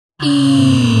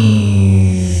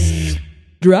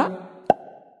Drop.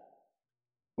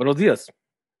 Buenos dias.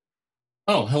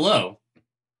 Oh, hello.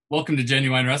 Welcome to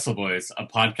Genuine Wrestle Boys, a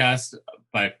podcast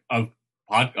of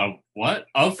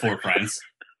four friends.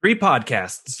 Three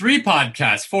podcasts. Three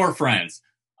podcasts, four friends.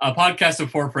 A podcast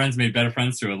of four friends made better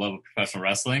friends through a love of professional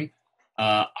wrestling.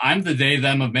 I'm the they,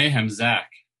 them of Mayhem, Zach.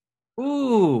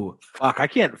 Ooh. Fuck, I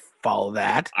can't follow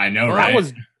that. I know, Well,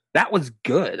 right? That was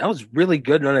good. That was really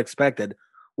good and unexpected.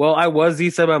 Well, I was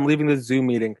Issa, but I'm leaving the Zoom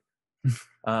meeting.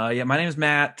 Yeah, my name is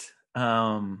Matt.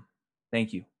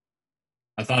 Thank you.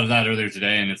 I thought of that earlier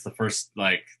today, and it's the first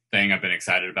thing I've been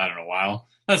excited about in a while.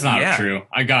 That's not true.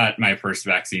 I got my first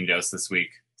vaccine dose this week,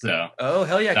 so oh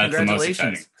hell yeah! That's Congratulations. the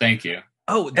most exciting. Thank you.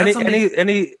 Oh, that's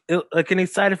any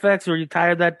side effects? Were you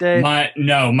tired that day?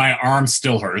 My arm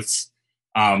still hurts,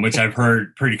 which I've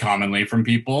heard pretty commonly from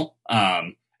people.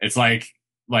 It's like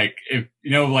if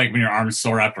when your arm's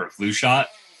sore after a flu shot.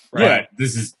 Right. Yeah.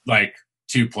 This is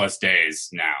 2+ days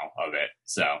now of it.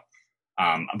 So,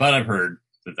 but I've heard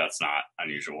that that's not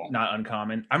unusual. Not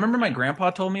uncommon. I remember my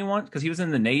grandpa told me once, because he was in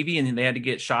the Navy and they had to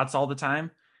get shots all the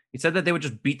time. He said that they would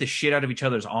just beat the shit out of each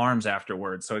other's arms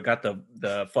afterwards, so it got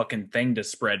the fucking thing to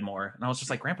spread more. And I was just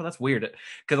like, Grandpa, that's weird.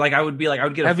 Because I would get a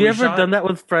flu shot. Have you ever done that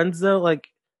with friends though?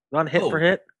 Not hit for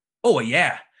hit? Oh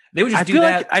yeah, they would just do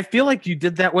that. I feel like you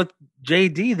did that with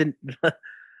JD,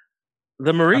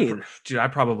 the Marine. Dude, I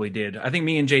probably did. I think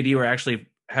me and JD were actually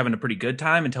having a pretty good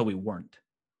time until we weren't.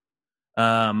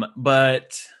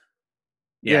 But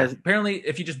yeah, apparently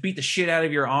if you just beat the shit out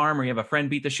of your arm, or you have a friend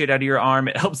beat the shit out of your arm,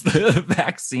 it helps the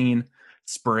vaccine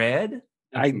spread.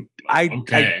 I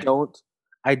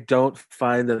don't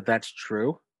find that that's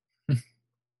true.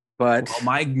 But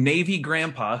my Navy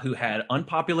grandpa, who had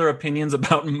unpopular opinions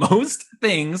about most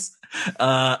things,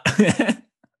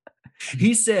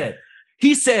 he said,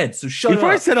 so shut up.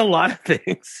 Before I said a lot of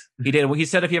things. He did. Well, he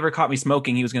said if he ever caught me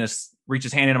smoking, he was going to reach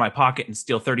his hand into my pocket and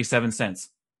steal 37 cents.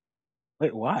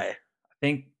 Wait, why?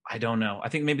 I don't know. I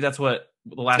think maybe that's what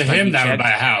the last to time him he that checked. would buy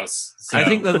a house. So. I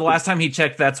think that the last time he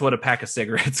checked, that's what a pack of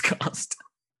cigarettes cost.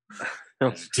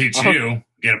 Teach you,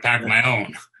 get a pack of my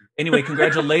own. Anyway,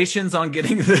 congratulations on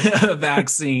getting the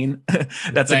vaccine.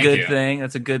 That's a good thing.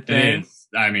 That's a good thing.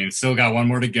 I mean, still got one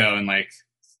more to go in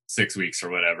 6 weeks or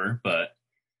whatever, but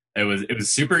it was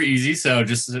super easy. So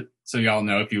just so y'all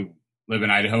know, if you live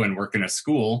in Idaho and work in a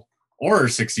school or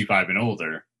 65 and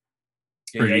older,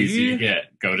 it's pretty easy to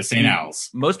get. Go to St. Al's.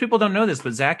 Most people don't know this,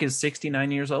 but Zach is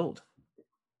 69 years old.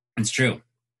 It's true.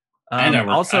 And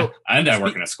I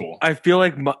work in a school. I feel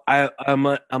like I'm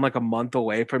like a month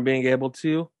away from being able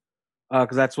to,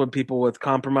 because that's when people with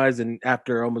compromise and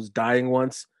after almost dying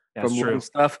once from lung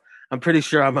stuff. I'm pretty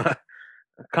sure I'm a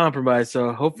compromise,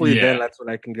 so hopefully then that's when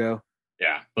I can go.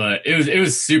 Yeah, but it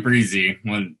was super easy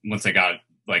once I got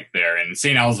there. And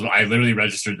St. Al's, I literally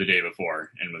registered the day before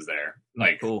and was there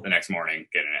the next morning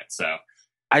getting it. So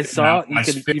I saw you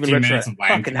could even register at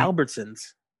fucking Albertsons.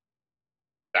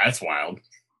 That's wild.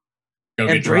 Go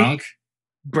get drunk.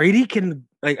 Brady can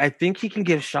I think he can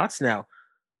give shots now.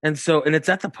 And it's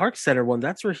at the Park Center one.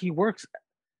 That's where he works.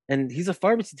 And he's a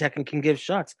pharmacy tech and can give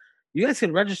shots. You guys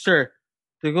can register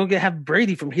to go have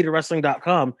Brady from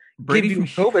heaterwrestling.com give you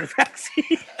COVID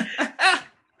vaccine.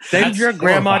 Send your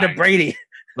grandma to Brady.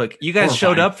 Look, you guys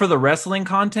showed up for the wrestling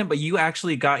content, but you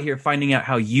actually got here finding out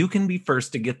how you can be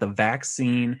first to get the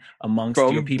vaccine amongst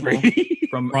your people.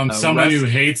 From someone who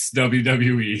hates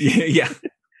WWE. Yeah.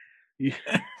 You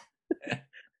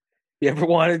ever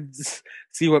wanted to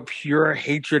see what pure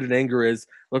hatred and anger is?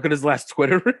 Look at his last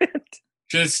Twitter rant.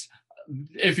 Just,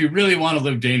 if you really want to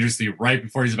live dangerously right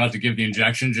before he's about to give the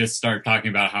injection, just start talking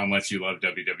about how much you love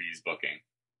WWE's booking.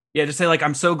 Yeah, just say,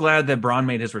 I'm so glad that Braun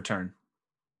made his return.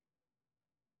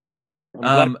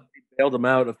 I'm glad he bailed him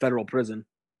out of federal prison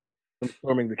from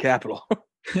storming the Capitol.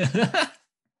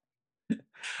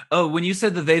 Oh, when you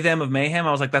said the they, them of Mayhem,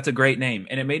 I was like, that's a great name.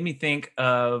 And it made me think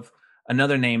of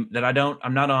another name that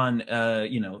I'm not on,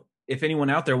 if anyone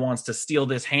out there wants to steal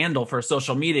this handle for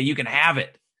social media, you can have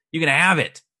it. You can have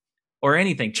it. Or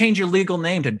anything. Change your legal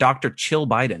name to Dr. Chill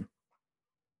Biden.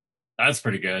 That's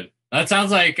pretty good. That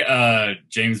sounds like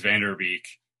James Vanderbeek.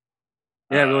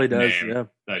 Yeah, it really does. Yeah.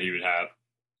 That he would have.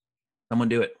 Someone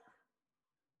do it.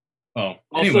 Oh,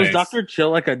 also, is Dr.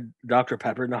 Chill like a Dr.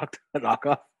 Pepper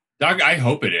knockoff? I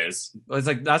hope it is. Well,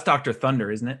 it's that's Dr.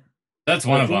 Thunder, isn't it? That's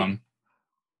one of them.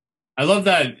 I love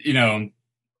that,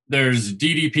 there's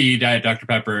DDP, Diet Dr.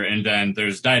 Pepper, and then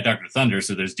there's Diet Dr. Thunder,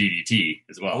 so there's DDT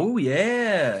as well. Oh,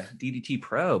 yeah. DDT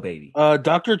Pro, baby.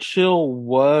 Dr. Chill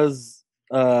was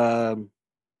fucking...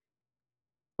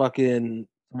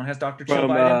 Someone has Dr. Chill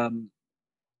Biden?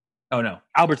 Oh, no.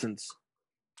 Albertsons.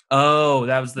 Oh,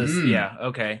 that was this. Yeah.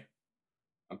 Okay.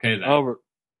 Okay then. Oh,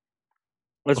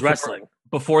 it's wrestling.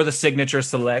 Before the signature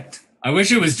select. I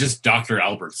wish it was just Dr.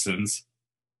 Albertson's.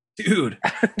 Dude,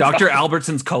 Dr.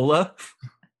 Albertson's cola.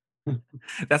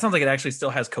 That sounds like it actually still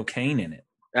has cocaine in it.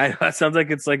 I know, it sounds like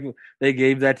it's like they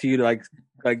gave that to you to like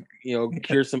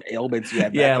cure some ailments you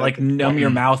had. Yeah, like numb your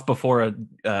mouth before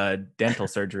a dental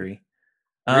surgery.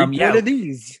 One of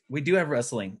these. We do have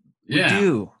wrestling. Yeah. We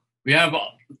do. We have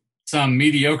some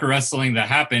mediocre wrestling that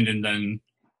happened, and then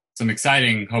some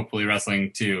exciting, hopefully,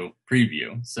 wrestling to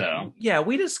preview. So yeah,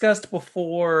 we discussed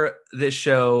before this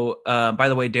show. By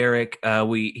the way, Derek,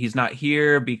 he's not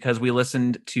here because we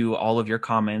listened to all of your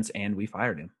comments and we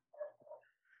fired him.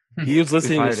 He was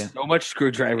listening to so much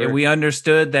Screwdriver. And we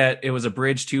understood that it was a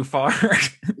bridge too far.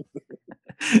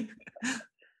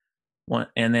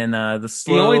 And then the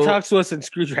slow. He only talks to us in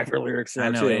Screwdriver lyrics now. I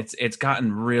know too. it's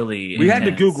gotten really. We intense. had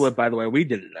to Google it, by the way. We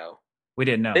didn't know. We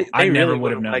didn't know. They I never really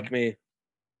would have known. Like me.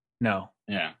 No.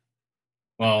 Yeah.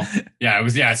 Well, yeah, it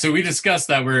was. Yeah, so we discussed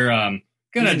that we're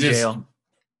gonna just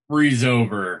breeze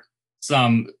over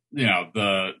some,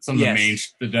 the main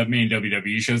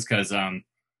WWE shows because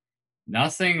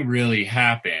nothing really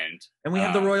happened. And we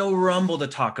have the Royal Rumble to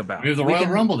talk about. We have the Royal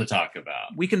Rumble to talk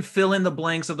about. We can fill in the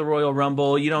blanks of the Royal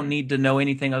Rumble. You don't need to know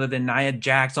anything other than Nia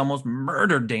Jax almost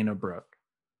murdered Dana Brooke.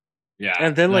 Yeah.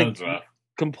 And then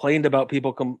complained about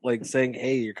people saying,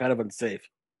 hey, you're kind of unsafe.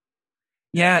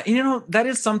 Yeah. That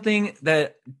is something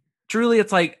that truly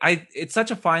it's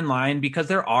such a fine line because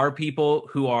there are people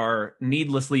who are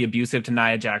needlessly abusive to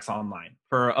Nia Jax online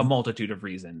for a multitude of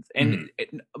reasons. And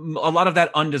a lot of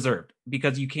that undeserved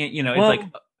because you can't, it's like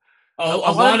a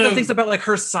lot of the things about like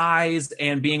her size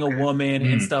and being a woman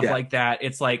and stuff like that.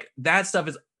 It's like that stuff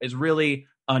is really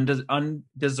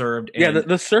undeserved. And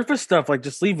the surface stuff, like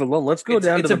just leave it alone. Let's go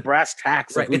down to the brass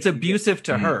tacks. Right. It's abusive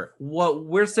to her. What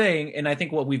we're saying, and I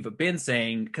think what we've been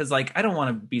saying, because like I don't want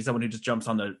to be someone who just jumps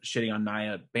on the shitting on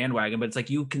Nia bandwagon, but it's like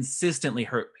you consistently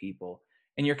hurt people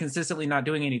and you're consistently not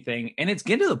doing anything. And it's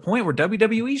getting to the point where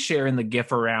WWE sharing the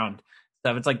GIF around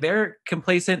stuff. It's like they're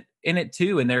complacent in it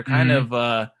too, and they're kind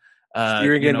of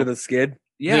steering into the skid.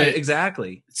 Yeah,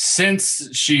 exactly. Since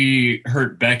she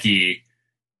hurt Becky,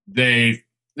 they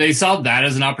saw that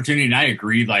as an opportunity, and I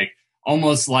agreed. Like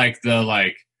almost like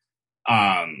the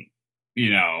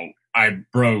I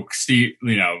broke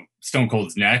Stone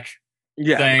Cold's neck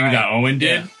thing that Owen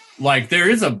did. Like there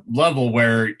is a level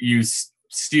where you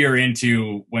steer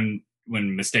into when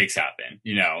mistakes happen,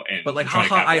 and but like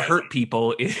haha, I hurt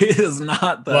people is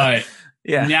not the. But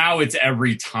now it's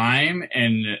every time,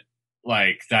 and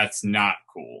like that's not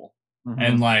cool.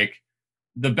 And like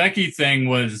the Becky thing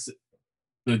was.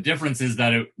 The difference is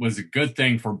that it was a good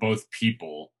thing for both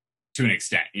people to an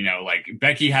extent. Like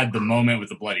Becky had the moment with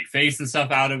the bloody face and stuff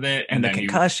out of it. And the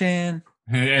concussion.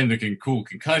 And the cool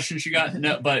concussion she got.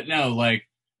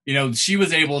 She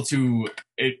was able to,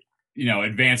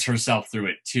 advance herself through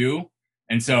it too.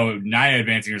 And so Nia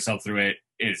advancing herself through it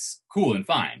is cool and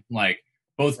fine. Like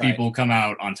both people come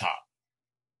out on top.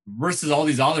 Versus all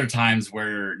these other times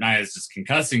where Nia is just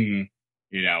concussing,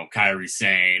 Kairi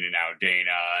Sane and now Dana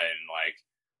and like,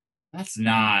 that's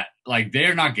not like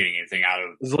they're not getting anything out of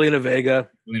Zelina Vega.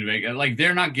 Like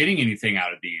they're not getting anything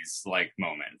out of these like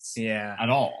moments, at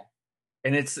all.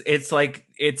 And it's like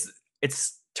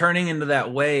it's turning into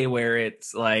that way where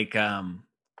it's like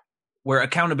where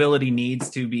accountability needs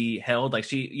to be held. Like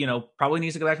she, probably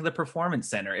needs to go back to the performance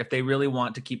center if they really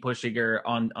want to keep pushing her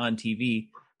on TV.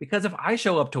 Because if I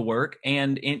show up to work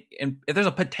and if there's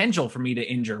a potential for me to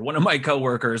injure one of my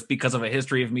coworkers because of a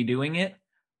history of me doing it.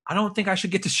 I don't think I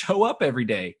should get to show up every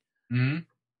day. Mm-hmm.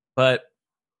 But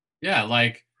yeah,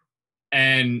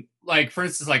 for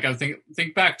instance, like I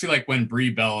think back to like when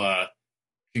Brie Bella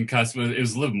concussed. It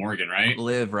was Liv Morgan, right?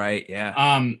 Liv, right?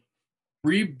 Yeah.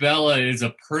 Brie Bella is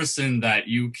a person that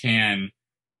you can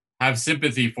have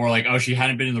sympathy for. Like, oh, she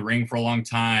hadn't been in the ring for a long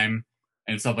time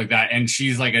and stuff like that, and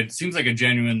she's like seems like a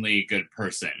genuinely good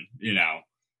person,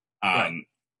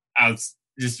 out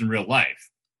just in real life.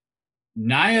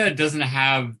 Nia doesn't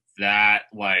have that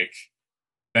like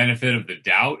benefit of the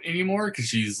doubt anymore because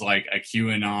she's like a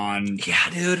QAnon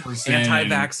person,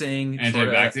 anti-vaxxing,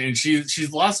 and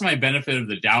she's lost my benefit of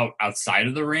the doubt outside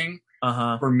of the ring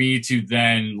for me to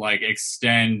then like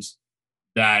extend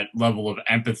that level of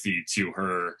empathy to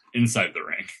her inside the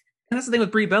ring. And that's the thing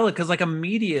with Brie Bella, because like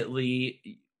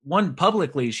immediately, one,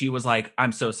 publicly she was like,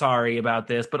 I'm so sorry about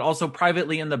this, but also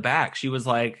privately in the back she was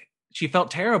like, she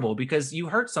felt terrible because you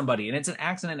hurt somebody and it's an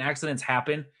accident. Accidents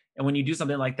happen. And when you do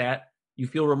something like that, you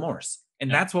feel remorse.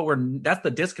 And that's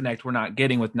the disconnect we're not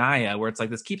getting with Nia, where it's like,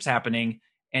 this keeps happening.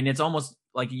 And it's almost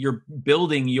like you're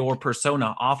building your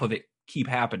persona off of it keep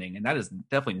happening, and that is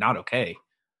definitely not okay.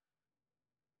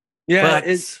 Yeah, But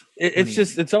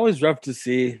it's always rough to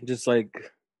see, just like,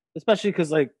 especially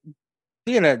because like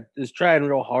Cena is trying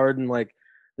real hard, and like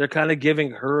they're kind of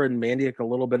giving her and Mandy like a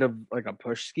little bit of like a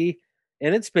push ski,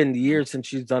 and it's been years since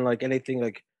she's done like anything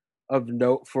like of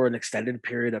note for an extended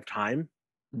period of time.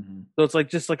 Mhm. So it's like,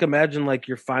 just like, imagine like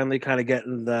you're finally kind of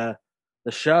getting the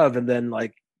shove, and then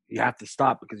like you have to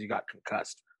stop because you got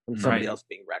concussed from somebody else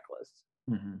being reckless.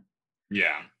 Mm-hmm.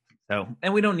 Yeah. So,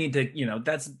 and we don't need to,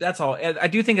 that's all. I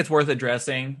do think it's worth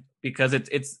addressing because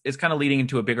it's kind of leading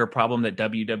into a bigger problem that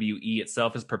WWE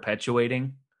itself is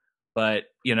perpetuating. But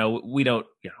we don't,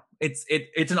 it's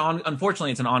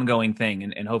unfortunately it's an ongoing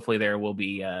thing, and hopefully there will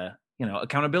be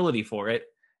accountability for it.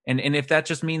 And if that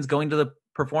just means going to the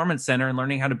performance center and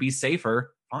learning how to be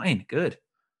safer, fine, good.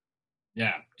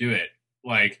 Yeah, do it.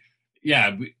 Like,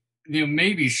 yeah,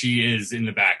 maybe she is in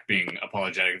the back being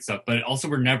apologetic and stuff, but also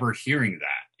we're never hearing that.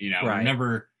 Right. We're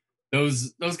never,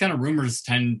 those kind of rumors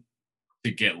tend to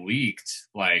get leaked,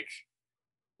 like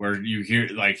where you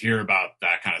hear about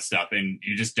that kind of stuff, and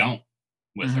you just don't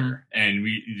with her, and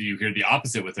you hear the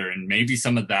opposite with her, and maybe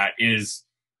some of that is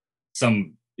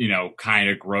some kind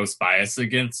of gross bias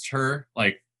against her,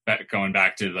 like going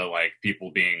back to the like people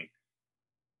being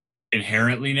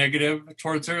inherently negative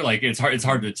towards her. Like it's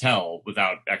hard to tell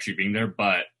without actually being there,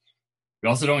 but we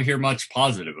also don't hear much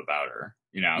positive about her.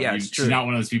 Yeah, she's not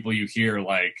one of those people you hear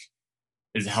like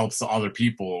helps other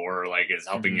people or like is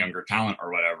helping younger talent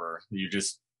or whatever. You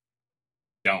just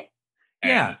don't.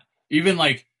 And even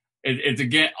like it's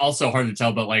again also hard to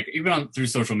tell, but like even through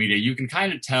social media, you can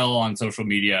kind of tell on social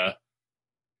media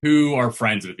who are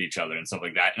friends with each other and stuff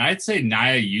like that. And I'd say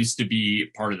Nia used to be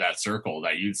part of that circle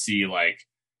that you'd see like,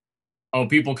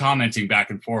 people commenting back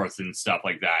and forth and stuff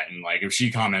like that. And like, if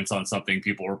she comments on something,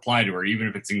 people reply to her, even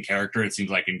if it's in character, it seems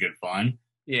like in good fun.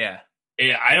 Yeah.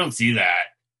 I don't see that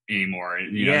anymore.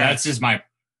 That's just my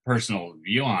personal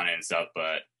view on it and stuff,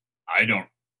 but I don't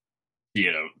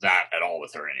see that at all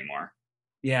with her anymore.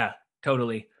 Yeah,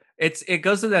 totally. It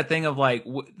goes to that thing of like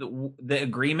the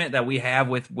agreement that we have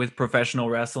with professional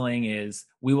wrestling is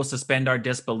we will suspend our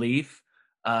disbelief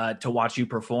to watch you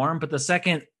perform. But the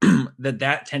second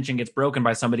that tension gets broken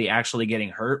by somebody actually getting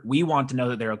hurt, we want to know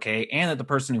that they're okay, and that the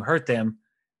person who hurt them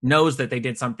knows that they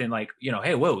did something like,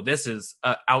 hey, whoa, this is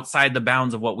outside the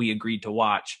bounds of what we agreed to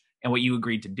watch and what you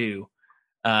agreed to do.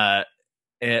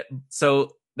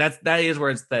 So that is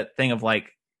where it's that thing of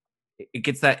like, it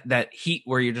gets that heat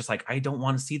where you're just like, I don't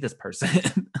want to see this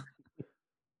person.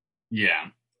 Yeah.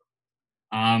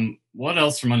 What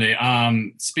else for Monday?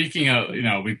 Speaking of,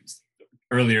 we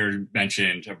earlier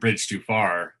mentioned A Bridge Too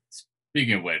Far.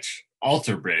 Speaking of which,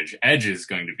 Alter Bridge, Edge is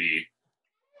going to be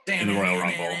in the Royal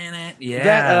Rumble.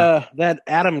 Yeah. That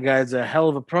Adam guy's a hell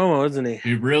of a promo, isn't he?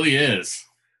 He really is.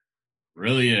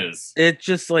 Really is. It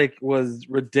just like was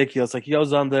ridiculous. Like he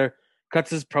goes on there, cuts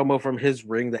his promo from his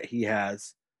ring that he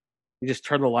has. He just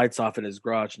turned the lights off in his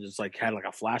garage and just like had like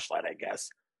a flashlight, I guess.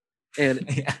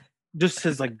 And just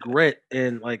his like grit,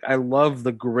 and like I love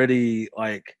the gritty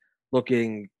like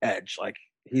looking Edge. Like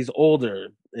he's older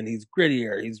and he's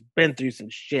grittier. He's been through some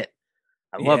shit.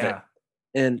 I love it.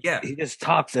 And he just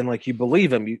talks and like you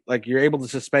believe him. You're able to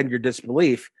suspend your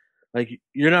disbelief. Like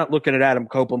you're not looking at Adam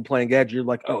Copeland playing Edge. You're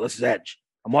like, oh, this is Edge.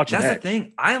 I'm watching Edge. That's the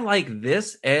thing. I like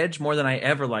this Edge more than I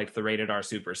ever liked the Rated R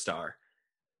Superstar.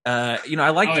 I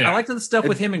liked the stuff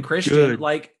with him and Christian. Good.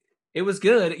 Like it was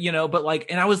good, but like,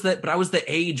 and I was the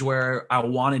age where I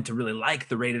wanted to really like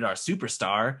the Rated R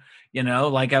Superstar,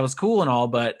 like I was cool and all,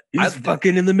 but he's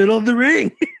fucking in the middle of the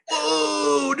ring.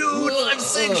 Whoa, dude, live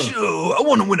six show. I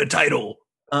want to win a title.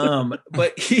 But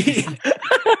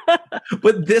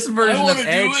but this version of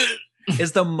Edge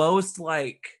is the most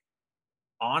like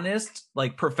honest,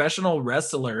 like professional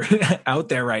wrestler out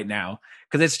there right now.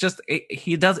 Because it's just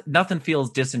he does nothing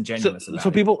feels disingenuous.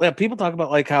 So people talk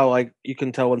about like how like you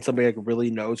can tell when somebody like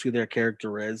really knows who their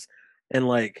character is, and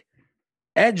like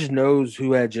Edge knows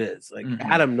who Edge is. Like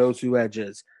Adam knows who Edge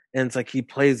is, and it's like he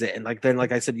plays it. And like then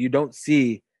like I said, you don't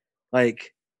see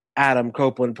like Adam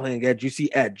Copeland playing Edge. You see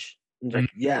Edge. And like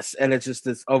yes, and it's just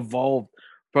this evolved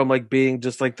from like being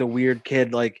just like the weird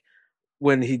kid like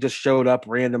when he just showed up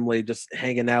randomly, just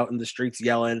hanging out in the streets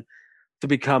yelling, to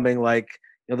becoming like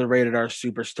the Rated R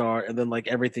Superstar, and then like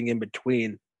everything in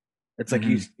between. It's like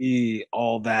you see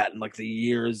all that and like the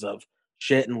years of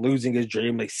shit and losing his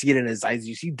dream, like see it in his eyes.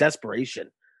 You see desperation,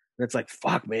 and it's like,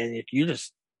 fuck, man, you're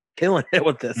just killing it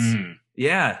with this.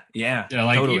 Yeah.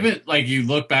 Like totally. Even like you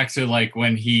look back to like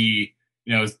when he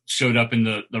showed up in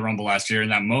the Rumble last year,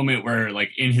 and that moment where like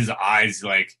in his eyes,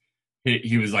 like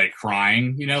he was like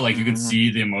crying, you know, like you could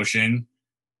see the emotion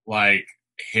like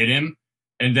hit him,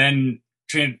 and then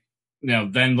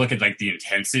then look at like the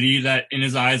intensity that in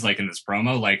his eyes, like in this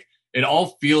promo, like it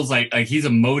all feels like he's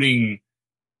emoting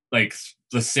like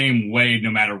the same way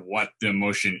no matter what the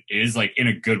emotion is, like in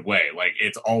a good way, like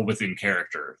it's all within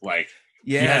character. Like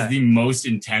he has the most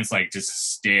intense like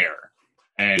just stare,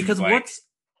 and because like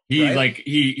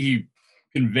he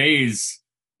conveys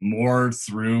more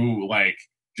through like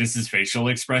just his facial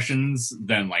expressions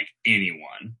than like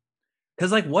anyone.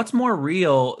 Because like what's more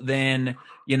real than,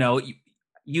 you know,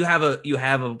 you have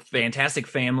a fantastic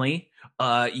family,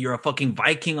 you're a fucking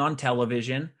Viking on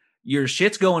television, your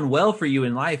shit's going well for you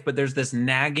in life, but there's this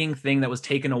nagging thing that was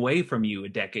taken away from you a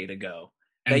decade ago.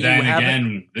 And then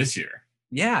again this year.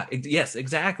 Yeah, yes,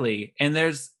 exactly. And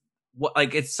there's what,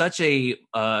 like, it's such a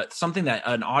something that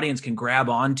an audience can grab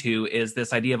onto is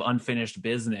this idea of unfinished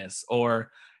business,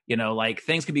 or, you know, like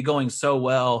things could be going so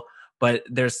well, but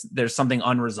there's something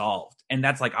unresolved. And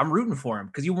that's like, I'm rooting for him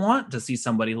because you want to see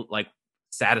somebody like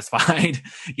satisfied,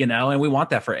 you know, and we want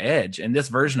that for Edge. And this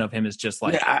version of him is just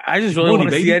like, I just really want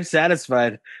to see Edge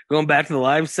satisfied. Going back to the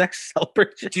live sex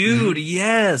celebration, dude.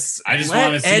 Yes, I just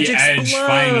want to see Edge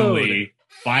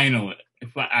finally,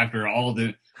 after all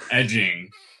the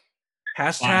edging.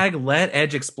 Hashtag let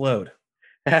Edge explode.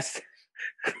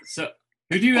 So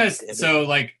who do you guys? So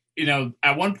like, you know,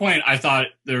 at one point I thought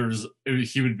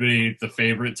he would be the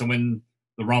favorite to win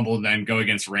the Rumble and then go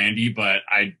against Randy, but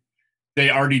they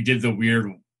already did the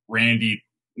weird Randy,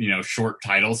 you know, short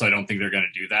title, so I don't think they're going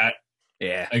to do that.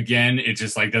 Yeah. Again, it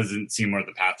just like doesn't seem where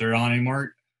the path they're on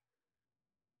anymore.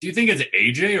 Do you think it's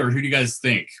AJ, or who do you guys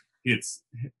think it's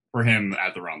for him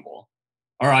at the Rumble?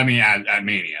 Or I mean at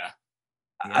Mania?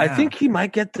 Yeah. I think he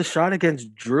might get the shot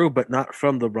against Drew, but not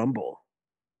from the Rumble.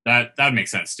 That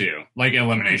makes sense too. Like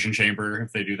Elimination Chamber,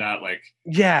 if they do that, like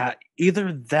yeah,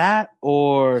 either that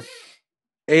or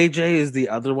AJ is the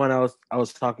other one I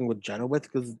was talking with Jenna with,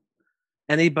 because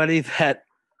anybody that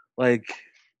like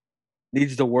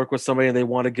needs to work with somebody and they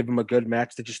want to give him a good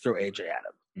match, they just throw AJ at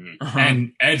him. Mm-hmm.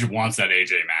 And Edge wants that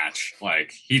AJ match.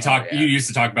 Like he used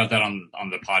to talk about that on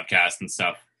the podcast and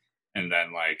stuff, and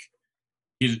then like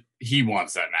he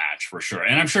wants that match for sure,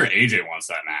 and I'm sure AJ wants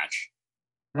that match.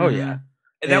 Oh yeah,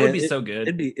 that would be so good.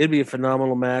 It'd be a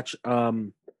phenomenal match.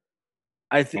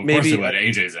 I think maybe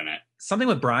AJ's in it. Something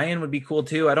with Brian would be cool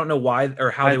too. I don't know why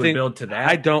or how they would build to that.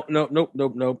 I don't know.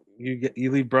 Nope.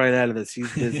 You leave Brian out of this.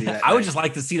 He's busy. I would just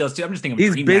like to see those two. I'm just thinking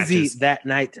he's busy that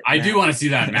night. I do want to see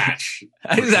that match.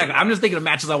 Exactly. I'm just thinking of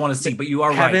matches I want to see. But you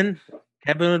are right.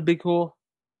 Kevin would be cool.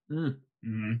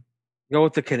 Mm-hmm. Go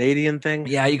with the Canadian thing.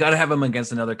 Yeah, you got to have him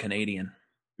against another Canadian.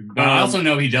 But I also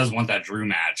know he does want that Drew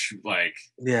match. Like,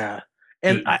 yeah.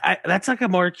 And I that's like a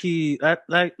marquee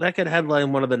that could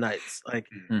headline one of the nights, like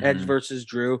Edge versus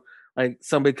Drew, like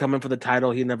somebody coming for the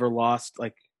title he never lost,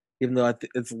 like even though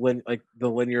it's like the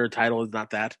linear title is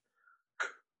not that,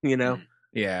 you know.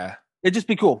 Yeah, it'd just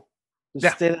be cool.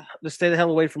 Just stay the hell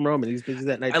away from Roman. He's busy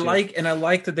that night. I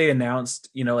like that they announced,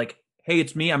 you know, like, hey,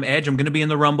 it's me. I'm Edge. I'm going to be in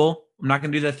the Rumble. I'm not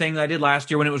going to do the thing that I did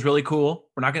last year when it was really cool.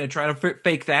 We're not going to try to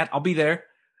fake that. I'll be there.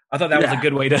 I thought that was a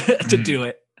good way to do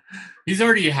it. He's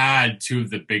already had two of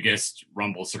the biggest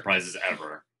Rumble surprises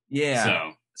ever.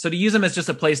 Yeah. So to use them as just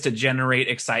a place to generate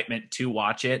excitement to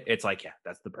watch it, it's like, yeah,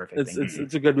 that's the perfect thing.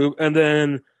 It's a good move. And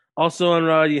then also on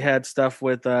Raw, you had stuff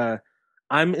with.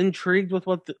 I'm intrigued with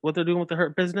what they're doing with the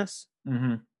Hurt Business.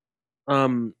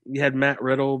 Mm-hmm. You had Matt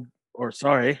Riddle,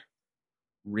 Riddle,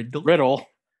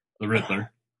 the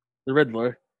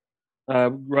Riddler,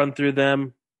 run through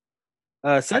them.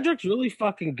 Cedric's really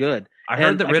fucking good. I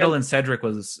heard that Riddle and Cedric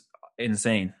was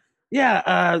insane.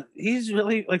 Yeah, he's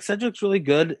really like Cedric's really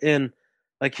good, and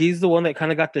like he's the one that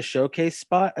kind of got the showcase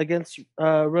spot against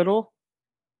Riddle,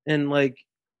 and like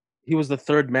he was the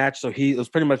third match, so it was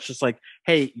pretty much just like,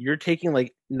 hey, you're taking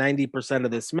like 90%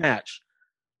 of this match,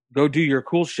 go do your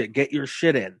cool shit, get your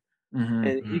shit in,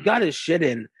 and he got his shit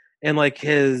in, and like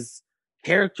his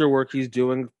character work he's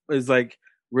doing is like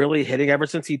really hitting. Ever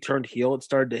since he turned heel, it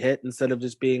started to hit instead of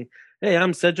just being, hey,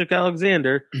 I'm Cedric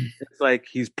Alexander. It's like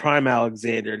he's Prime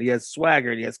Alexander, and he has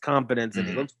swagger, and he has confidence, and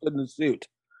he looks good in the suit.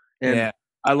 And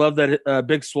I love that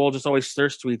Big Swole just always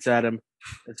thirst tweets at him.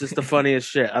 It's just the funniest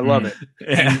shit. I love it.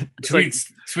 Yeah.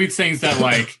 Tweets things that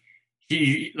like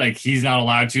he's not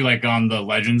allowed to, like on the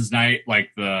Legends night, like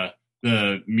the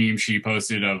meme she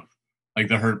posted of like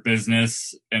the Hurt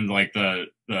Business and like the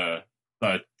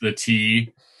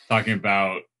T talking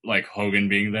about like Hogan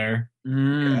being there.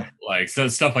 Yeah, like so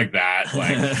stuff like that.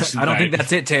 Like I don't think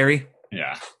that's it, Terry.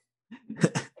 Yeah.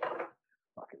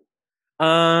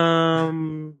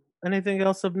 Anything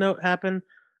else of note happen?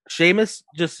 Sheamus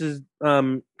just is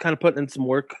kind of putting in some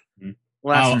work Mhm.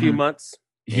 last few months.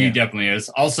 He definitely is.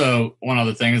 Also, one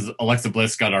other thing is Alexa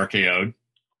Bliss got RKO'd.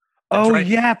 Right.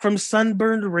 Yeah, from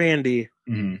Sunburned Randy.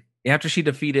 Mm-hmm. After she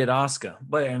defeated Asuka,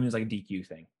 but I mean, it was like a DQ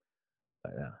thing.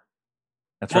 But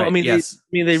that's Well, right. I mean, yes,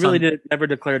 they really did never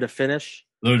declare a finish.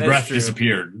 The ref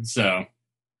disappeared. So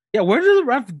yeah, where did the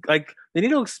ref like? They need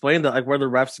to explain that, like where the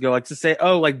refs go, like to say,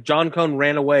 oh, like John Cone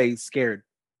ran away, scared.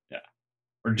 Yeah,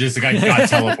 or just the guy got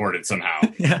teleported somehow.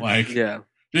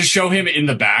 Just show him in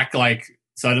the back, like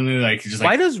suddenly, like just like.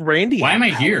 Why does Randy? Why am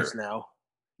I here now?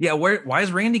 Yeah, why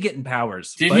is Randy getting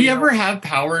powers? Did he ever have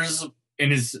powers in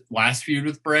his last feud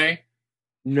with Bray?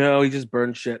 No, he just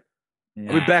burned shit.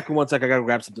 Yeah. I'll be back in 1 sec. I gotta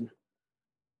grab something.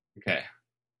 Okay.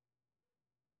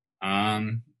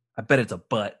 I bet it's a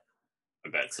butt. I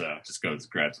bet so. Just goes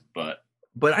grabs a butt.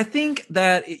 But I think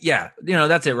that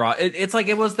that's it, Raw. It's like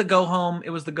it was the go home.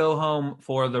 It was the go home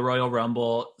for the Royal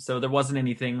Rumble. So there wasn't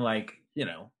anything like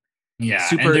super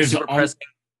pressing.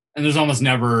 And there's almost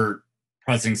never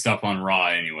pressing stuff on Raw,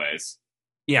 anyways.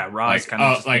 Yeah, Raw like, is kind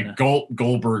of like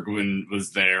Goldberg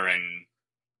was there, and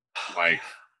like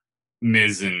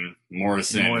Miz and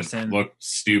Morrison looked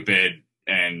stupid,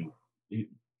 and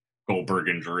Goldberg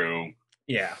and Drew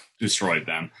destroyed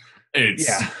them.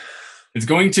 It's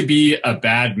going to be a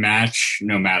bad match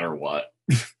no matter what.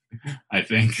 I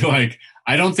think I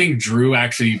don't think Drew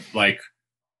actually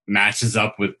matches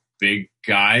up with big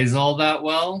guys all that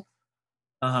well.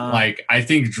 I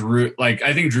think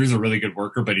Drew's a really good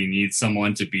worker, but he needs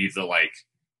someone to be the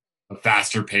a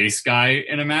faster pace guy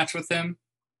in a match with him.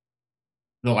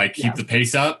 To keep the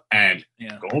pace up, and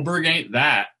Goldberg ain't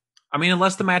that. I mean,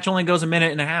 unless the match only goes a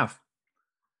minute and a half,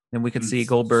 then we could see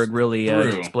Goldberg really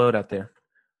explode out there.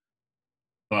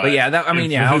 But yeah, I don't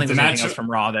think there's anything else from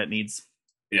Raw that needs.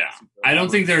 Yeah, I don't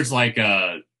think there's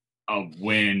a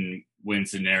win-win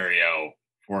scenario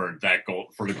for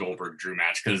the Goldberg Drew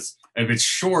match, because if it's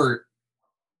short,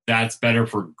 that's better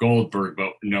for Goldberg,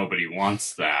 but nobody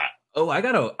wants that. Oh, I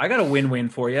got a win-win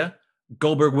for you.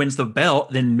 Goldberg wins the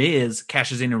belt, then Miz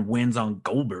cashes in and wins on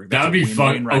Goldberg. That would be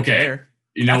fun. Right okay, there.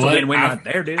 You know what? Win-win right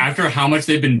there, dude. After how much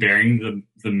they've been burying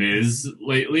the Miz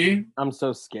lately, I'm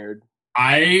so scared.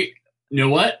 You know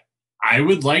what? I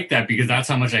would like that, because that's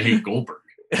how much I hate Goldberg.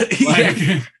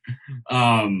 And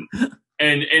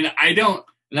I don't.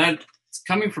 That's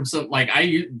coming from some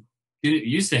I didn't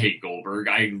used to hate Goldberg.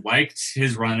 I liked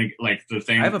his run, the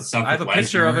thing. I have a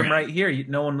picture of him right here.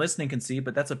 No one listening can see,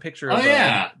 but that's a picture of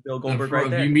Bill Goldberg right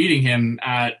there. You meeting him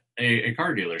at a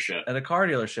car dealership. At a car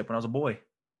dealership when I was a boy.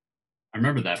 I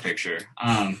remember that picture.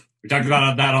 We talked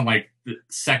about that on the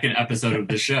second episode of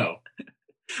the show.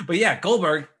 But yeah,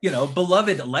 Goldberg,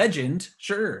 beloved legend,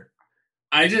 sure.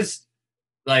 I just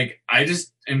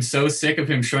am so sick of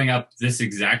him showing up this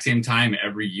exact same time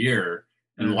every year.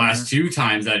 And the last 2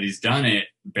 times that he's done it,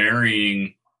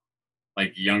 burying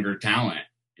younger talent,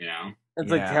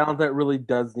 It's talent that really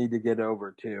does need to get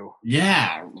over too.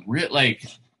 Yeah,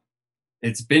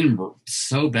 it's been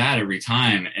so bad every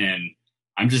time, and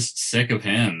I'm just sick of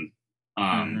him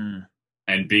and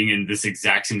being in this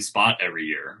exact same spot every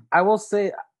year. I will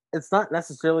say it's not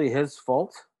necessarily his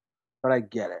fault, but I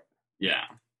get it. Yeah.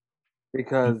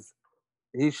 Because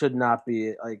he should not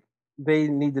be they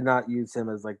need to not use him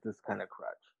as this kind of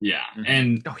crutch. Yeah.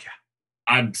 And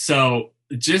I'm so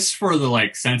just for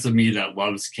the sense of me that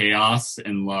loves chaos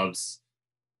and loves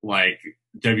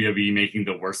WWE making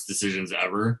the worst decisions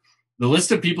ever. The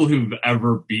list of people who's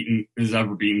ever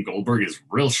beaten Goldberg is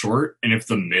real short, and if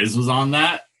The Miz was on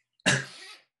that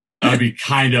would be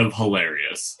kind of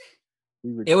hilarious.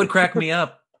 It would crack me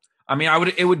up. I mean,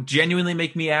 it would genuinely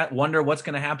make me wonder what's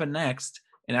going to happen next,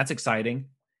 and that's exciting.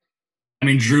 I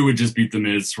mean, Drew would just beat The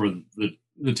Miz for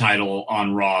the title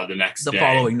on Raw the next day. The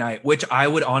following night, which I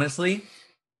would honestly...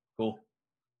 Cool.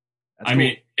 I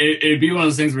mean, it'd be one of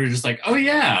those things where you're just oh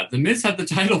yeah, The Miz had the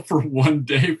title for one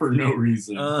day for no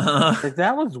reason.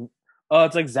 That was...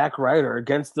 it's Zack Ryder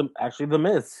against The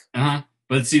Miz.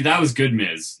 But see, that was good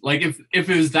Miz. If it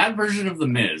was that version of The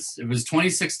Miz, if it was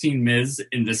 2016 Miz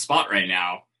in this spot right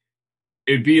now,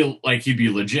 it'd be he'd be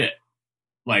legit,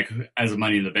 as a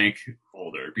Money in the Bank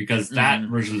holder, because that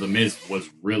version of The Miz was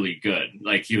really good.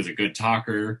 He was a good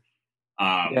talker.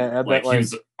 He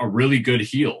was a really good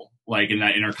heel, in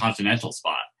that Intercontinental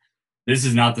spot. This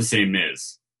is not the same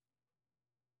Miz.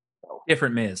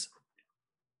 Different Miz.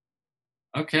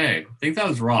 Okay, I think that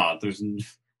was Raw.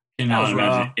 Cannot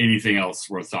imagine anything else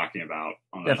worth talking about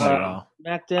on that show.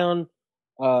 SmackDown,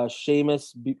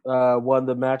 Sheamus won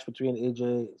the match between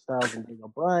AJ Styles and Daniel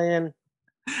Bryan.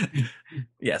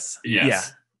 Yes. Yeah.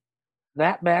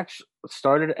 That match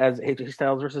started as AJ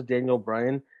Styles versus Daniel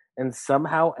Bryan, and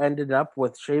somehow ended up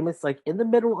with Sheamus like in the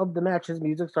middle of the match, his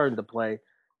music starting to play,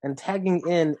 and tagging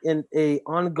in a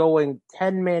ongoing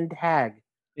 10-man tag.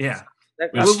 Yeah.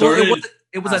 It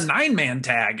was a 9-man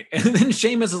tag, and then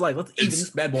Sheamus is like, let's even this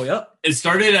bad boy up. It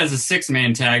started as a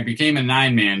 6-man tag, became a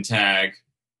 9-man tag,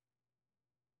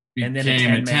 and then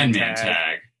a 10-man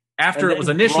tag. After it was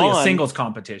initially a singles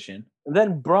competition. And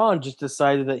then Braun just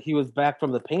decided that he was back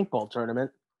from the paintball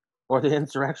tournament or the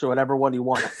insurrection, whatever one you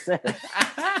want to say.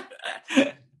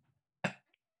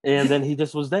 And then he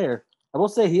just was there. I will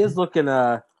say he is looking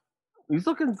he's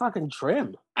looking fucking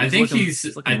trim. I think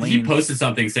he posted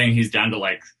something saying he's down to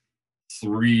like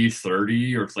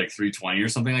 330 or like 320 or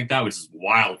something like that, which is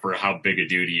wild for how big a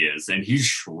dude he is, and he's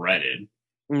shredded.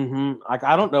 Like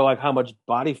I don't know like how much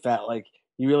body fat like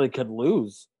he really could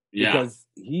lose. Yeah, because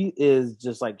he is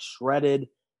just like shredded.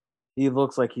 He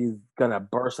looks like he's gonna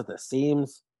burst at the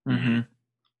seams. Mm-hmm.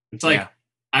 It's like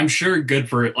I'm sure it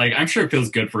feels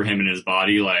good for him and his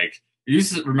body. Like you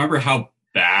remember how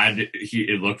bad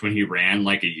it looked when he ran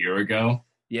like a year ago.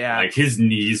 Yeah, like his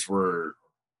knees were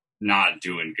not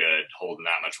doing good holding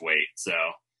that much weight. So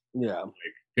yeah, like,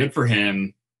 good for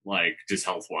him. Like just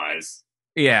health wise.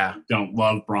 Yeah, don't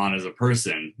love Braun as a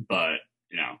person, but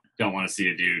don't want to see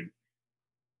a dude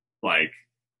like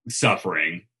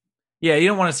suffering. Yeah, you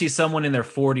don't want to see someone in their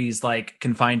 40s like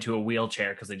confined to a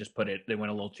wheelchair because they went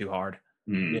a little too hard.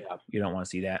 Yeah, you don't want to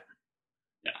see that.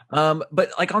 Yeah.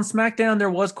 But like on SmackDown,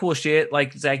 there was cool shit.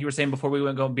 Like Zach, you were saying before we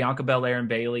went go Bianca Belair and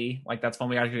Bayley. Like that's fun.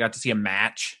 We actually got to see a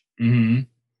match. Mm-hmm.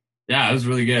 Yeah, it was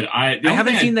really good. I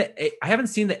haven't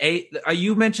seen the 8.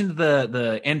 You mentioned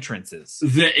the entrances.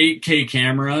 The 8K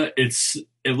camera.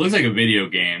 It looks like a video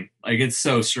game. Like it's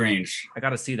so strange. I got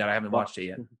to see that. I haven't watched it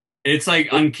yet. It's like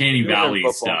Uncanny Valley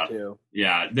stuff. Too.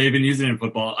 Yeah, they've been using it in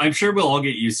football. I'm sure we'll all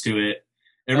get used to it.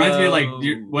 It reminds me of like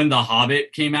when The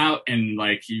Hobbit came out and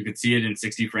like you could see it in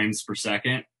 60 frames per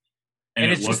second.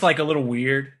 And it's just like a little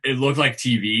weird. It looked like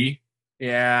TV.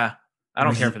 Yeah, I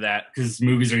don't care for that. Because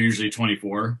movies are usually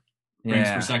 24 frames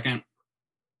per second.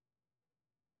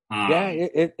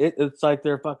 It's like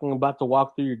they're fucking about to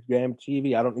walk through your damn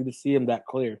TV. I don't need to see them that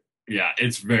clear. Yeah,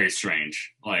 it's very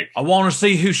strange. Like I want to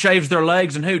see who shaves their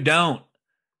legs and who don't.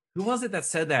 Who was it that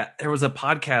said that? There was a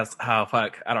podcast. Oh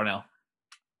fuck, I don't know.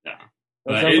 Yeah,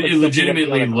 but it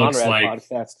legitimately looks like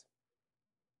podcast.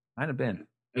 Might have been.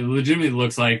 It legitimately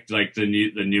looks like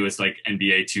the newest like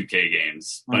NBA 2K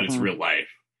games, but it's real life.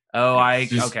 Oh,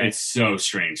 okay. It's so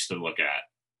strange to look at.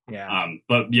 Yeah.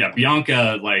 But yeah,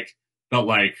 Bianca like felt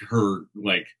like her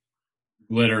like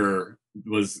glitter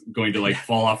was going to like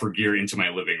fall off her gear into my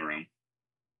living room,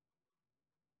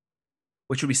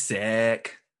 which would be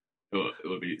sick. It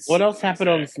would be. What else happened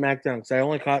on SmackDown? Because I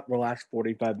only caught the last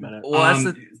 45 minutes.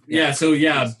 Well,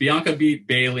 Bianca beat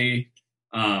Bayley.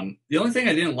 The only thing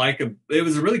I didn't like, it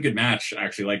was a really good match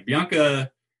actually. Like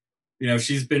Bianca,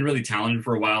 she's been really talented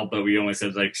for a while, but we always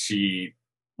said like she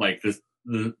like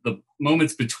the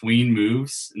moments between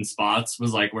moves and spots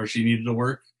was like where she needed to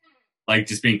work. Like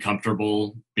just being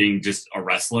comfortable, being just a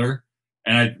wrestler,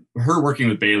 and her working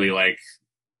with Bayley, like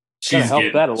she's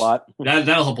helped that a lot.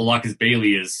 That'll help a lot because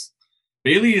Bayley is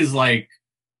like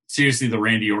seriously the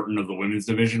Randy Orton of the women's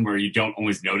division, where you don't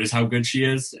always notice how good she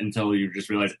is until you just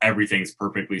realize everything's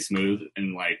perfectly smooth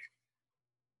and like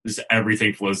just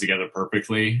everything flows together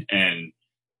perfectly. And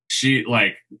she's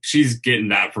getting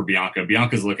that for Bianca.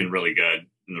 Bianca's looking really good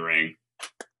in the ring.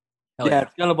 Yeah,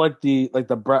 it's kind of like the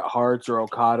Bret Harts or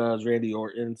Okada's, Randy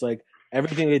Orton. It's like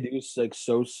everything they do is like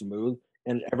so smooth,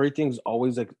 and everything's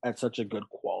always like at such a good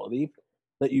quality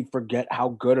that you forget how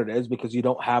good it is because you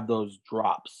don't have those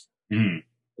drops.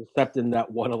 Except in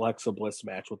that one Alexa Bliss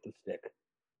match with the stick.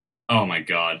 Oh my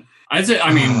god!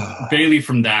 I mean, Bayley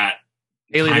from that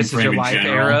Bayley, this is your life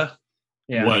era.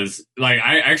 Yeah, was like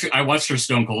I watched her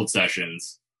Stone Cold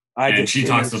sessions, and she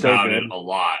talks about it a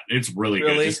lot. It's really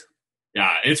good.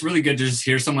 Yeah, it's really good to just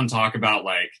hear someone talk about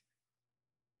like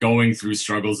going through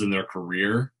struggles in their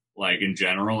career, like in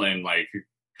general, and like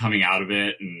coming out of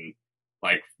it and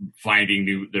like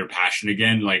finding their passion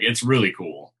again. Like it's really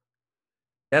cool.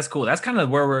 That's cool. That's kind of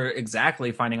where we're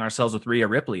exactly finding ourselves with Rhea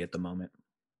Ripley at the moment.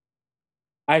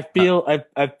 I feel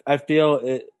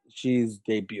she's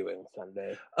debuting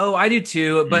Sunday. Oh, I do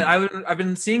too. But I've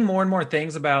been seeing more and more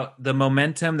things about the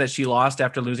momentum that she lost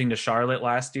after losing to Charlotte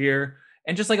last year.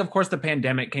 And just like, of course, the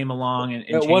pandemic came along and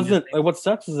it wasn't. What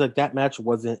sucks is like that match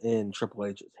wasn't in Triple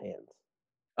H's hands.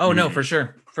 Oh no, for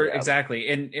sure, exactly.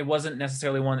 And it wasn't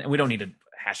necessarily one. And we don't need to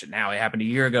hash it now. It happened a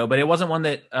year ago, but it wasn't one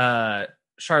that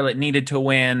Charlotte needed to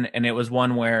win, and it was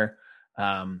one where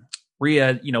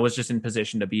Rhea, was just in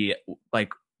position to be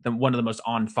like one of the most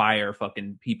on fire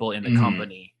fucking people in the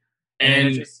company.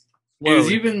 And it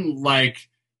was even like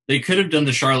they could have done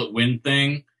the Charlotte win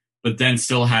thing, but then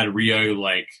still had Rio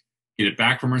like get it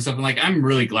back from her and stuff. And like, I'm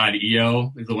really glad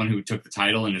Io is the one who took the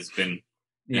title and has been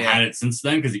had it since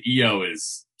then, because Io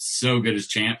is so good as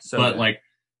champ. But like,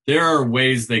 there are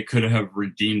ways they could have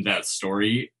redeemed that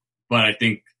story, but I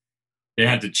think they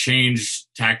had to change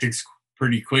tactics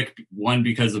pretty quick. One,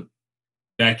 because of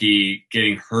Becky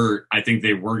getting hurt. I think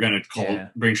they were going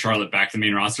to bring Charlotte back to the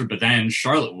main roster, but then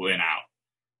Charlotte went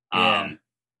out.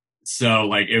 So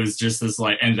like, it was just this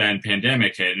like, and then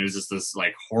pandemic hit, and it was just this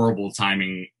like horrible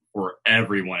timing for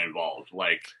everyone involved.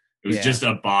 Like, it was just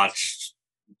a botched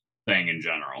thing in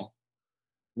general.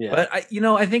 Yeah, but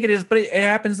I think it is. But it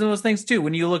happens in those things too.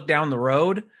 When you look down the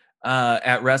road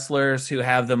at wrestlers who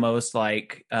have the most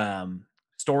like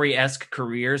story-esque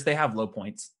careers, they have low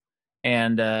points,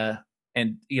 and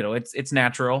it's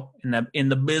natural in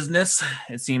the business.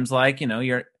 It seems like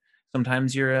you're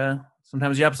sometimes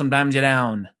up, sometimes you're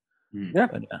down. Yeah,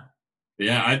 but,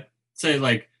 I'd say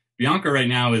like Bianca right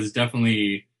now is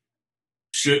definitely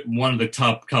one of the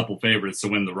top couple favorites to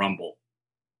win the Rumble.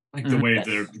 Like the way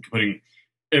they're putting.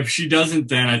 If she doesn't,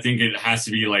 then I think it has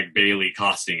to be like Bayley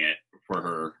costing it for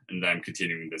her and them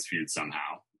continuing this feud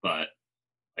somehow. But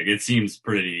like, it seems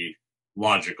pretty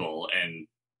logical and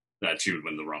that she would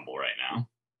win the Rumble right now.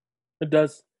 It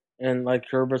does. And like,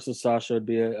 her versus Sasha would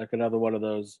be like another one of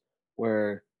those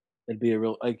where it'd be a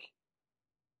real like.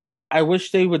 I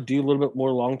wish they would do a little bit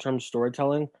more long-term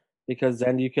storytelling, because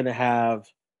then you can have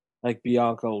like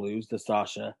Bianca lose to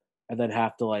Sasha and then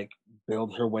have to like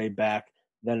build her way back.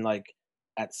 Then like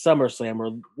at SummerSlam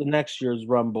or the next year's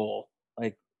Rumble,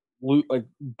 like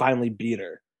finally beat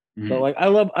her. Mm-hmm. So like, I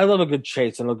love a good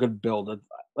chase and a good build.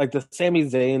 Like the Sami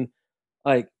Zayn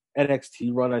like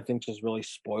NXT run, I think just really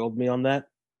spoiled me on that,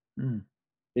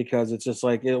 because it's just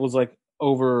like, it was like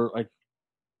over like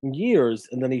years,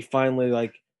 and then he finally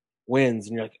like wins,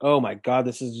 and you're like, oh my god,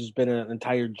 this has just been an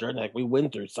entire journey. Like, we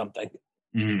went through something.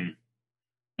 Mm-hmm.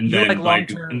 And then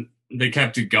like they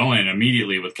kept it going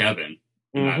immediately with Kevin.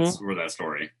 And that's where that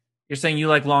story. You're saying you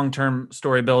like long-term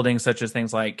story building, such as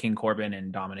things like King Corbin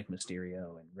and Dominic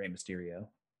Mysterio and Rey Mysterio.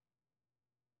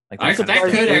 Like that could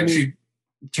actually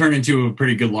turn into a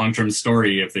pretty good long-term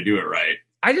story if they do it right.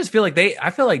 I just feel like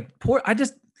it feels like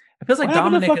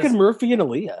Dominic fucking Murphy and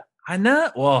Aaliyah. I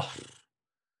know. Well,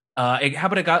 how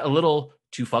about it got a little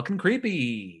too fucking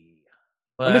creepy?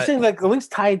 But I'm just saying, like, at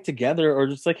least tied together, or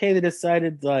just like, hey, they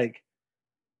decided like,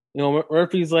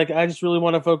 Murphy's like, I just really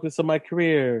want to focus on my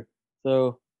career,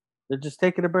 so they're just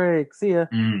taking a break. See ya.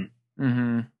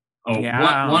 Oh,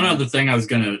 yeah. One other thing I was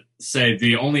gonna say,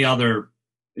 the only other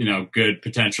good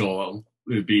potential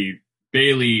would be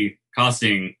Bayley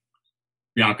costing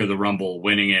Bianca the Rumble,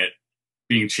 winning it,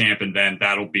 being champ, and then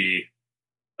that'll be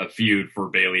a feud for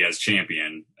Bayley as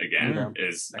champion again.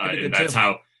 And that's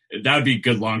how that would be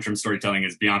good long-term storytelling,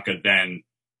 is Bianca then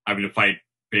having to fight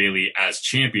Bayley as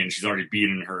champion. She's already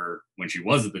beaten her when she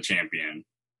wasn't the champion.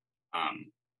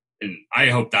 And I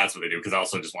hope that's what they do, because I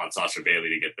also just want Sasha Bayley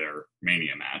to get their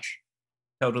Mania match.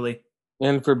 Totally.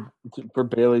 And for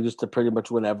Bayley just to pretty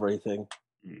much win everything.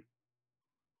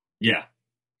 Yeah.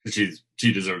 Because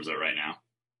she deserves it right now.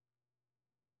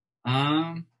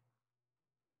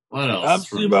 What else? I'm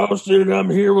Steve Austin, and I'm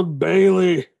here with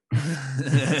Bayley.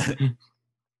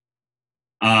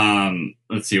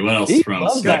 Let's see, what else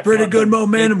from got pretty good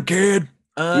momentum, kid.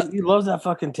 He loves that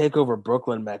fucking Takeover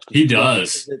Brooklyn match. He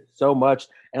does it so much,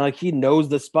 and like, he knows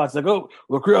the spots. Like, oh,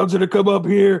 the crowd's gonna come up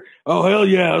here. Oh, hell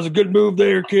yeah, it was a good move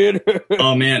there, kid.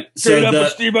 Oh man, straight up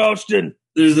with Steve Austin.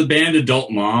 There's the band Adult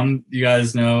Mom. You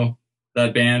guys know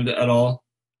that band at all?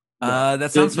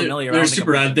 That sounds familiar. They're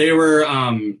super rad. They were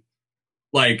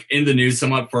like in the news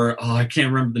somewhat for I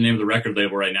can't remember the name of the record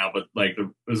label right now, but like there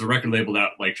was a record label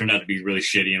that like turned out to be really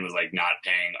shitty and was like not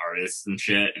paying artists and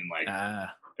shit, and like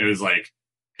it was like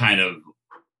kind of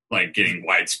like getting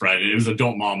widespread. It was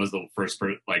Adult Mom was the first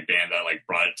like band that like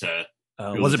brought it to.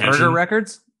 Was it Burger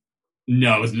Records?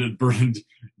 No, it was a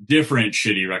different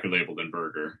shitty record label than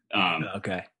Burger.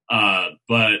 Okay.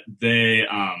 But they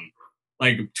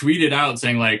like tweeted out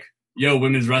saying like, "Yo,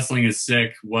 women's wrestling is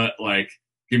sick. What like."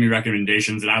 Give me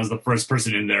recommendations," and I was the first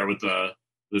person in there with the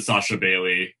Sasha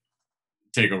Bayley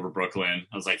Takeover Brooklyn.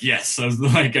 I was like, yes. I was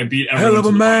like, I beat everyone. Hell of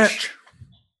a match.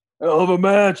 Hell of a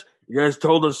match. You guys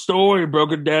told a story,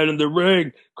 broke it down in the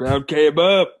ring. Crowd came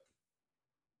up.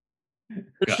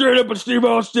 Straight up with Steve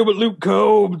Austin with Luke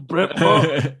Combs, Brett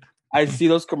Punk. I see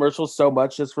those commercials so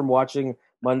much just from watching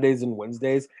Mondays and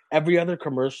Wednesdays. Every other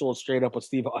commercial is straight up with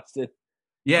Steve Austin.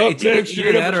 Yeah, Steve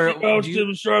Austin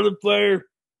with Charlotte Flair.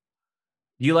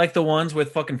 Do you like the ones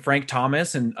with fucking Frank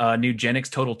Thomas and Nugenics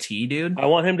Total T, dude? I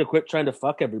want him to quit trying to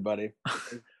fuck everybody.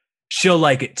 She'll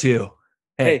like it too.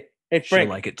 Hey, she'll Frank,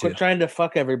 like it quit too. trying to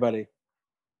fuck everybody.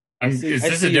 Is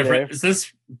this a different? Is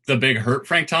this the Big Hurt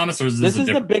Frank Thomas, or is this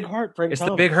the Big Hurt Frank It's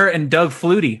Thomas? the Big Hurt and Doug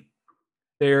Flutie.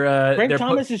 Frank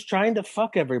Thomas is trying to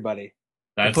fuck everybody.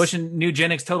 They're pushing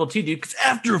Nugenics Total T, dude. Because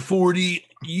after 40,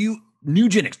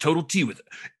 Nugenics Total T with a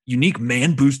unique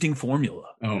man boosting formula.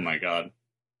 Oh my god!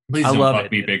 Please don't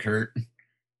fuck me, Big Hurt.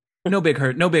 No Big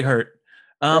Hurt. No Big Hurt.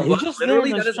 He just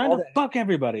literally that is trying to fuck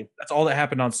everybody. That's all that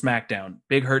happened on SmackDown.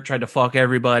 Big Hurt tried to fuck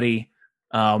everybody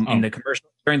in the commercial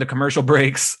during the commercial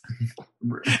breaks.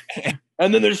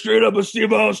 And then they're straight up with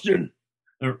Steve Austin.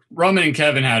 Roman and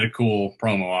Kevin had a cool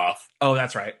promo off. Oh,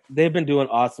 that's right. They've been doing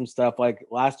awesome stuff. Like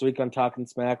last week on Talking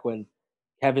Smack when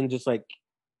Kevin just like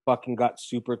fucking got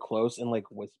super close and like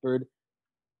whispered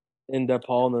into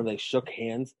Paul and then they shook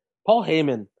hands. Paul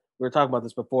Heyman, we were talking about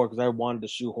this before because I wanted to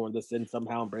shoehorn this in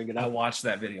somehow and bring it up. I watched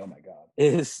that video. Oh my god.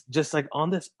 Is just like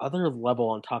on this other level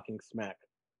on Talking Smack,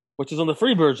 which is on the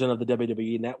free version of the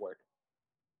WWE network.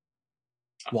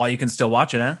 While you can still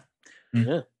watch it, huh?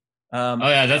 Yeah. Oh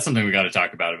yeah, that's something we got to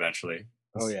talk about eventually.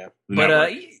 Oh yeah,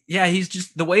 but yeah, he's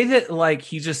just the way that like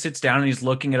he just sits down and he's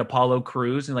looking at Apollo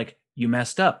Crews and like, you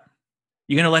messed up.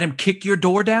 You're gonna let him kick your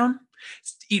door down,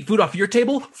 eat food off your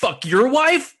table, fuck your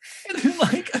wife, and then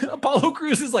like Apollo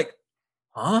Crews is like,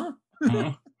 huh?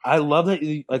 I love that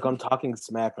you, like on Talking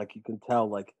Smack, like you can tell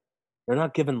like they're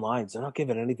not giving lines, they're not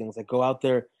giving anything. It's like go out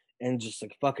there and just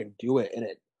like fucking do it, and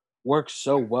it works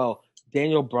so well.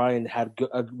 Daniel Bryan had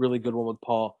a really good one with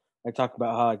Paul. I talk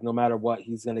about how like no matter what,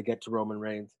 he's going to get to Roman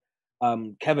Reigns.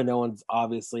 Kevin Owens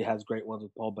obviously has great ones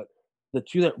with Paul, but the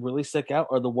two that really stick out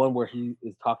are the one where he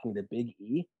is talking to Big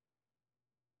E.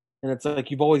 And it's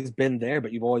like you've always been there,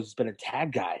 but you've always been a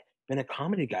tag guy, been a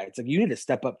comedy guy. It's like you need to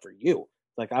step up for you.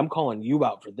 It's like I'm calling you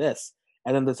out for this.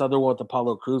 And then this other one with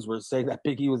Apollo Crews where it's saying that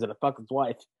Big E was gonna fuck his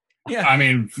wife. Yeah, I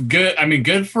mean,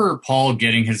 good for Paul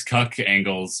getting his cuck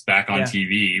angles back on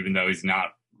TV, even though he's not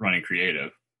running creative.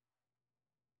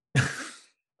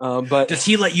 But does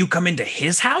he let you come into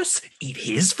his house, eat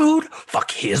his food, fuck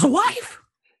his wife?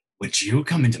 Would you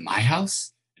come into my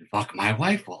house and fuck my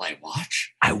wife while I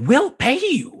watch? I will pay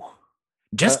you.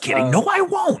 Just kidding. No, I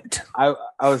won't.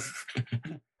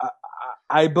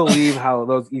 I believe how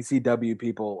those ECW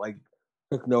people like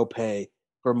took no pay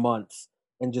for months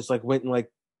and just like went and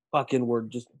like fucking were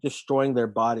just destroying their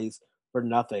bodies for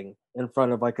nothing in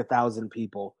front of like 1,000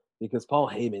 people because Paul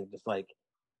Heyman just like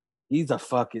he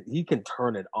can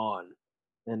turn it on.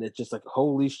 And it's just like,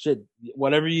 holy shit,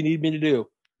 whatever you need me to do,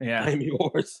 I'm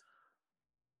yours.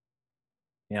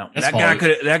 Yeah,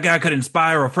 that guy could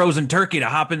inspire a frozen turkey to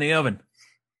hop in the oven.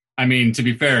 I mean, to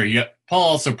be fair, Paul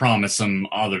also promised some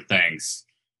other things.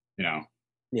 You know.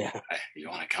 Yeah. You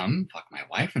want to come fuck my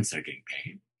wife instead of getting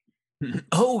paid?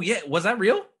 Oh yeah, was that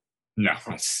real? No.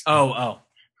 Oh.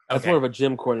 That's more of a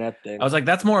Jim Cornette thing. I was like,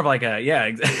 that's more of like a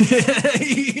Yeah,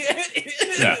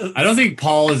 I don't think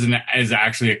Paul is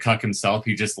actually a cuck himself.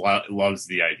 He just loves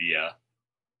the idea.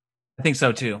 I think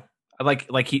so too. I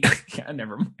like he. Yeah,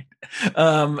 never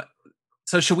mind.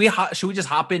 So should we just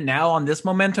hop in now on this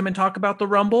momentum and talk about the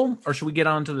Rumble, or should we get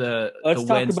on to the? Let's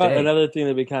talk about another thing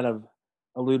that we kind of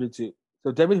alluded to.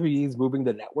 So WWE is moving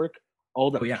the network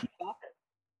all the Peacock.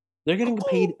 They're getting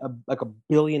paid like $1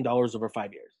 billion over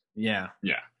 5 years. Yeah.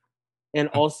 And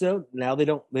also now they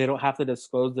don't have to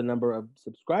disclose the number of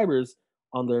subscribers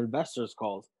on their investors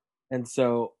calls, and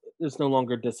so it's no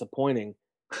longer disappointing.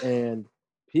 And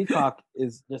Peacock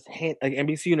is just like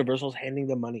NBC Universal's handing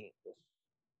them money.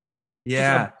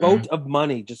 Yeah, just a boat of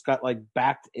money just got like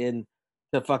backed in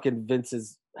to fucking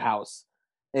Vince's house,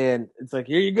 and it's like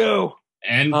here you go.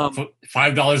 And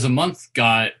 $5 a month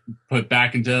got put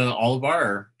back into all of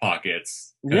our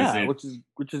pockets. Yeah,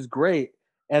 which is great.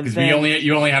 And because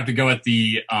you only have to go at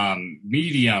the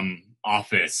medium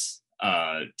office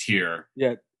tier.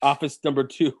 Yeah, office number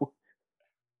 2. Is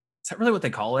that really what they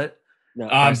call it?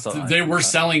 No, they were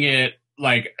selling it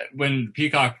like when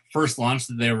Peacock first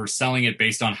launched. They were selling it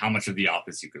based on how much of The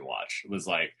Office you could watch. It was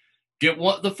like get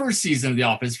the first season of The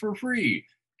Office for free,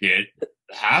 get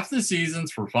half the seasons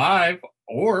for $5,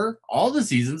 or all the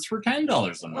seasons for $10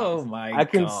 a month. Oh my! I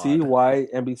can see why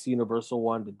NBC Universal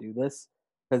wanted to do this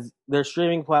because their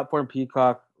streaming platform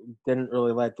Peacock didn't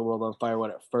really light the world on fire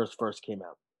when it first came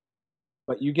out.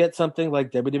 But you get something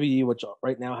like WWE, which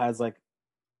right now has like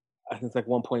I think it's like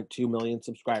 1.2 million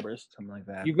subscribers, something like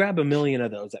that. You grab 1 million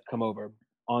of those that come over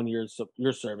on your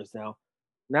service now.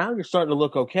 Now you're starting to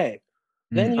look okay.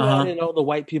 Then you add in all the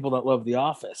white people that love The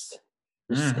Office.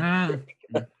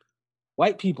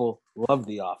 White people love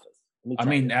The Office. I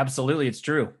mean, absolutely, it's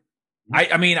true.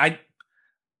 I mean, I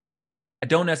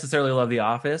don't necessarily love The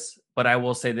Office, but I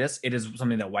will say this: it is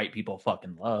something that white people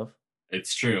fucking love.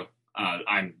 It's true.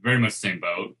 I'm very much the same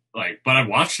boat. Like, but I've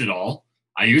watched it all.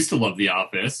 I used to love The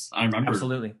Office. I remember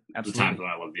Absolutely. the times when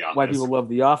I loved The Office. White people love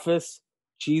The Office,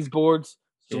 cheese boards,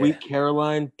 Sweet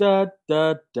Caroline, da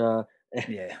da da.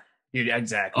 Yeah,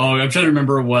 exactly. Oh, I'm trying to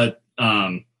remember what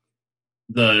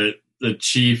the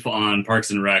chief on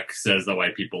Parks and Rec says that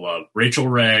white people love. Rachel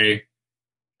Ray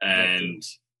and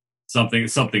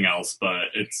something else, but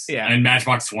it's and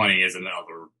Matchbox 20 is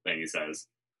another thing he says.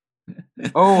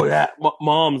 Oh yeah,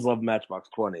 moms love Matchbox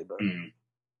 20, but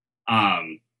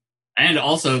and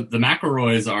also the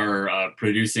McElroys are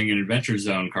producing an Adventure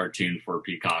Zone cartoon for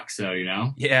Peacock, so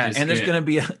and there's gonna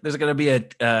be a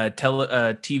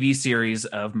TV series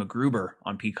of MacGruber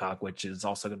on Peacock, which is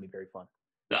also gonna be very fun.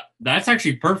 That's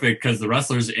actually perfect because the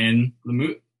wrestlers in the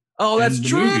movie. Oh, that's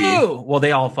true. Movie, well,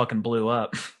 they all fucking blew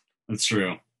up. That's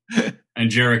true. And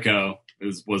Jericho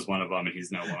was one of them, and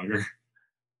he's no longer.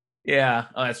 Yeah,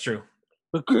 that's true.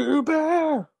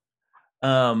 MacGruber.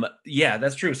 Yeah,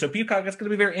 that's true. So Peacock is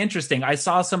going to be very interesting. I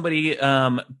saw somebody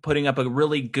putting up a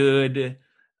really good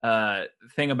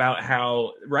thing about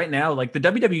how right now, like the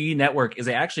WWE Network is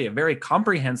actually a very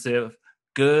comprehensive,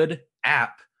 good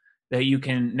app that you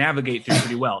can navigate through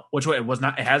pretty well. Which way it was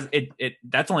not. It has it.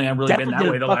 That's only really been that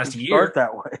way the last year.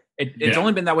 That way. It's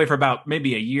only been that way for about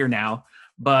maybe a year now.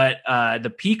 But the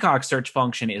Peacock search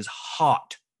function is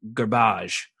hot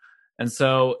garbage, and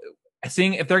so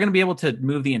seeing if they're going to be able to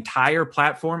move the entire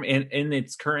platform in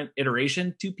its current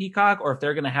iteration to Peacock, or if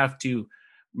they're going to have to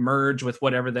merge with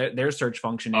whatever their search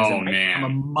function is, it might become a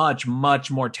much,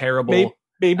 much more terrible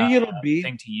maybe it'll be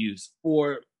thing to use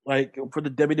for the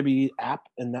WWE app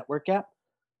and network app.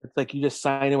 It's like you just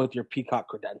sign in with your Peacock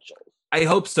credentials. I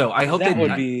hope so. I hope that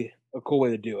would be a cool way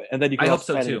to do it, and then you can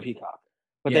also sign in Peacock.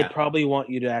 But they probably want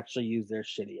you to actually use their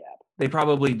shitty app. They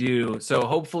probably do. So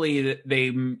hopefully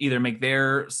they either make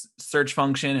their search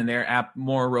function and their app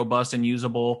more robust and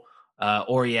usable,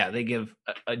 or they give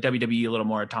a WWE a little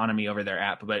more autonomy over their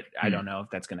app. But I don't know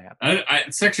if that's going to happen.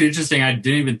 It's actually interesting. I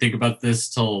didn't even think about this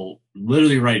till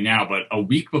literally right now. But a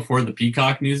week before the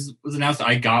Peacock news was announced,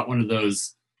 I got one of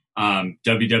those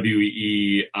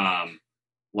WWE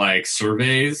like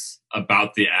surveys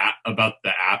about the app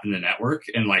and the network,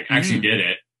 and like actually did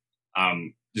it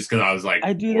just because I was like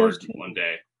bored one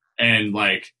day, and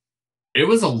like it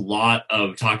was a lot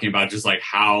of talking about just like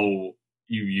how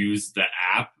you use the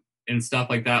app and stuff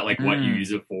like that, like what you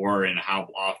use it for and how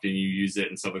often you use it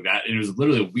and stuff like that. And it was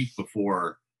literally a week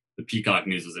before the Peacock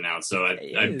news was announced, so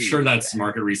I'm sure that's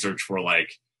market research for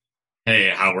like, hey,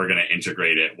 how we're going to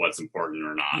integrate it, what's important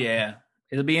or not. Yeah,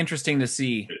 it'll be interesting to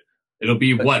see. It'll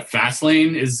be what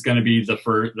Fastlane is going to be the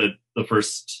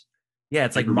first. Yeah,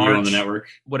 it's like March on the network.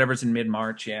 Whatever's in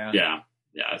mid-March. Yeah.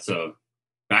 So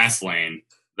Fastlane,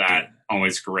 that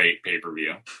always great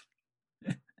pay-per-view.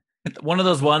 One of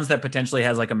those ones that potentially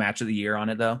has like a match of the year on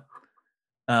it, though.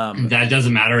 That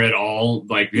doesn't matter at all,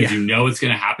 like because you know it's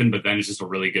going to happen, but then it's just a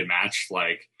really good match,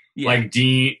 like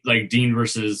Dean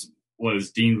versus.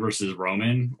 Was Dean versus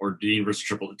Roman or Dean versus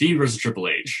Triple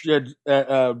H?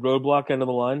 Roadblock, end of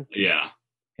the line. Yeah,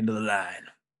 end of the line.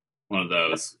 One of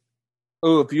those.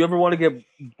 Oh, if you ever want to get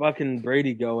fucking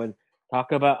Brady going,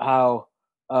 talk about how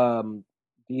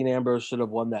Dean Ambrose should have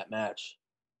won that match,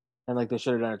 and like they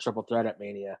should have done a triple threat at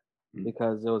Mania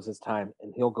because it was his time,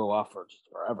 and he'll go off for just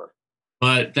forever.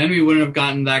 But then we wouldn't have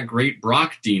gotten that great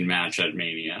Brock Dean match at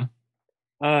Mania.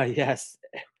 Yes.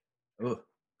 Ooh.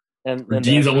 And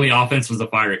Dean's only offense was a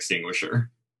fire extinguisher.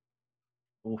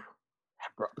 Oof.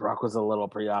 Brock was a little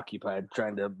preoccupied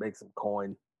trying to make some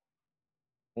coin.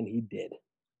 And he did.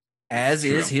 As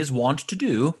is his wont to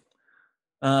do.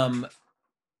 All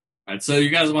right, so you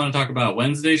guys want to talk about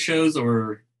Wednesday shows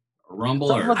or Rumble?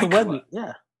 Talk about the Wednesday,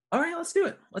 yeah. All right, let's do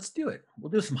it.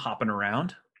 We'll do some hopping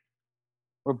around.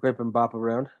 Or bip and bop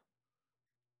around.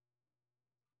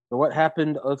 So what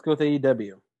happened? Let's go with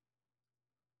AEW.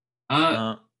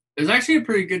 It was actually a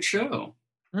pretty good show.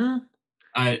 It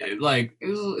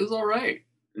was all right.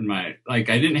 I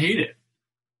didn't hate it.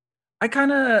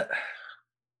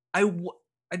 I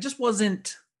just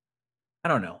wasn't. I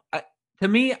don't know. To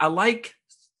me, I like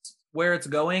where it's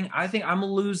going. I think I'm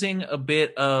losing a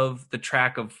bit of the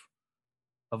track of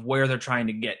where they're trying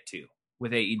to get to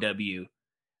with AEW.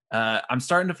 I'm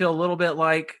starting to feel a little bit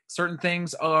like certain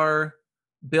things are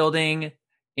building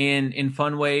in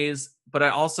fun ways, but I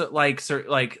also like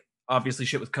obviously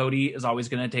shit with Cody is always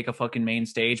going to take a fucking main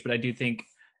stage, but I do think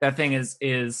that thing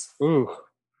is ooh.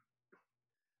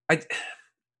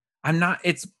 I'm not.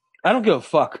 It's I don't give a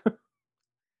fuck.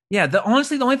 Yeah,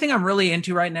 honestly, the only thing I'm really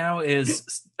into right now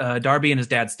is Darby and his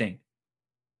dad Sting.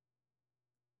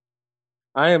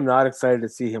 I am not excited to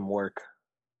see him work.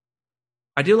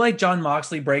 I do like John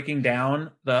Moxley breaking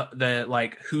down the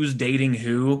like who's dating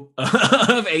who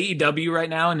of AEW right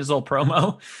now in his old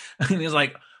promo. And he's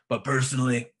like, but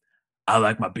personally, I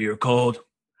like my beer cold,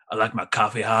 I like my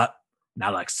coffee hot, and I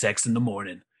like sex in the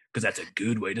morning because that's a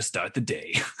good way to start the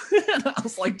day. And I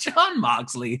was like, John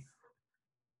Moxley,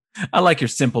 I like your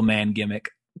simple man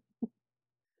gimmick.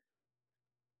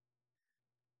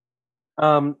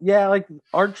 Yeah, like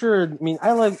Archer. I mean,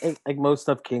 I like most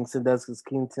stuff Kingston does because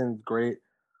Kingston's great.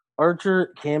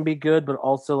 Archer can be good, but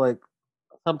also like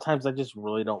sometimes I just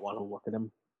really don't want to look at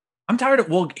him. I'm tired of,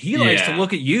 well, he likes to Yeah.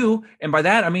 look at you. And by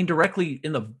that, I mean directly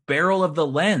in the barrel of the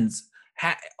lens.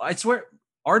 I swear,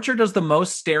 Archer does the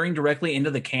most staring directly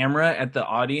into the camera at the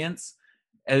audience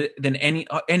than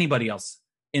anybody else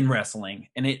in wrestling.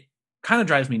 And it kind of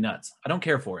drives me nuts. I don't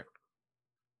care for it.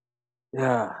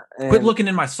 Yeah, Quit looking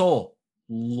in my soul,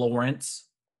 Lance.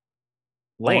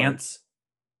 I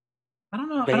don't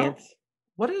know. Lance.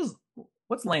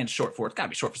 What's Lance short for? It's got to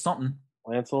be short for something.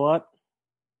 Lancelot.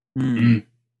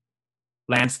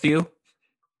 Lance Thew.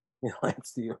 Yeah,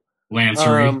 Lance Thew.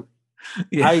 Lancery.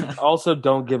 Yeah. I also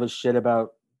don't give a shit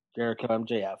about Jericho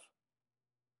MJF,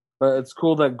 but it's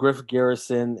cool that Griff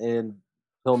Garrison and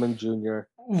Pillman Jr.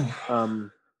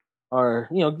 Are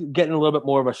getting a little bit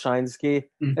more of a shine ski.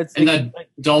 And that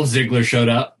Dolph Ziggler showed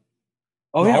up.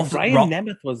 Oh yeah, Ryan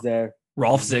Nemeth was there.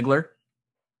 Rolf Ziggler.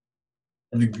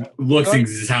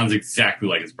 Sounds exactly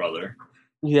like his brother.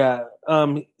 Yeah,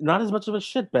 not as much of a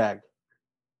shitbag.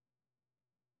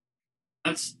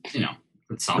 That's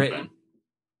that's something.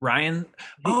 Ryan.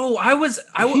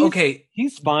 Okay.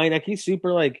 He's fine. Like he's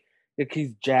super like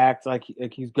he's jacked. Like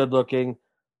he's good looking,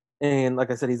 and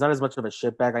like I said, he's not as much of a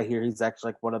shitbag. I hear he's actually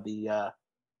like one of the.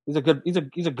 He's a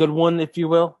good one, if you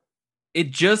will. It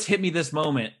just hit me this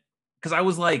moment because I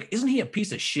was like, "Isn't he a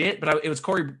piece of shit?" But it was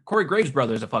Corey Graves'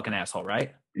 brother is a fucking asshole,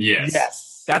 right?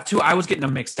 Yes. That's who I was getting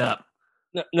them mixed up.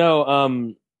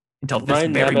 No. Until this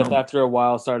Ryan very Nemeth, moment. after a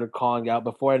while, started calling out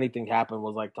before anything happened.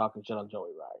 Was like talking shit on Joey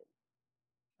Ryan.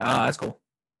 That's cool.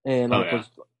 And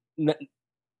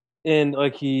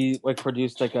he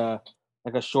produced like a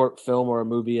short film or a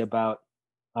movie about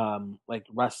like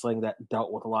wrestling that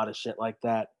dealt with a lot of shit like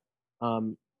that.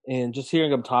 And just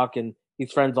hearing him talk, and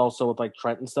he's friends also with like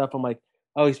Trent and stuff. I'm like,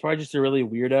 oh, he's probably just a really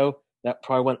weirdo that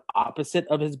probably went opposite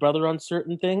of his brother on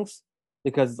certain things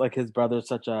because like his brother's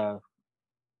such a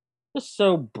just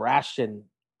so brash and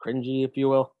cringy, if you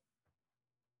will.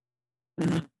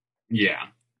 Yeah.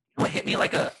 What hit me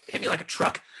like a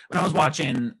truck when I was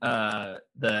watching the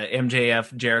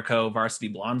MJF Jericho Varsity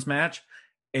Blondes match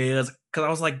is because I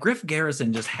was like, Griff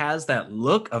Garrison just has that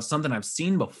look of something I've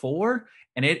seen before,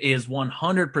 and it is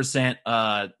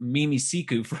 100% Mimi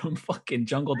Siku from fucking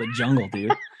Jungle to Jungle,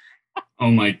 dude.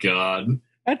 Oh my god.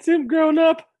 That's him grown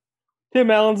up.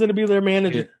 Tim Allen's gonna be their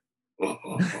manager.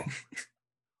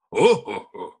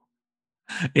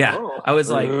 Yeah. I was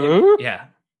like, yeah.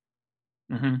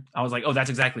 I was like, oh, that's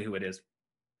exactly who it is.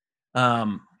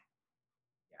 Yeah,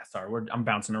 sorry, I'm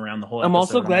bouncing around the whole episode. I'm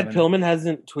also glad Pillman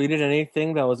hasn't tweeted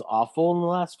anything that was awful in the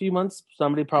last few months.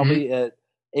 Somebody probably at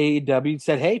AEW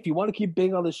said, hey, if you want to keep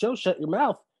being on the show, shut your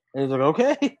mouth. And he's like,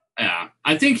 okay. Yeah.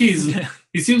 I think he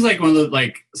seems like one of the,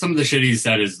 like, some of the shit he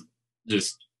said is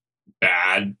just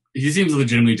bad. He seems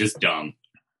legitimately just dumb.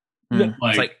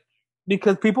 Like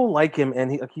because people like him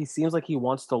and he seems like he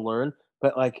wants to learn,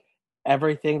 but like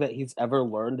everything that he's ever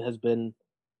learned has been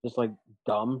just like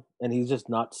dumb, and he's just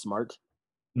not smart.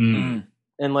 And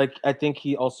like I think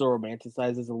he also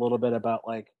romanticizes a little bit about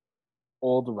like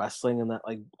old wrestling and that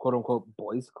like quote unquote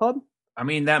boys club. I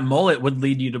mean, that mullet would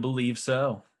lead you to believe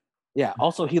so. Yeah.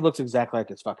 Also, he looks exactly like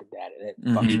his fucking dad in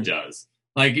it. He does.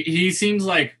 Like he seems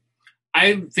like,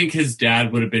 I think his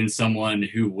dad would have been someone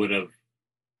who would have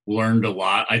learned a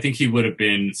lot. I think he would have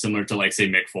been similar to like say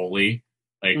Mick Foley.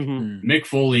 Like Mick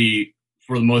Foley,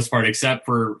 for the most part, except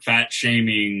for fat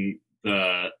shaming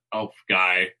the elf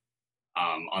guy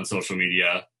on social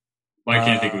media. I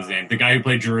can't think of his name. The guy who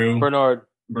played Drew. Bernard.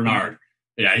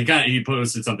 Yeah, he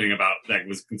posted something about that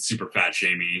was super fat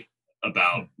shamey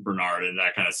about Bernard, and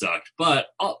that kind of sucked. But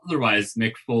otherwise,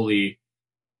 Mick Foley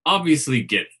obviously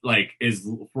is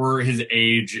for his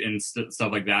age and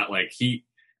stuff like that. Like he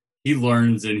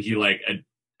learns and he like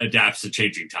adapts to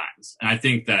changing times. And I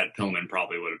think that Pillman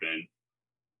probably would have been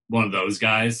one of those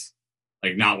guys,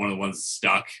 like not one of the ones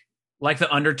stuck. Like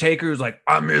the Undertaker, who's like,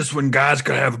 I miss when guys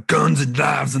could have guns and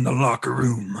knives in the locker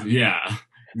room. Yeah.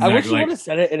 Exactly. I wish he would have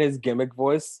said it in his gimmick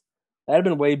voice. That'd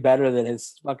have been way better than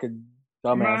his fucking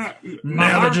Dumbass.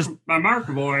 My Mark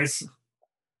boys.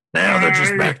 Now they're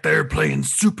just back there playing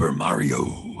Super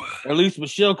Mario. At least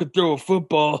Michelle could throw a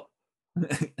football.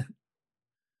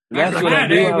 That's what I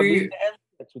do.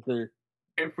 With her.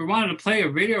 If we wanted to play a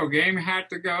video game, we had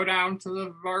to go down to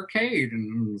the arcade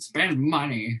and spend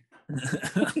money.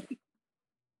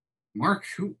 Mark,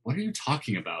 what are you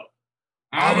talking about?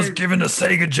 I was given a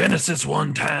Sega Genesis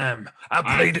one time.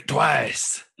 I played it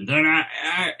twice. And then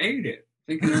I ate it,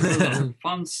 thinking it was a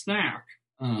fun snack.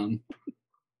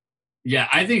 Yeah,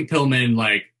 I think Pillman,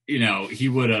 like, you know, he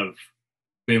would have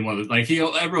been one of the, like,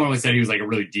 everyone always said he was like a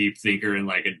really deep thinker and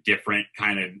like a different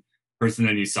kind of person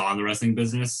than you saw in the wrestling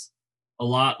business a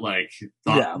lot. Like,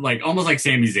 like almost like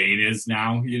Sami Zayn is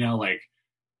now, you know, like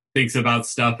thinks about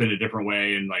stuff in a different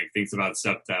way and like thinks about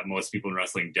stuff that most people in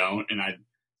wrestling don't. And I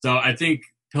think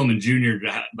Pillman Jr.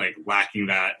 like lacking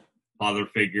that father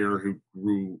figure who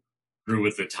grew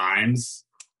with the times.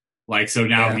 Like, so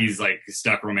now he's like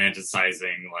stuck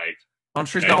romanticizing, like, I'm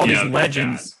sure he's got all these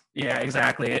legends. Yeah,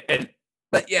 exactly.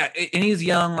 But and he's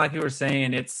young, like you were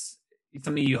saying. It's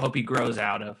something you hope he grows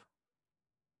out of.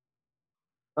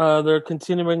 They're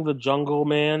continuing the Jungle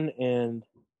Man and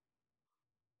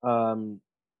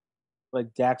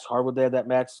like Dax Harwood. They had that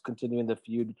match, continuing the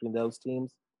feud between those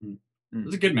teams. It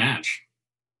was a good match.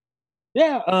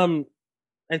 Yeah, I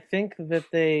think that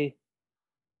they,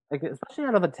 like, especially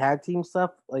out of the tag team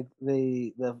stuff, like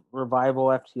the Revival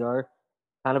FTR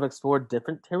kind of explored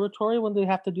different territory when they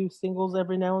have to do singles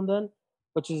every now and then,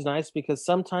 which is nice because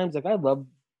sometimes, like, I love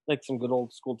like some good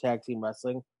old school tag team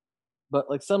wrestling, but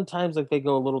like sometimes like they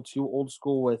go a little too old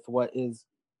school with what is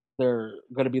going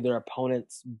to be their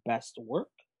opponent's best work,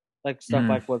 like stuff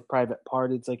like with Private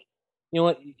Party. It's like, you know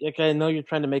what, like I know you're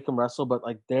trying to make them wrestle, but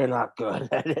like they're not good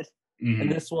at it.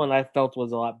 And this one I felt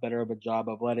was a lot better of a job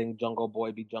of letting Jungle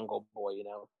Boy be Jungle Boy, you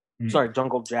know. Sorry,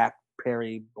 Jungle Jack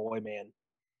Perry Boy Man.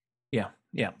 Yeah.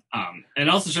 And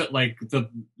also like the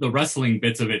wrestling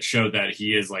bits of it showed that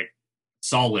he is like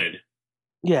solid.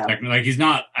 Yeah. Like he's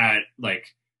not at like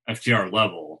FTR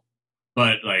level,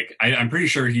 but like I'm pretty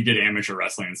sure he did amateur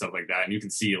wrestling and stuff like that, and you can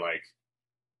see like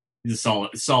he's a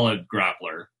solid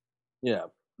grappler. Yeah.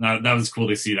 That was cool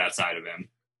to see that side of him.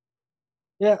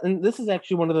 Yeah, and this is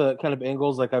actually one of the kind of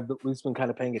angles like I've at least been kind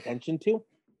of paying attention to,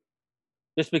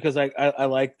 just because I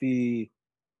like the,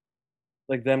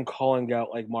 like, them calling out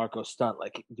like Marco Stunt,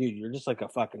 like, dude, you're just like a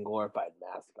fucking glorified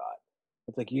mascot.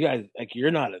 It's like, you guys, like,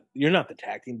 you're not the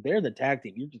tag team. They're the tag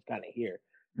team. You're just kind of here,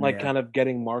 like, kind of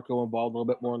getting Marco involved a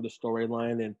little bit more in the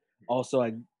storyline, and also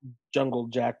like Jungle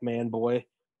Jack Man Boy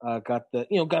got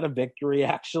a victory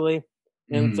actually,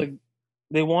 and it's like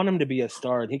they want him to be a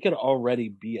star, and he could already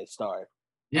be a star.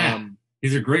 Yeah,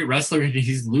 he's a great wrestler.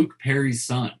 He's Luke Perry's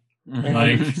son.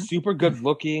 Like, super good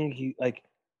looking.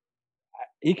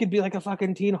 He could be like a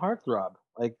fucking teen heartthrob.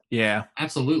 Like, yeah,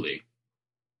 absolutely.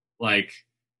 Like,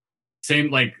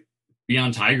 same like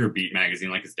Beyond Tiger Beat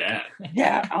magazine, like his dad.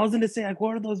 Yeah, I was gonna say, like,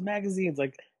 what are those magazines?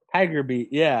 Like Tiger Beat.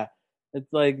 Yeah,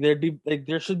 it's like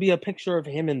there should be a picture of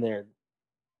him in there,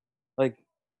 like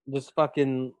just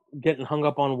fucking getting hung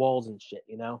up on walls and shit.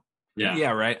 You know?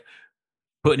 Yeah, right.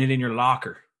 Putting it in your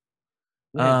locker.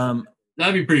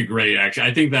 That'd be pretty great, actually.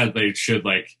 I think that they should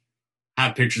like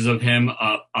have pictures of him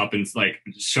up and like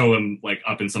show him like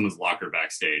up in someone's locker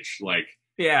backstage. Like,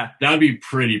 yeah, that'd be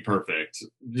pretty perfect.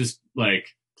 Just like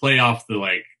play off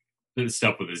the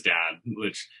stuff with his dad,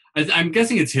 which I'm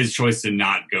guessing it's his choice to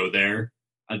not go there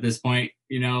at this point.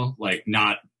 You know, like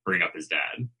not bring up his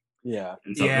dad. Yeah.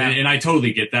 And I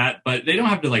totally get that, but they don't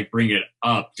have to like bring it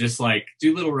up. Just like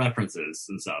do little references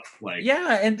and stuff. Like,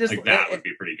 and just like that would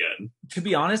be pretty good. To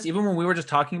be honest, even when we were just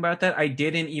talking about that, I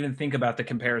didn't even think about the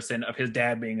comparison of his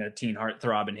dad being a teen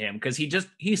heartthrob in him, because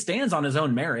he stands on his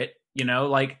own merit. You know,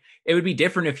 like it would be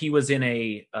different if he was in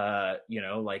a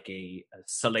like a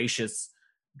salacious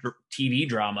TV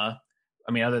drama.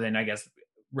 I mean, other than I guess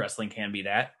wrestling can be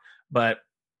that, but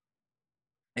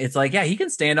it's like, yeah, he can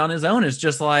stand on his own. It's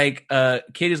just like a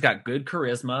kid who's got good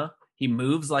charisma. He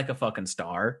moves like a fucking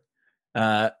star.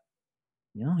 He's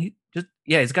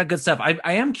got good stuff.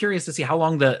 I am curious to see how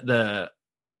long the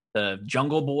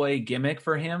Jungle Boy gimmick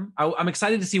for him. I'm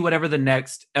excited to see whatever the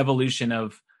next evolution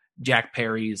of Jack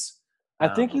Perry's. I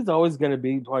think he's always going to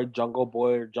be probably Jungle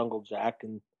Boy or Jungle Jack,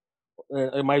 and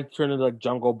it might turn into like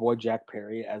Jungle Boy Jack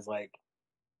Perry as like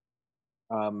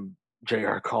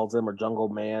JR calls him, or Jungle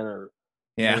Man, or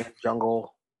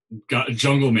Jungle.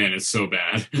 Jungle Man is so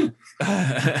bad.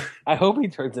 I hope he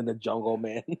turns into Jungle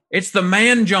Man. It's the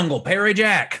man jungle, Prairie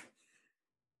Jack.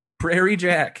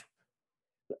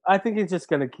 I think he's just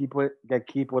gonna keep with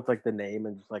like the name,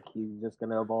 and just like he's just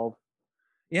gonna evolve.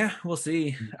 Yeah, we'll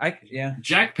see.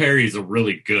 Jack Perry is a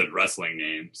really good wrestling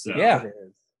name. So Yeah. It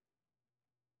is.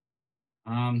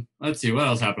 Let's see what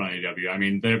else happened on AEW. I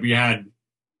mean, we had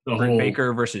the Britt whole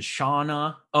Baker versus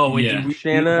Shauna. Oh, wait, Yeah.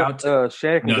 Shanna can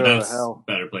no, go to that's hell.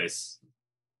 better place.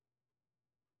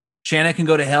 Shanna can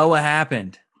go to hell. What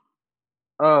happened?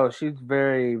 Oh, she's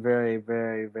very, very,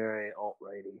 very, very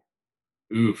alt-righty.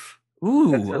 Oof.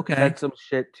 Ooh, okay. Said some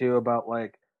shit too about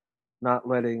like not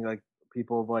letting like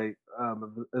people of like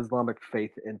Islamic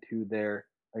faith into their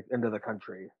like into the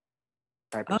country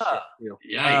type of shit too.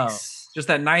 Yikes. Just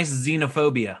that nice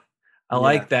xenophobia. I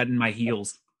like that in my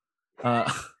heels. Okay,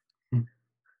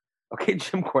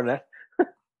 Jim Cornette.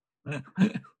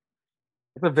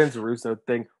 It's a Vince Russo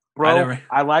thing. Bro,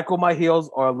 I like when my heels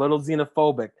are a little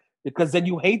xenophobic because then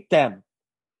you hate them.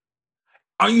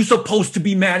 Are you supposed to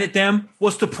be mad at them?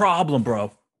 What's the problem,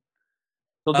 bro?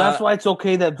 So that's why it's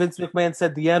okay that Vince McMahon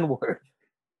said the N-word.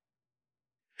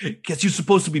 Guess you're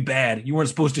supposed to be bad. You weren't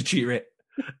supposed to cheer it.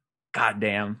 God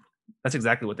damn. That's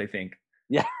exactly what they think.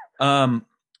 Yeah.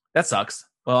 That sucks.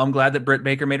 Well, I'm glad that Britt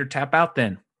Baker made her tap out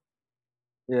then.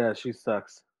 Yeah, she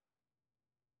sucks.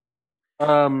 We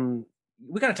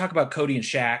got to talk about Cody and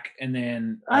Shaq, and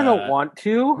then I don't want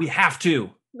to. We have to.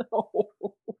 No.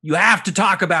 You have to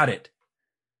talk about it.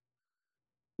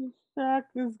 Shaq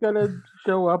is gonna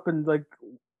show up and like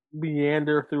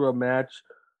meander through a match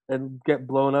and get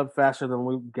blown up faster than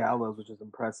Luke Gallows, which is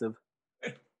impressive.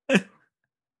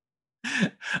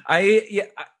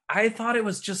 I thought it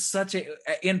was just such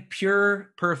in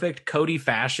pure perfect Cody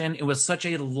fashion. It was such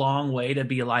a long way to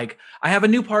be like, I have a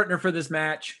new partner for this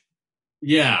match.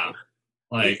 Yeah,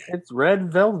 like it's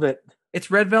Red Velvet. It's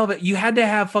Red Velvet. You had to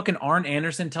have fucking Arn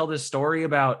Anderson tell this story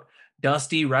about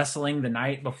Dusty wrestling the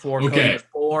night before Cody was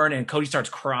born, and Cody starts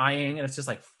crying, and it's just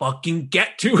like, fucking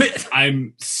get to it.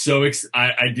 I'm so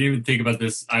I didn't even think about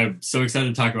this. I'm so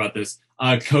excited to talk about this.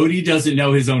 Cody doesn't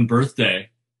know his own birthday.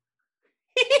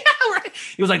 Yeah, right.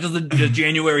 He was like, does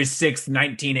January 6th,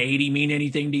 1980 mean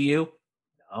anything to you?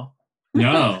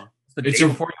 No. It's the day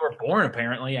before you were born,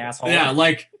 apparently, asshole. Yeah,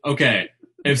 like, okay.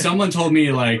 If someone told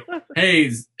me, like, hey,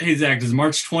 Zach, does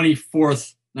March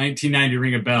 24th, 1990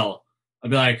 ring a bell?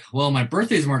 I'd be like, well, my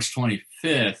birthday's March 25th.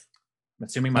 I'm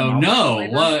assuming my mom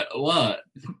what?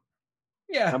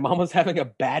 Yeah. My mom was having a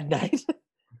bad night.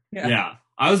 Yeah.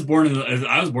 I was born in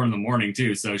the morning,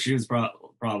 too, so she was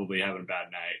probably having a bad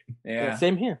night. Yeah,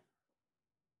 same here.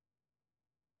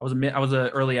 I was a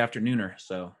early afternooner,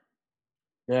 so.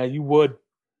 Yeah, you would.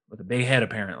 With a big head,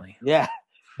 apparently. Yeah,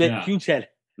 huge head.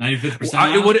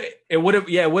 95%. It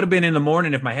would have been in the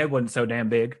morning if my head wasn't so damn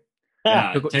big.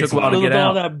 Yeah, took a while to get out.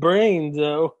 All that brain,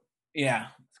 though. Yeah,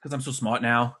 it's because I'm so smart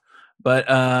now. But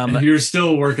you're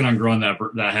still working on growing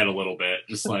that head a little bit.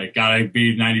 Just like gotta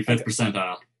be 95th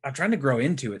percentile. I'm trying to grow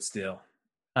into it still.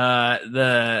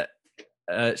 The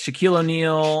Shaquille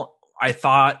O'Neal, I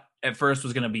thought at first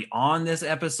was going to be on this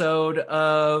episode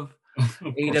of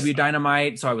AEW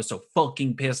Dynamite, so I was so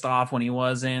fucking pissed off when he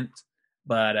wasn't.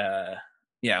 But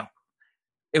yeah,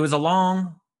 it was a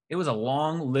long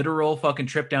literal fucking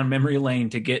trip down memory lane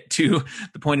to get to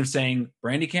the point of saying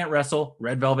Brandy can't wrestle,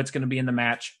 Red Velvet's going to be in the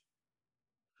match.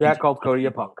 Jack called Cody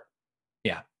a punk.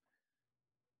 Yeah.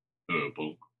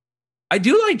 Punk. I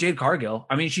do like Jade Cargill.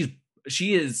 I mean,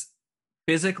 she is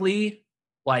physically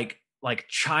like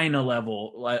China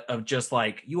level of just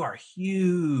like, you are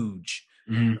huge.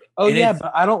 Mm-hmm. Oh, and yeah,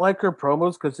 but I don't like her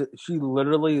promos because she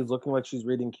literally is looking like she's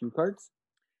reading cue cards.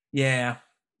 Yeah.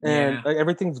 And like,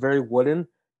 everything's very wooden.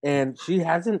 And she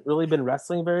hasn't really been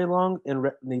wrestling very long,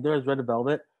 and neither has Red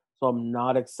Velvet. So I'm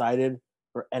not excited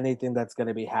for anything that's going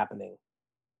to be happening.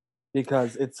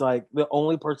 Because it's like the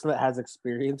only person that has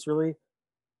experience really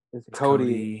is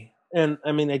Cody. And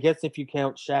I mean, I guess if you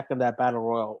count Shaq in that Battle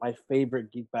Royal, my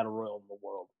favorite Geek Battle Royal in the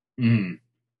world. Mm.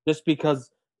 Just because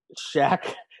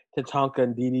Shaq, Tatanka,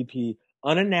 and DDP,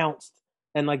 unannounced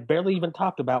and like barely even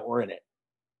talked about, were in it.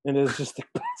 And it was just the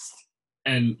best.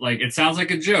 And like, it sounds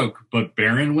like a joke, but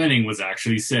Baron winning was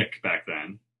actually sick back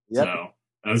then. Yep. So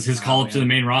that was his call up to the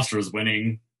main roster, was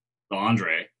winning the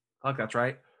Andre. Fuck, that's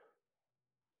right.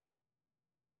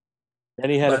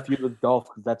 And he had a feud with Dolph,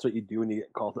 because that's what you do when you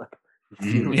get called up.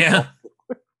 Yeah.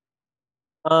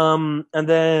 And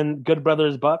then Good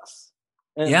Brothers Bucks.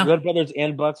 And Good Brothers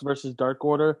and Bucks versus Dark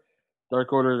Order.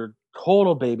 Dark Order are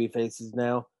total baby faces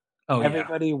now. Oh,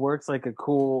 everybody works like a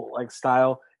cool like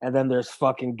style, and then there's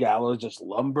fucking Gallows just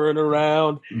lumbering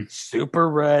around, super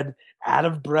red, out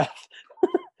of breath.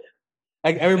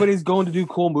 Like everybody's going to do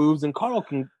cool moves, and Carl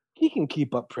can he can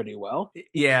keep up pretty well.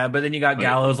 Yeah, but then you got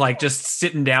Gallows like just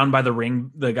sitting down by the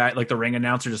ring, the guy like the ring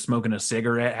announcer just smoking a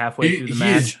cigarette halfway through the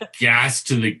match. He's gassed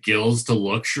to the gills to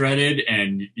look shredded,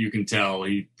 and you can tell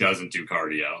he doesn't do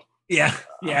cardio.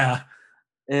 Yeah.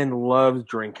 And loves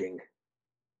drinking.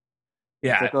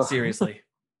 Yeah, like, seriously.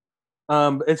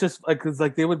 It's just like because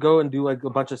like they would go and do like a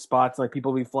bunch of spots, like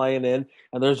people be flying in,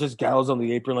 and there's just Gallows on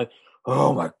the apron, like,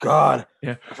 oh my god,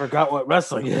 yeah, I forgot what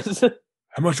wrestling is.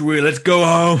 How much we? Let's go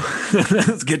home.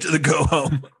 Let's get to the go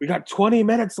home. We got 20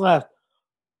 minutes left.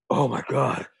 Oh my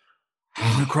god,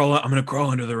 I'm gonna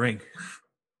crawl under the ring.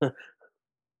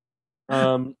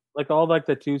 Like all like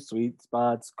the two sweet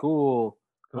spots, cool.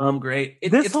 Great.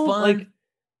 It's whole, fun. Like,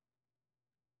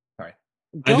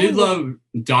 I did love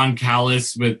Don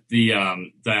Callis with the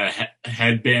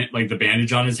headband, like the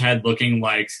bandage on his head, looking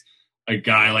like a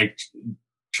guy like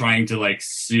trying to like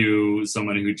sue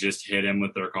someone who just hit him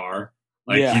with their car.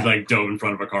 Like he like dove in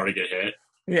front of a car to get hit.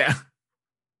 Yeah.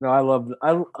 No, I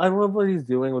love what he's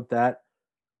doing with that.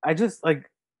 I just like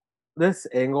this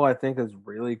angle. I think is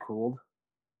really cool.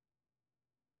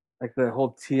 Like the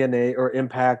whole TNA or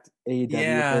Impact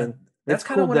AEW thing. That's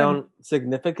kind cooled down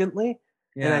significantly.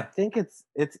 Yeah. And I think it's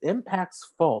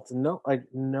Impact's fault.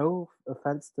 No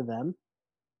offense to them.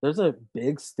 There's a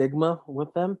big stigma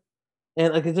with them.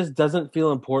 And like it just doesn't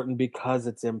feel important because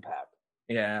it's Impact.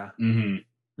 Yeah.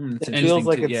 Mm-hmm. It feels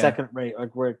like it's second rate.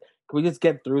 Like can we just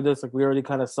get through this? Like we already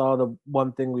kind of saw the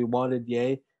one thing we wanted,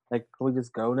 yay. Like can we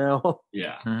just go now?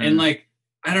 Yeah. Mm-hmm. And like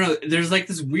I don't know, there's like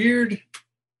this weird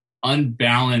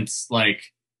unbalance like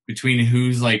between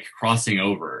who's like crossing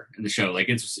over in the show. Like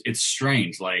it's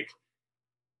strange. Like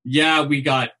yeah, we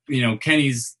got,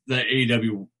 Kenny's the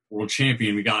AEW world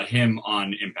champion. We got him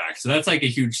on Impact. So that's like a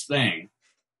huge thing.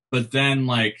 But then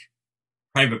like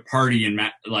Private Party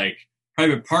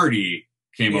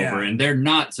came over and they're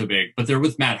not so big, but they're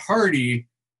with Matt Hardy,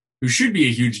 who should be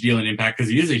a huge deal in Impact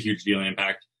because he is a huge deal in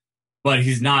Impact, but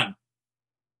he's not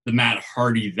the Matt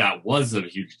Hardy that was a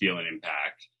huge deal in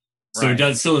Impact. So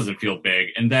it still doesn't feel big.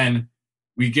 And then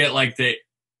we get like the,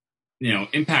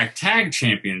 Impact Tag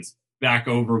Champions back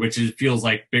over, which feels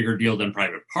like bigger deal than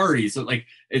Private Party. So like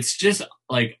it's just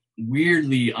like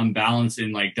weirdly unbalanced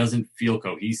and like doesn't feel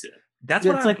cohesive. That's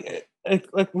what like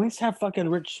at least have fucking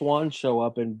Rich Swann show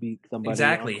up and beat somebody.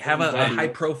 Exactly. Have a high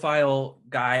profile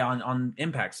guy on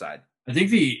Impact side. I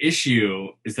think the issue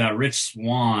is that Rich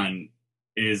Swann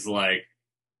is like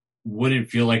wouldn't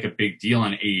feel like a big deal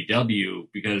on AEW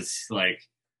because like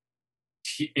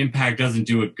Impact doesn't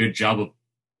do a good job of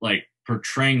like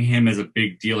portraying him as a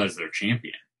big deal as their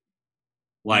champion.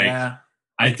 Like,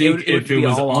 I think if it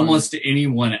was almost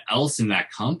anyone else in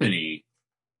that company,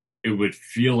 it would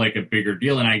feel like a bigger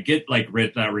deal. And I get like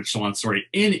that Rich Swann story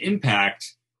in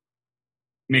Impact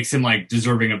makes him like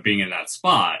deserving of being in that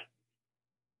spot.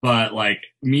 But like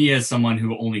me as someone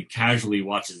who only casually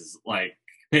watches like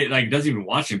doesn't even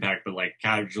watch Impact, but like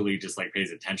casually just like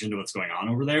pays attention to what's going on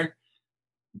over there,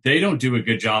 they don't do a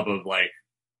good job of like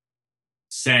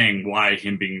saying why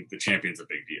him being the champion's a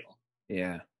big deal.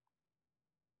 Yeah.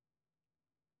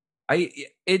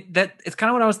 It's kind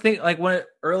of what I was thinking, like when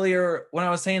I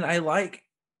was saying I like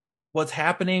what's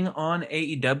happening on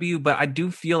AEW, but I do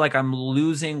feel like I'm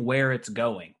losing where it's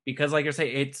going because like you're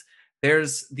saying,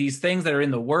 there's these things that are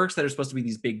in the works that are supposed to be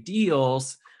these big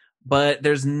deals, but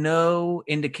there's no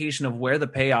indication of where the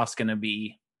payoff's going to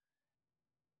be.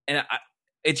 And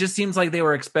it just seems like they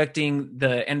were expecting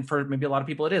and for maybe a lot of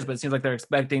people it is, but it seems like they're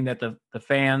expecting that the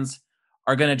fans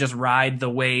are going to just ride the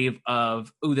wave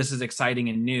of, ooh, this is exciting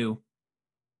and new.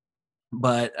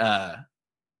 But,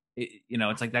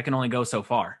 it's like that can only go so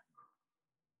far.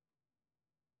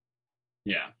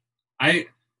 Yeah. I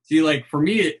see, like, for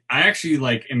me, I actually,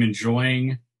 like, I'm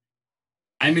enjoying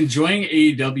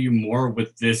AEW more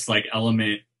with this, like,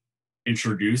 element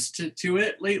introduced to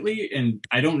it lately. And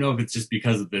I don't know if it's just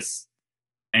because of this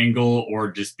angle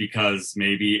or just because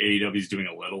maybe AEW is doing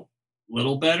a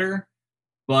little better.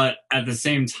 But at the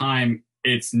same time,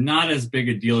 it's not as big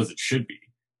a deal as it should be.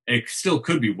 It still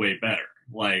could be way better.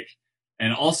 Like,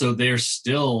 and also we're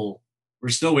still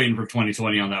waiting for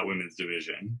 2020 on that women's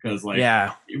division because like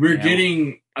we're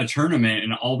getting a tournament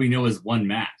and all we know is one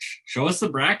match. Show us the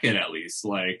bracket at least.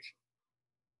 Like,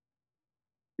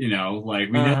 like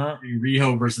we know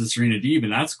Riho versus Serena Deeb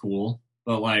and that's cool.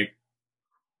 But like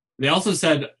they also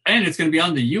said, and it's going to be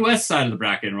on the U.S. side of the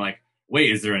bracket. And we're like,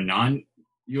 wait, is there a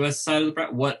non-U.S. side of the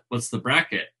bracket? What's the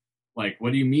bracket? Like,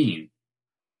 what do you mean?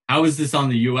 How is this on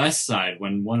the U.S. side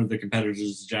when one of the competitors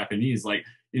is Japanese? Like,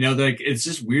 like it's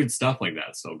just weird stuff like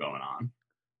that still going on.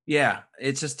 Yeah,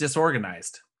 it's just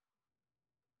disorganized.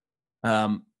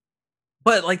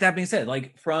 But like that being said,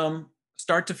 like from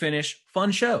start to finish,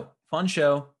 fun show.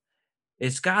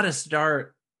 It's got to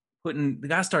start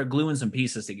gluing some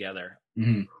pieces together.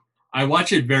 Mm-hmm. I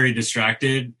watch it very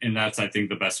distracted, and that's, I think,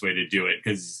 the best way to do it.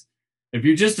 Because if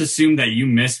you just assume that you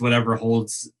missed whatever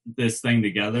holds this thing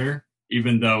together,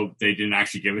 even though they didn't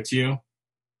actually give it to you,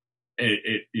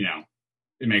 it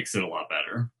makes it a lot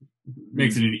better. It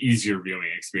makes it an easier viewing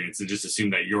experience to just assume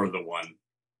that you're the one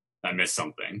that missed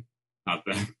something, not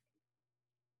them.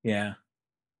 Yeah.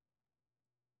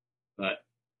 But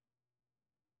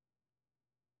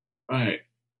all right,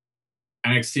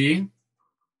 NXT.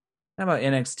 How about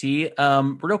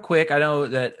NXT? Real quick, I know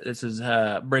that this is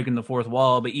breaking the fourth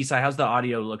wall, but Isai, how's the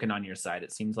audio looking on your side?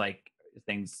 It seems like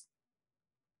things,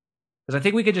 because I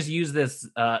think we could just use this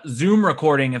Zoom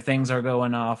recording if things are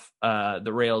going off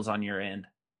the rails on your end.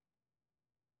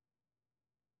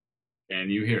 Can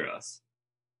you hear us?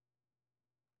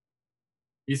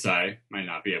 Isai might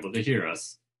not be able to hear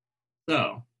us.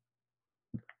 So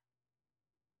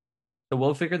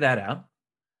we'll figure that out.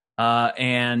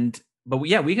 But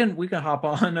yeah, we can hop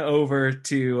on over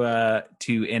to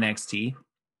NXT.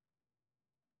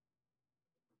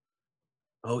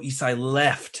 Oh, Isai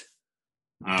left.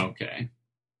 Okay.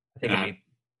 I think I'll be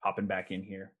popping back in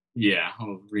here. Yeah,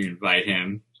 I'll reinvite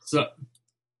him. So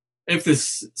if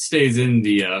this stays in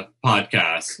the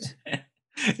podcast,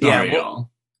 sorry, y'all.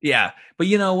 Yeah, but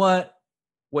you know what?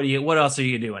 What else are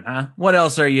you doing, huh? What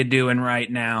else are you doing right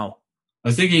now? I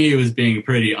was thinking he was being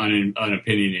pretty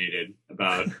unopinionated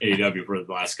about AEW for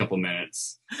the last couple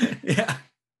minutes. Yeah.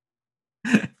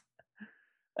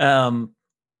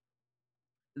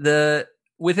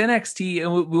 With NXT,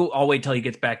 and I'll wait till he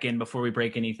gets back in before we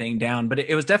break anything down, but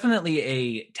it was definitely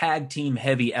a tag team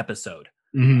heavy episode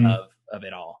of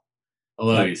it all.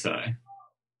 Hello, Isai.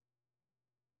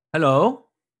 Hello.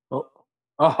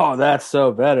 Oh, that's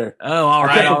so better. Oh, all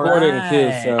right.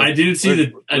 Too, so. I didn't see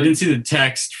the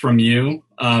text from you,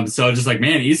 so I was just like,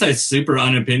 man, Isai's super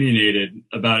unopinionated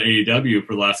about AEW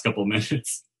for the last couple of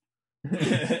minutes.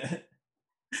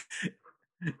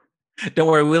 Don't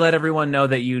worry, we'll let everyone know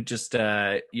that you just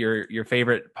your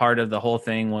favorite part of the whole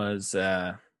thing was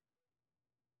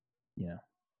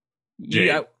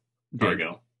Jade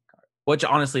Cargill, which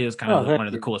honestly is kind of one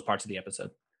of the coolest parts of the episode.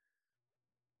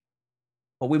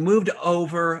 But we moved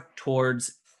over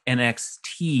towards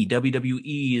NXT,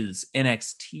 WWE's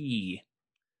NXT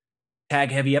tag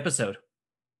heavy episode.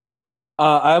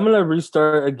 I'm gonna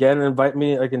restart again. Invite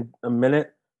me like in a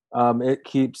minute. It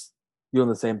keeps doing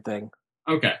the same thing.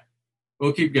 Okay,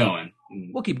 we'll keep going.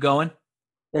 We'll keep going.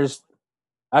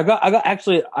 I got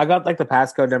like the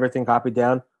passcode and everything copied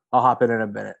down. I'll hop in a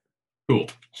minute. Cool.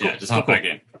 Yeah, just hop back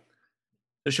in.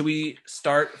 So should we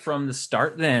start from the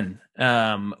start then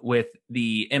with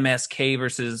the MSK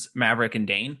versus Maverick and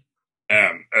Dane?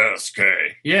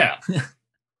 MSK. Yeah.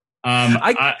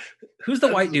 Who's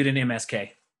the white dude in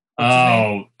MSK?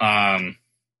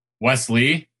 Wes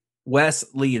Lee. Wes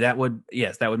Lee. That would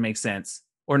make sense.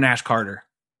 Or Nash Carter.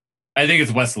 I think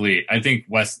it's Wes Lee. I think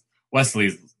Wes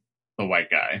Lee's the white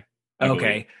guy. Okay.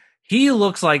 Believe. He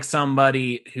looks like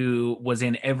somebody who was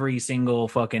in every single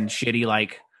fucking shitty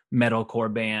like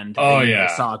metalcore band I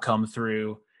saw come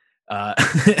through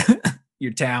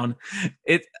your town.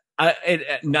 It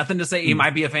nothing to say. He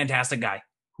might be a fantastic guy.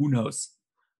 Who knows?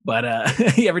 But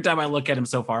every time I look at him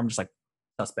so far, I'm just like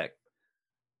suspect.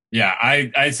 Yeah,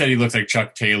 I said he looks like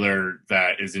Chuck Taylor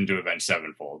that is into Avenged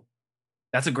Sevenfold.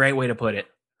 That's a great way to put it.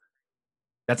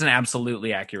 That's an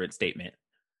absolutely accurate statement.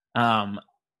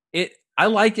 I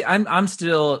like it. I'm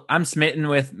smitten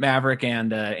with Maverick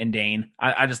and Dane.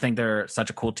 I just think they're such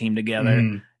a cool team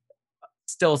together.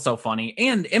 Still so funny.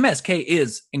 And MSK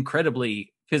is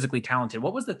incredibly physically talented.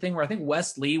 What was the thing where I think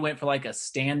Wes Lee went for like a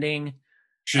standing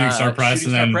shooting star press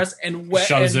and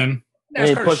shoves him. And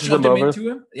he pushes him over. Into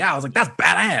him. Yeah, I was like, that's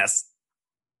badass.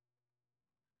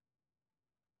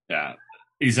 Yeah.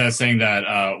 He's saying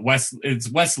that Wes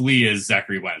Lee is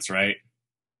Zachary Wentz, right?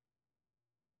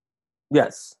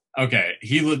 Yes. Okay,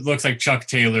 he looks like Chuck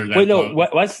Taylor.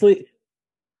 Wesley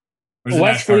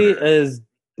is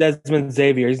Desmond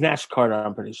Xavier. He's Nash Carter,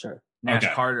 I'm pretty sure. Nash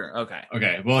Carter, okay.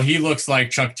 Okay, well, he looks like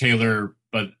Chuck Taylor,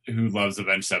 but who loves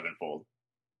Avenged Sevenfold.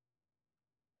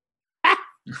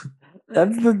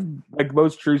 That's the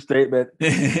most true statement.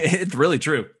 It's really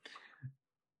true.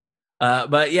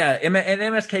 But yeah, and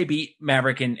MSK beat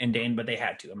Maverick and Dane, but they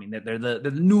had to. I mean, they're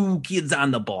the new kids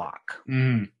on the block.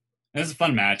 It was a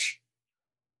fun match.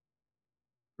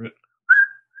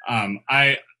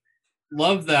 I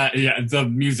love that. Yeah, the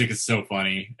music is so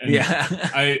funny. And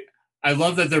yeah, I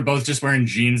love that they're both just wearing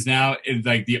jeans now.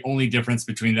 Like the only difference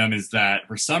between them is that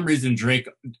for some reason Drake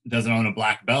doesn't own a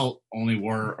black belt, only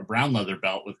wore a brown leather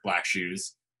belt with black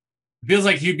shoes. It feels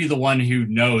like he'd be the one who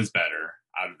knows better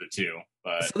out of the two.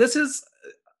 But So this is,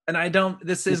 and I don't.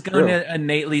 This is It's going true. to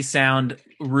innately sound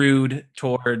rude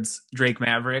towards Drake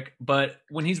Maverick, but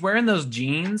when he's wearing those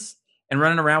jeans and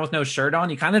running around with no shirt on,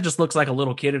 he kind of just looks like a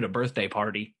little kid at a birthday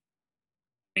party.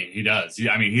 I mean, he does.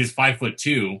 I mean, he's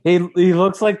 5'2". He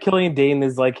looks like Killian Dane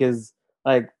is like his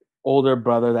like older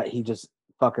brother that he just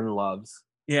fucking loves.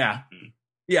 Yeah,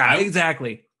 yeah,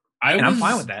 exactly. And I'm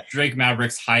fine with that. Drake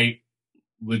Maverick's height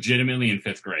legitimately in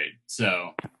 5th grade.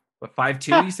 So, But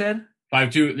 5'2", you said?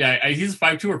 5'2". Yeah, he's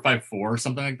 5'2" or 5'4", or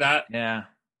something like that. Yeah,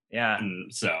 yeah.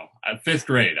 And so, at 5th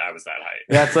grade, I was that height.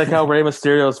 That's like how Rey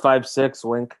Mysterio's 5'6",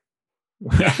 wink.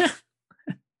 Yeah.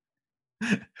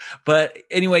 But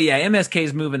anyway, yeah,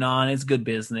 MSK's moving on. It's good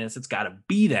business. It's got to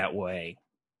be that way.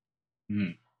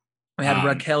 Mm. We had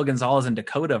Raquel Gonzalez and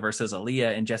Dakota versus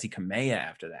Aaliyah and Jessie Kamea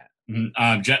after that.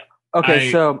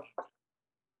 So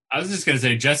I was just gonna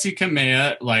say Jessie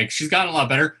Kamea, like she's gotten a lot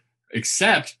better,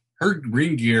 except her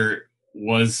ring gear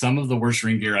was some of the worst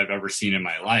ring gear I've ever seen in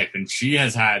my life, and she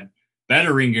has had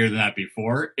better ring gear than that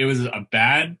before. It was a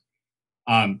bad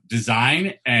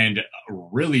design and a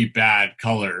really bad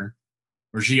color,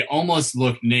 where she almost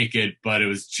looked naked, but it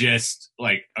was just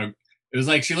like it was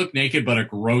like she looked naked, but a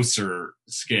grosser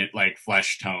skin, like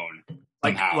flesh tone.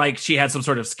 Like she had some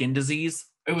sort of skin disease.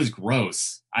 It was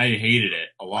gross. I hated it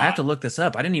a lot. I have to look this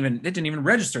up. It didn't even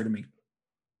register to me.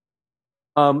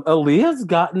 Aaliyah's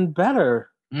gotten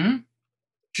better. Mm-hmm.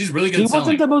 She's really good. She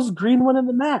wasn't the most green one in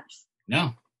the match.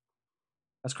 No,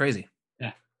 that's crazy.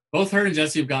 Yeah, both her and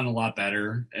Jessie have gotten a lot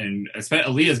better, and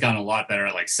especially Aaliyah's gotten a lot better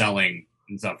at like selling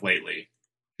and stuff lately.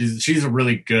 She's a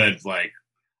really good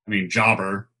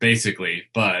jobber basically,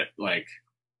 but like,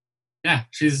 yeah,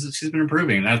 she's been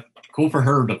improving. That's cool for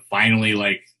her to finally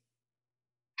like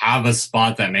have a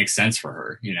spot that makes sense for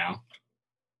her, you know?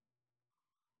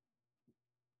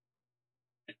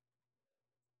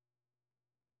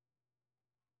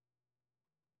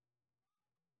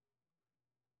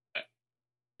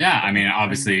 Yeah, I mean,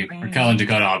 obviously, Raquel and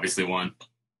Dakota obviously won.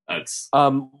 That's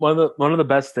one of the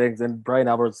best things, and Brian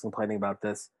Albert's complaining about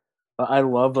this. But I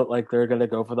love that like they're gonna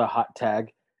go for the hot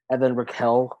tag, and then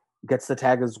Raquel gets the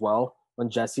tag as well when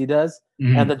Jessie does,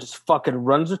 and then just fucking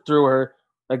runs it through her,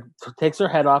 like takes her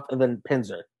head off, and then pins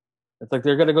her. It's like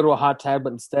they're gonna go to a hot tag,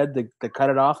 but instead they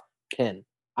cut it off, pin.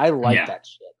 I like that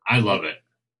shit. I love it.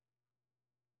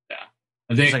 Yeah,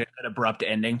 I think it's like an abrupt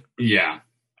ending. Yeah,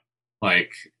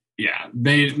 like. Yeah,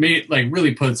 they made like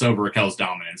really puts over Raquel's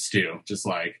dominance too. Just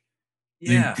like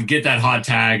to get that hot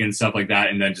tag and stuff like that,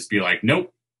 and then just be like,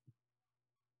 nope.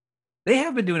 They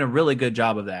have been doing a really good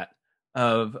job of that,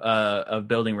 of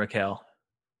building Raquel.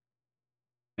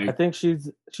 I think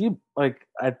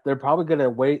they're probably gonna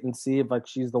wait and see if like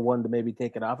she's the one to maybe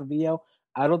take it off of EO.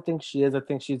 I don't think she is. I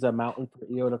think she's a mountain for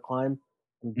EO to climb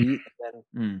and beat. And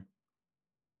then,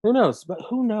 who knows? But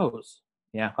who knows?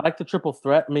 Yeah, I like the triple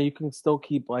threat. I mean, you can still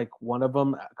keep like one of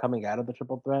them coming out of the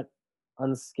triple threat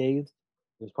unscathed.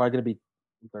 There's probably going to be,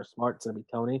 if they're smart, it's going to be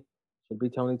Tony. Should be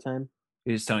Tony time.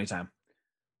 It is Tony time.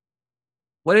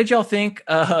 What did y'all think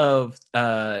of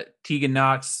Tegan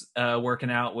Knox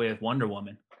working out with Wonder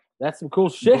Woman? That's some cool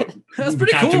shit. That's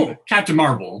pretty cool. Captain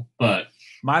Marvel, but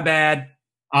my bad.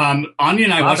 Anya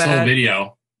and I watched the whole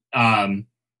video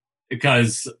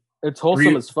because it's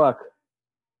wholesome as fuck.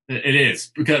 It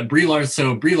is because Brie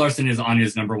Larson is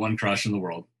Anya's number one crush in the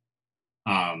world,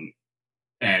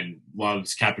 and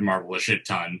loves Captain Marvel a shit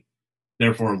ton.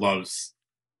 Therefore, loves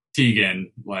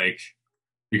Tegan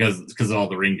because of all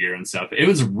the ring gear and stuff.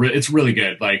 It's really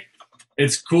good. Like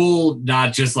it's cool,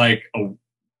 not just like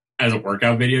as a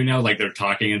workout video. You know, like they're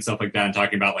talking and stuff like that, and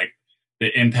talking about like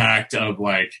the impact of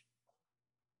like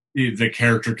the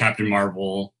character Captain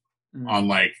Marvel on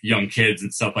like young kids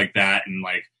and stuff like that, and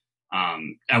like.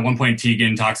 At one point,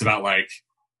 Tegan talks about like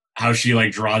how she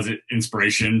like draws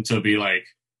inspiration to be like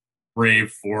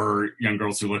brave for young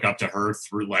girls who look up to her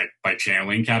through like by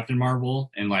channeling Captain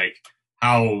Marvel, and like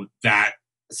how that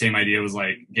same idea was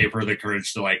like gave her the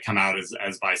courage to like come out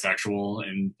as bisexual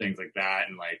and things like that,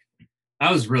 and like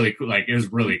that was really cool. Like it was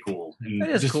really cool and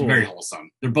just cool. Very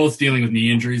wholesome. They're both dealing with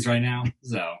knee injuries right now,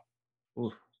 so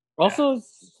also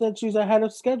said she's ahead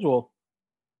of schedule.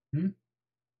 So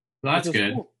that's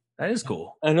good. Cool. That is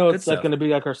cool. I know it's like going to be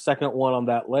like her second one on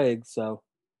that leg, so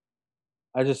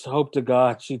I just hope to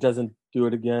God she doesn't do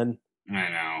it again. I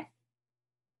know.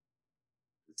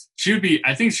 She would be.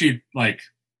 I think she'd like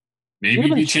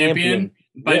maybe be champion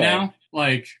by now.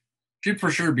 Like she'd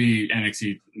for sure be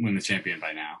NXT Women's Champion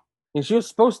by now. mean, she was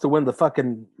supposed to win the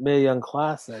fucking Mae Young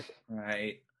Classic.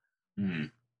 Right.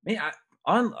 Mm. Man,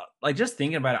 on like just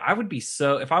thinking about it, I would be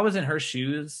so if I was in her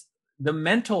shoes, the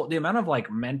amount of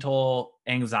like mental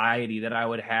anxiety that I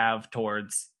would have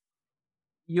towards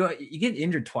you get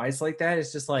injured twice like that.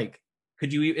 It's just like,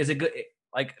 could you? Is it good?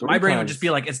 Like my brain would just be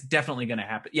like, it's definitely going to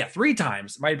happen. Yeah, 3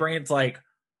 times. My brain's like,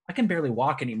 I can barely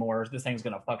walk anymore. This thing's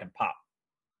going to fucking pop.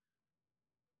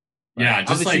 Right? Yeah,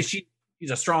 just obviously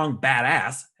she's a strong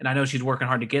badass, and I know she's working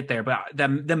hard to get there. But the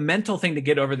mental thing to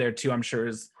get over there too, I'm sure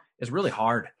is really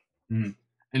hard. Mm.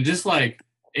 And just like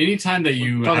anytime that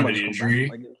you have an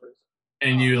injury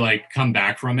and you like come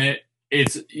back from it,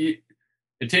 it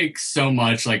takes so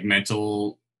much like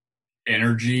mental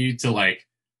energy to like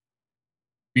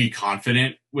be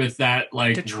confident with that,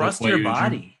 like to trust your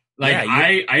body. Like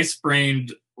I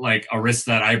sprained like a wrist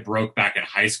that I broke back in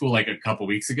high school like a couple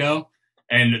weeks ago,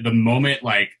 and the moment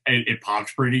like it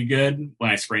popped pretty good when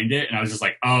I sprained it, and I was just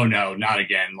like, oh no, not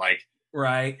again. Like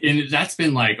right, and that's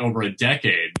been like over a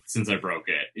decade since I broke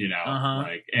it, you know.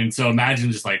 Like, and so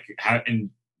imagine just like having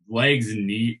legs and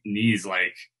knees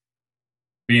like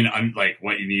being like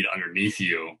what you need underneath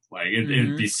you. Like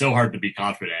it'd be so hard to be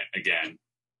confident again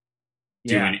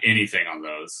doing anything on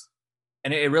those.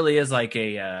 And it really is like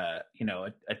a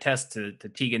test to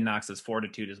Tegan Knox's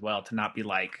fortitude as well, to not be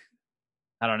like,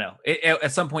 I don't know.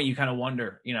 At some point you kind of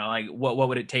wonder, like what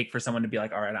would it take for someone to be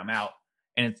like, all right, I'm out.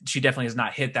 And she definitely has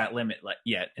not hit that limit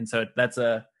yet. And so that's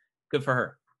good for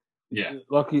her. Yeah.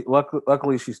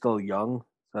 Luckily she's still young.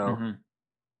 So,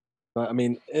 but I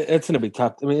mean, it's going to be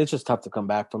tough. I mean, it's just tough to come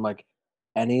back from like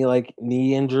any like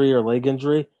knee injury or leg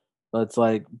injury. But it's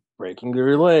like breaking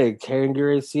your leg, tearing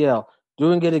your ACL,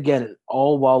 doing it again,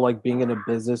 all while like being in a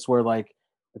business where like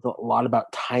it's a lot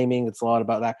about timing. It's a lot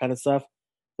about that kind of stuff.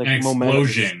 Like an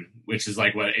explosion, which is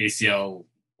like what ACL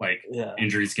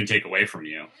injuries can take away from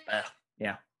you.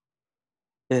 Yeah.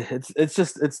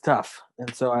 It's tough.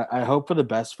 And so I hope for the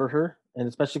best for her. And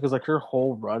especially because like her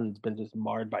whole run's been just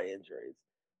marred by injuries.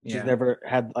 She's never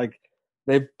had like,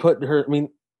 they put her, I mean,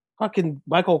 fucking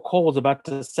Michael Cole's about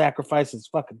to sacrifice his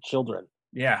fucking children.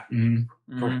 Yeah.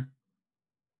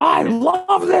 I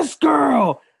love this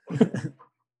girl.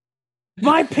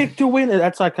 My pick to win.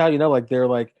 That's like how, like they're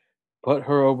like, put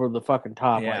her over the fucking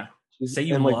top. Yeah. Like, say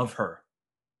you love her.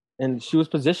 And she was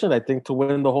positioned, I think, to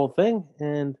win the whole thing.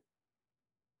 And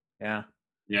yeah.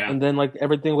 And then like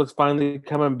everything was finally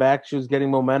coming back. She was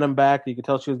getting momentum back. You could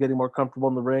tell she was getting more comfortable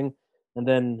in the ring. And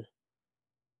then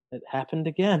it happened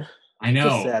again. I know.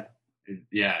 Just sad.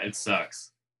 Yeah, it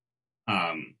sucks.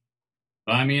 But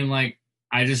I mean, like,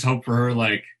 I just hope for her,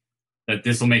 like, that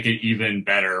this will make it even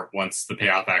better once the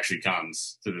payoff actually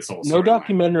comes to this whole story. No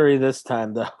documentary this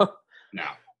time, though. No.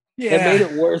 Yeah. It made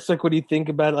it worse. Like, when you think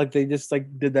about it, like, they just,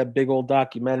 like, did that big old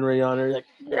documentary on her. Like,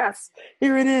 yes,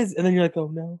 here it is. And then you're like, oh,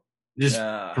 no. Just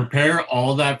prepare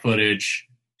all that footage.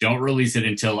 Don't release it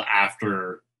until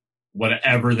after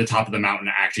whatever the top of the mountain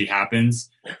actually happens.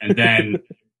 And then,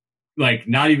 like,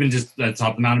 not even just the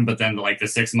top of the mountain, but then, like, the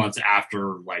 6 months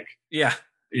after, like,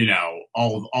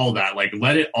 all that. Like,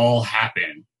 let it all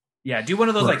happen. Yeah, do one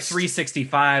of those like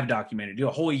 365 documentary. Do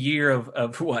a whole year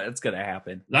of what's going to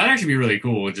happen. That'd actually be really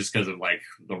cool, just because of like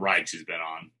the ride she's been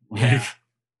on, like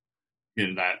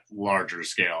in that larger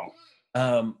scale.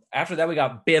 After that, we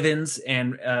got Bivens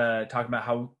and talking about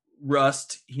how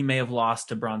Rust he may have lost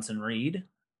to Bronson Reed,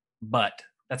 but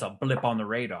that's a blip on the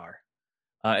radar.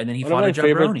 And then he fought a jabroni. One of my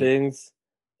favorite things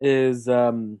is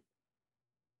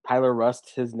Tyler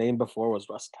Rust. His name before was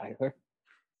Rust Tyler.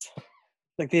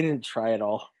 Like they didn't try at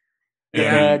all.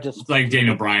 Yeah, just like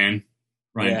Daniel Bryan,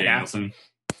 Danielson.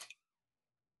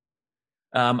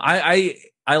 I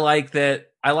like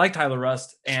that. I like Tyler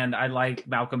Rust and I like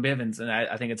Malcolm Bivens, and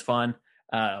I think it's fun.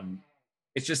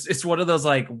 It's one of those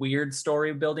like weird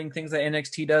story building things that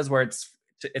NXT does, where it's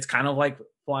kind of like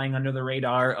flying under the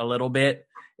radar a little bit.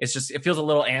 It feels a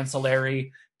little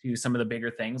ancillary to some of the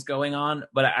bigger things going on,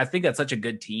 but I think that's such a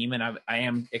good team, and I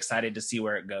am excited to see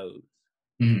where it goes.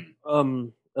 Mm-hmm.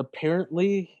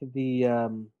 Apparently the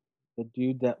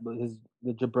dude that was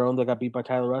the jabron that got beat by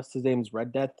Tyler Rust, his name's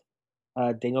Red Death,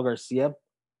 Daniel Garcia.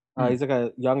 He's like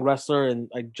a young wrestler, and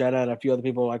like Jenna and a few other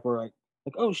people were like,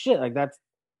 oh shit, like that's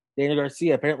Daniel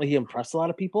Garcia. Apparently he impressed a lot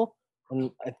of people,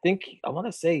 and I want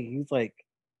to say he's like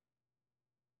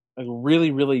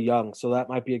really, really young, so that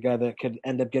might be a guy that could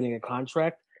end up getting a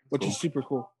contract, which is super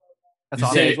cool. That's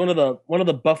awesome. He's one of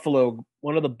the Buffalo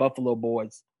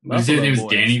boys. His name is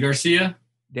Danny Garcia.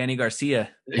 Danny Garcia.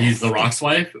 He's The Rock's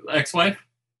ex-wife?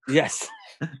 Yes.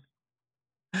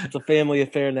 It's a family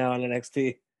affair now on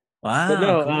NXT. Wow. But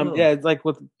no, cool. It's like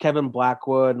with Kevin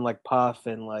Blackwood and like Puff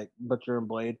and like Butcher and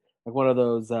Blade. like one of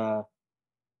those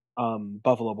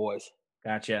Buffalo Boys.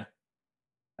 Gotcha.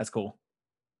 That's cool.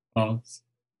 Well,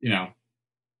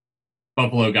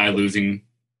 Buffalo guy losing,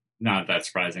 not that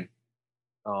surprising.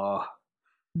 Oh,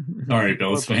 Sorry,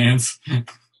 Bills fans.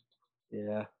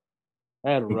 yeah.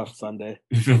 I had a rough Sunday.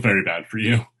 I feel very bad for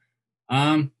you.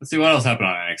 Let's see what else happened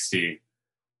on NXT.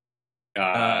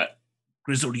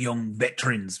 Grizzled Young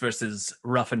Veterans versus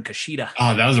Ruff and Kushida.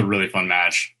 Oh, that was a really fun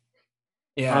match.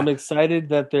 Yeah, I'm excited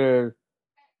that they're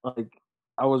like.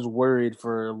 I was worried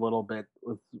for a little bit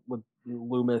with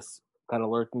Loomis kind of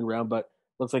lurking around, but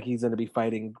looks like he's going to be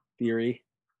fighting Theory.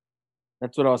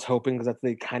 That's what I was hoping because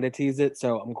they kind of tease it.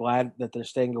 So I'm glad that they're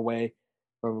staying away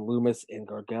from Loomis and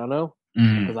Gargano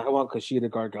because I want Kushida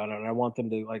Gargano and I want them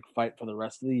to like fight for the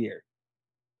rest of the year.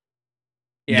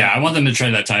 Yeah, I want them to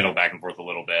trade that title back and forth a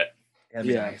little bit. that'd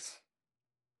be nice.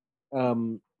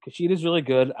 Kushida's really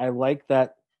good. I like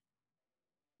that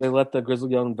they let the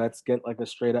Grizzled Young Vets get like a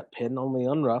straight up pin only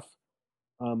on Ruff.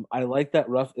 I like that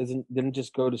Ruff didn't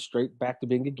just go to straight back to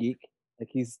being a geek. Like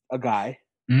he's a guy.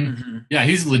 Mm-hmm. Yeah,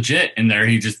 he's legit in there.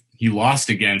 He lost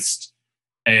against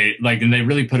and they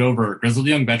really put over Grizzled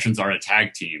Young Veterans are a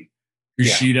tag team.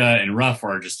 Kushida and Ruff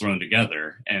are just thrown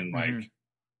together, and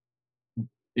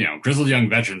Grizzled Young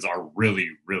Veterans are really,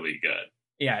 really good.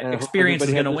 Yeah, experience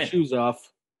is going to win. Shoes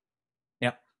off.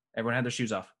 Yep, everyone had their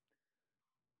shoes off.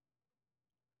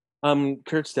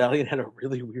 Kurt Stallion had a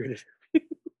really weird interview.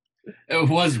 It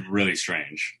was really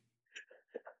strange.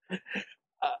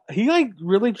 He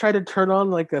really tried to turn on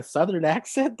like a southern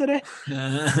accent today.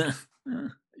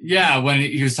 Yeah, when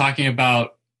he was talking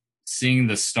about seeing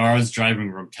the stars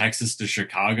driving from Texas to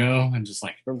Chicago, and just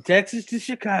like from Texas to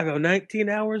Chicago, 19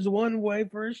 hours one way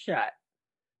for a shot.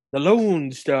 The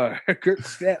Lone Star, Kurt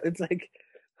Stallion. It's like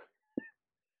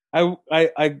I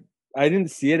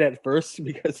didn't see it at first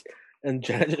because, and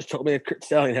Jenna just told me that Kurt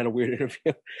Stallion had a weird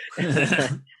interview,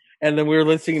 and then we were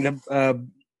listening to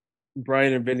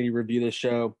Brian and Vinny review the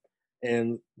show,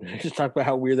 and just talk about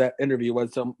how weird that interview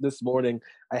was. So this morning,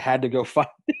 I had to go find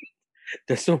it.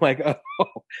 Just so I'm like, oh,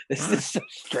 this is so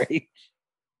strange.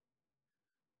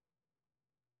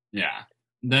 Yeah.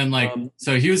 Then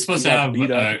so he was supposed to have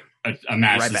a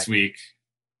match this week,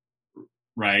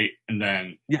 right? And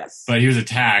then yes, but he was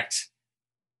attacked.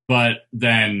 But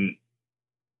then,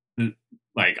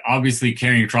 obviously,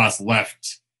 Karrion Kross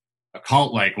left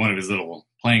one of his little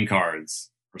playing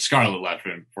cards, or Scarlett left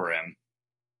for him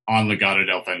on Legado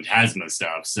del Fantasma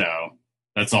stuff. So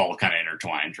that's all kind of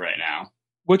intertwined right now.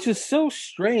 Which is so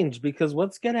strange because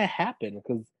what's going to happen?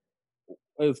 Because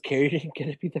is Karrion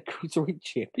going to be the Cruiserweight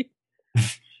champion?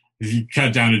 He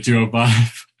cut down to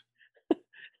 205.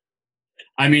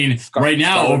 I mean, right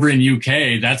now over in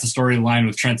UK, that's a storyline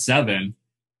with Trent Seven.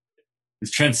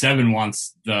 Because Trent Seven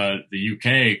wants the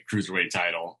UK Cruiserweight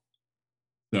title.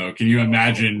 So can you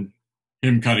imagine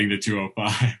him cutting to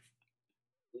 205?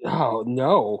 Oh,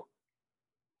 no.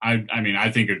 I mean,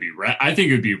 I think it'd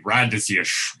be rad to see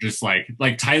just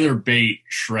like Tyler Bate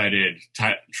shredded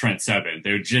Trent Seven.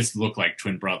 They would just look like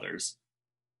twin brothers.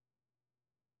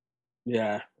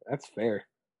 Yeah, that's fair.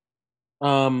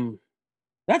 I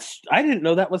didn't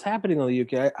know that was happening in the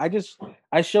UK.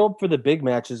 I show up for the big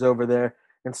matches over there.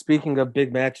 And speaking of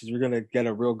big matches, we're gonna get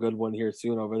a real good one here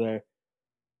soon over there.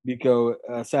 Biko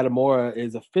Satomura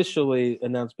is officially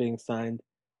announced being signed.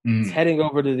 He's heading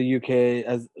over to the UK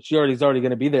as he's already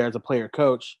going to be there as a player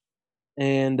coach.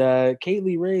 And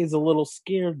Kaylee Ray is a little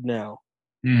scared now.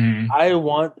 Mm-hmm. I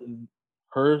want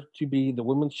her to be the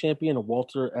women's champion and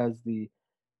Walter as the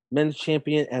men's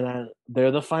champion, and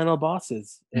they're the final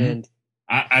bosses. Mm-hmm. And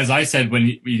as I said when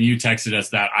you texted us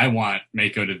that, I want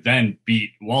Mako to then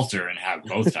beat Walter and have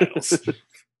both titles.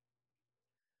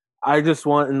 I just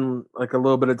want in a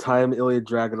little bit of time, Ilya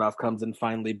Dragunov comes and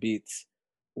finally beats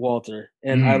Walter,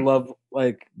 and I love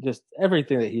just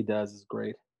everything that he does is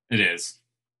great. It is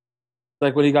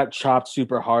like when he got chopped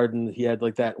super hard and he had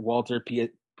that Walter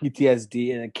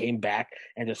PTSD and it came back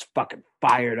and just fucking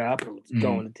fired up and was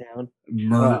going to town.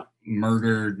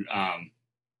 Murdered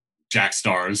Jack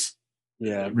Stars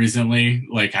recently,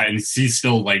 and he's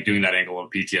still doing that angle of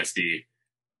PTSD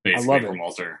basically from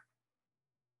Walter.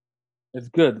 It's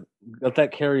good. Let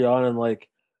that carry on, and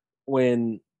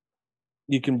when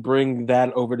you can bring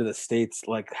that over to the States,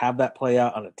 have that play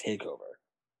out on a takeover.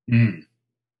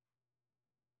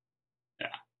 Yeah.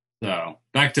 So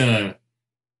back to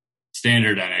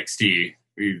standard NXT.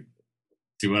 We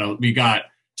see what else we got.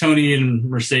 Tony and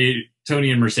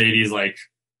Mercedes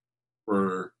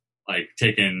were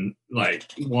taking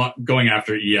going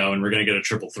after EO, and we're gonna get a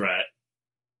triple threat.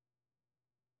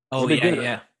 Oh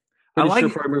yeah. I'm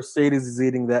sure Mercedes is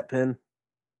eating that pin.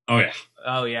 Oh yeah.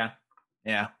 Oh yeah,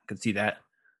 yeah, could see that.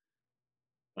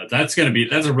 But that's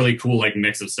a really cool like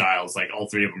mix of styles. Like all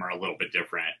three of them are a little bit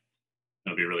different.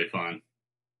 It'll be really fun.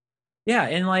 Yeah,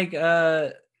 and like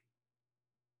I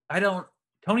don't.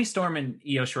 Tony Storm and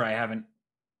Io Shirai haven't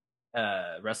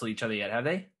wrestled each other yet, have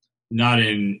they? Not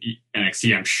in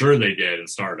NXT. I'm sure they did in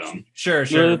Stardom. Sure.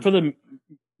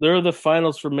 They're the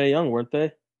finals for Mae Young, weren't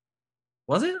they?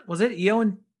 Was it? Was it Io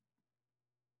and?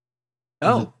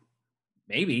 Oh,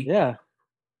 maybe. Yeah.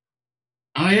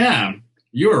 Oh yeah,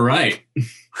 you were right.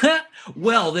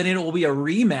 Well, then it will be a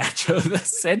rematch of the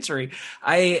century.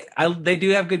 They do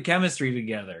have good chemistry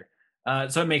together,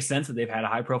 so it makes sense that they've had a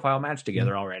high profile match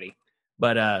together already.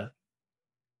 But and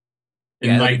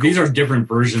like these are different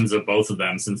versions of both of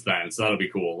them since then, so that'll be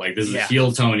cool. Like this is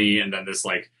heel Tony, and then this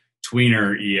like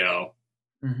tweener Io.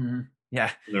 Mm-hmm.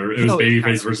 Yeah, it was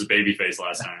babyface versus babyface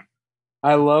last time.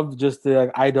 I love just the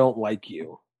like, I don't like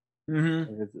you.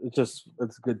 Mm-hmm. It's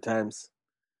good times.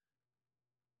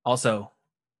 Also,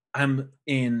 I'm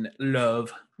in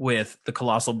love with the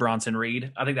Colossal Bronson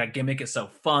Reed. I think that gimmick is so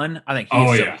fun. I think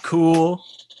he's so cool.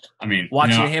 I mean,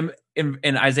 watching him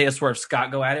and Isaiah Swerve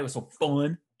Scott go at it was so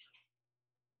fun.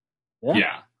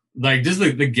 Yeah. Like just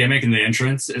the gimmick and the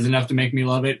entrance is enough to make me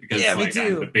love it because me too.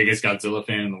 I'm the biggest Godzilla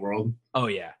fan in the world. Oh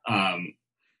yeah.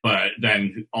 But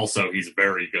then also he's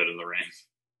very good in the ring.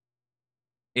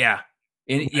 Yeah.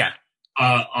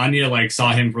 Anya like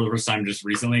saw him for the first time just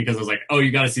recently because I was like, oh,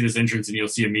 you got to see this entrance and you'll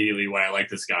see immediately why I like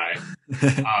this guy.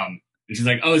 And she's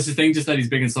like, oh, it's the thing just that he's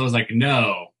big and slow. I was like,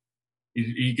 no,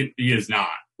 he is not.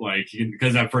 Like,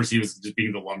 because at first he was just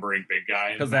being the lumbering big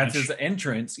guy. Because that's his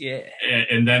entrance, yeah.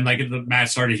 And then, like, the match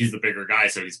started, he's the bigger guy,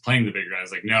 so he's playing the bigger guy. I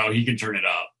was like, no, he can turn it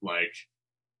up. Like,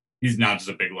 he's not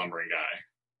just a big lumbering guy.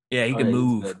 Yeah, he can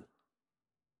move.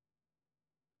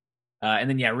 And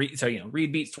then,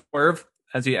 Reed beat Swerve,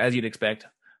 as you'd expect.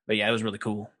 But, yeah, it was really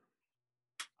cool.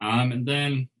 And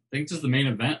then, I think just the main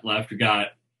event left. We got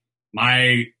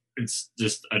it's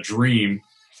just a dream.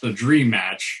 It's a dream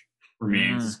match for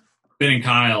me. Finn and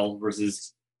Kyle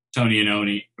versus Tony and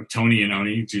Oni.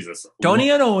 Jesus.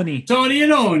 Tony and Oni.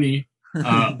 Oni,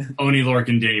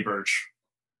 Lorcan, Danny Burch.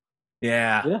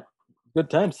 Yeah. Yeah.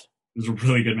 Good times. It was a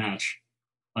really good match.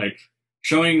 Like,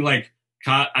 showing, like,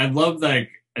 I love, like,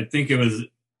 I think it was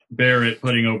Barrett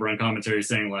putting over on commentary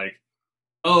saying, like,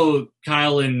 oh,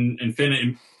 Kyle and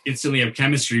Finn instantly have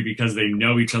chemistry because they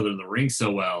know each other in the ring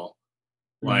so well,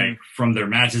 like, from their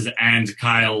matches, and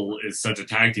Kyle is such a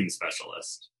tag team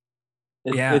specialist.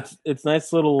 It's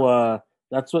nice little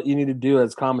that's what you need to do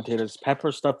as commentators,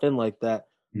 pepper stuff in like that.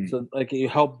 So like you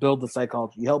help build the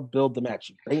psychology, you help build the match,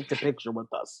 you paint the picture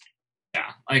with us. Yeah,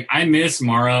 like I miss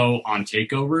Morrow on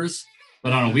takeovers,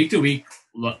 but on a week to week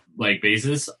like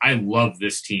basis, I love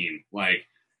this team. Like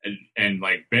and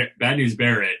like Bad News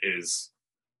Barrett is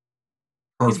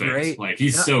perfect. He's great. Like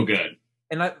he's so good.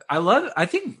 And I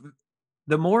think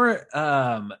the more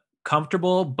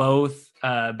comfortable both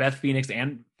Beth Phoenix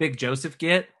and Vic Joseph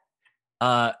get,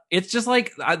 it's just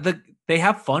like they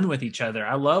have fun with each other.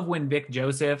 I love when Vic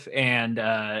Joseph and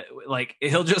like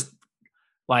he'll just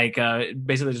like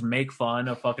basically just make fun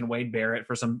of fucking Wade Barrett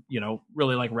for some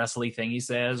really like wrestly thing he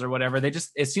says or whatever.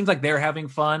 It seems like they're having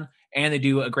fun and they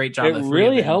do a great job. It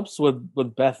really helps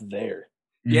with Beth there.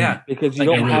 Yeah, because you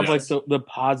don't have like the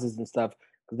pauses and stuff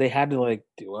because they had to like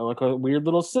do like a weird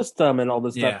little system and all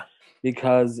this stuff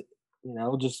because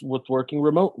just with working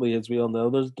remotely, as we all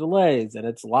know, there's delays and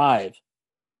it's live.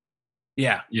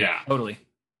 Yeah, totally.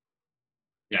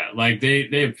 Yeah, like they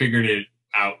have figured it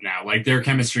out now. Like their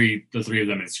chemistry, the three of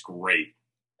them, is great.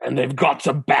 And they've got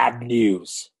some bad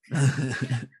news.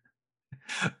 Speaking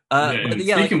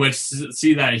of which,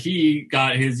 see that he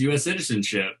got his U.S.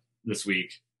 citizenship this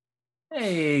week.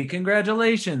 Hey,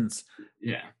 congratulations!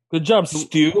 Yeah, good job,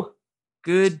 Stu.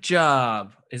 Good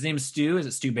job. His name's Stu. Is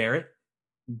it Stu Barrett?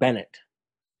 Bennett.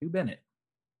 Stu Bennett.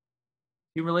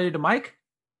 You related to Mike?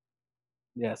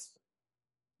 Yes.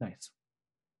 Nice.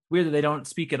 Weird that they don't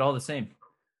speak it all the same.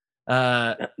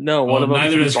 No, one of them.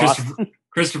 Neither does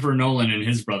Christopher Nolan and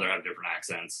his brother have different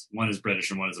accents. One is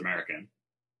British and one is American.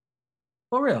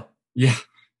 For real? Yeah,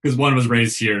 because one was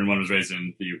raised here and one was raised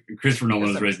in the UK. Christopher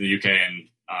Nolan was raised in the UK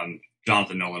and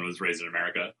Jonathan Nolan was raised in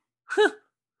America.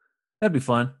 That'd be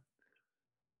fun.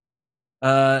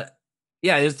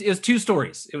 Yeah, it was two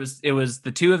stories. It was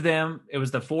the two of them. It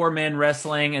was the four men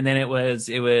wrestling, and then it was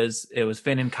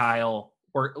Finn and Kyle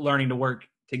learning to work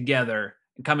together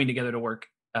and coming together to work.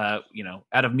 Out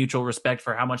of mutual respect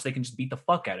for how much they can just beat the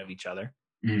fuck out of each other.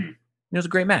 It was a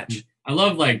great match. I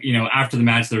love after the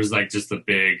match there was like just the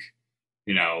big,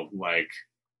 like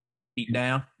beat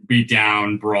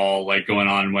down brawl like going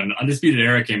on when Undisputed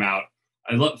Era came out.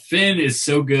 I love Finn is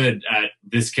so good at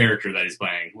this character that he's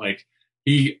playing. Like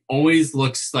he always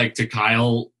looks like to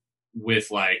Kyle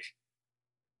with like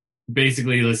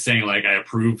basically let's saying like I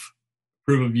approve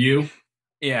of you.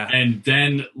 Yeah. And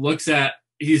then looks at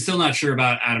he's still not sure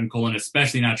about Adam Cole and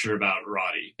especially not sure about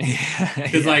Roddy.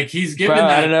 Because like he's given bro,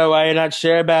 that I don't know why you're not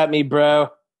sure about me, bro.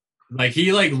 Like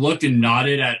he like looked and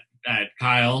nodded at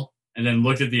Kyle and then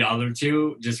looked at the other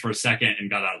two just for a second and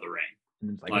got out of the ring.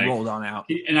 And like rolled on out.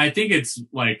 And I think it's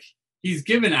like he's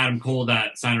given Adam Cole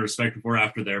that sign of respect before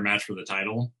after their match for the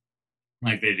title.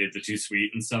 Like they did the Too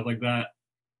Sweet and stuff like that.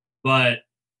 But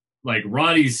like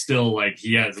Roddy's still like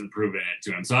he hasn't proven it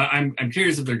to him. So I'm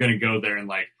curious if they're gonna go there and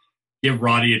like give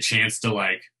Roddy a chance to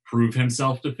like prove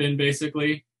himself to Finn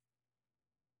basically.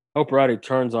 Hope Roddy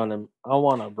turns on him. I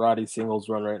want a Roddy singles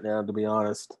run right now, to be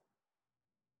honest.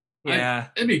 Yeah.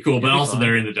 It'd be cool, but also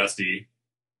they're in the Dusty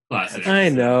Classic. I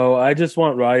know. I just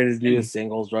want Roddy to do a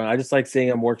singles run. I just like seeing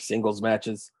him work singles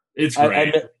matches. It's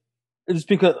great. It's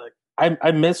because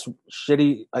I miss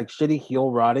shitty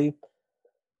heel Roddy.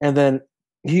 And then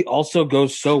he also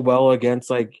goes so well against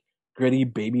like gritty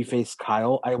babyface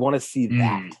Kyle. I want to see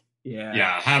that.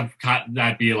 Yeah. Have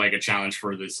that be like a challenge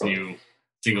for this new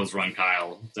singles run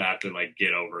Kyle to have to like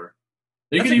get over.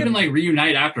 They could even like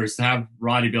reunite afterwards to have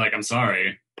Roddy be like, I'm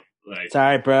sorry. Like,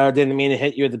 sorry, bro. Didn't mean to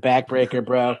hit you with the backbreaker,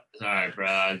 bro. Sorry, bro.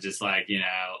 I'm just like,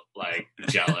 like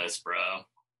jealous, bro.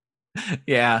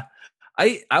 Yeah.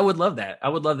 I would love that.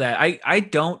 I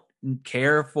don't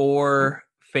care for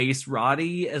face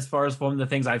Roddy as far as from the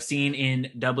things I've seen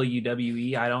in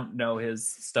WWE. I don't know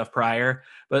his stuff prior,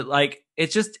 but like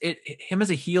it's just him as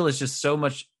a heel is just so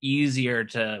much easier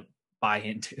to buy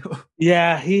into.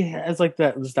 Yeah, he has like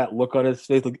that look on his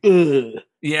face, like ugh.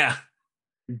 Yeah,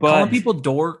 but calling people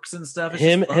dorks and stuff.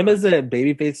 Him as a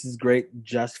babyface is great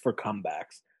just for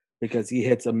comebacks because he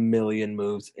hits a million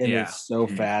moves and it's so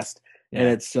fast and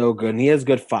it's so good. And he has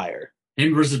good fire.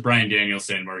 Him versus Bryan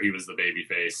Danielson, where he was the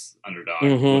babyface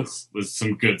underdog, was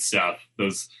some good stuff.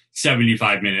 Those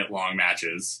 75-minute long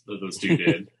matches that those two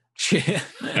did.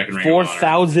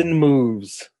 4,000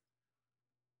 moves.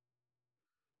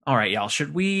 All right, y'all.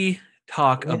 Should we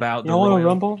talk about the Royal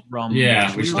Rumble?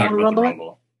 Yeah, we should talk about the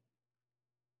Rumble.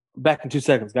 Back in 2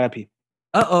 seconds. Gotta pee.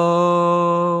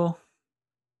 Uh-oh.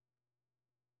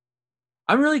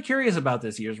 I'm really curious about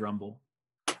this year's Rumble.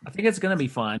 I think it's going to be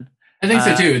fun. I think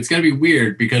so too. It's going to be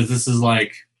weird because this is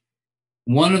like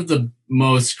one of the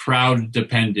most crowd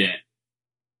dependent,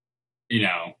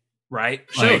 right?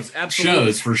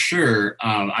 Shows for sure.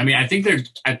 I mean, I think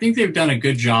they've done a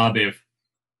good job. If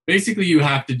basically you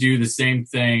have to do the same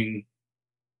thing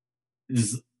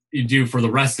as you do for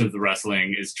the rest of the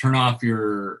wrestling, is turn off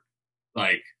your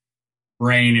like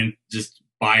brain and just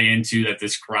buy into that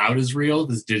this crowd is real,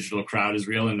 this digital crowd is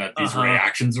real, and that these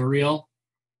reactions are real.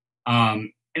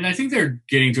 And I think they're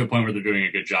getting to a point where they're doing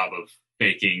a good job of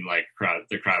faking like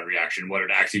the crowd reaction, what it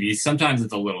actually is. Sometimes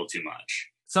it's a little too much.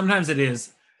 Sometimes it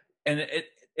is. And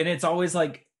it's always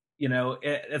like,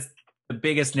 it's the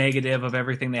biggest negative of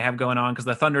everything they have going on, because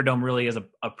the Thunderdome really is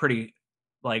a pretty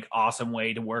like awesome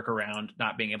way to work around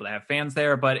not being able to have fans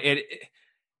there. But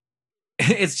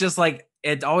it's just like,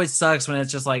 it always sucks when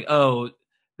it's just like, oh,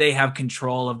 they have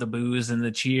control of the boos and the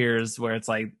cheers, where it's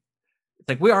like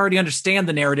we already understand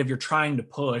the narrative you're trying to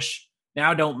push.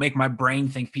 Now don't make my brain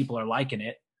think people are liking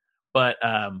it. But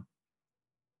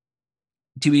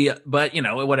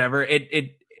whatever.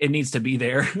 It needs to be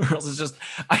there. Or else it's just,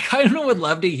 I kind of would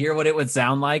love to hear what it would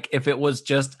sound like if it was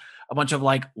just a bunch of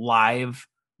like live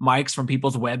mics from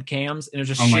people's webcams and it was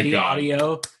just shitty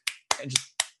audio and just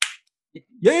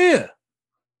yeah,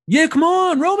 come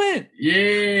on, Roman.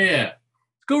 Yeah.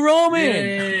 Let's go,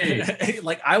 Roman.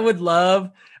 Like I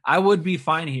would be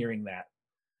fine hearing that.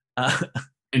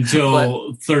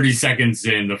 Until 30 seconds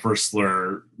in, the first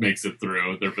slur makes it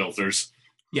through their filters.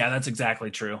 Yeah, that's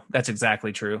exactly true.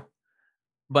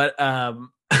 But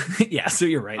yeah, so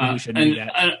you're right. We shouldn't do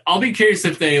that. I'll be curious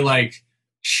if they like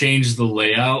change the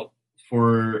layout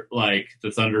for like the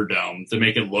Thunderdome to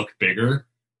make it look bigger.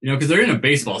 Because they're in a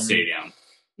baseball stadium.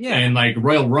 Yeah. And like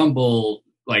Royal Rumble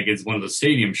like is one of those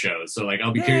stadium shows. So like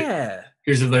I'll be curious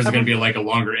if there's going to be like a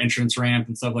longer entrance ramp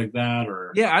and stuff like that,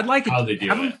 or I'd like how they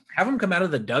do it. Have them come out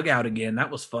of the dugout again.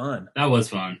 That was fun. I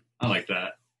like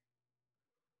that.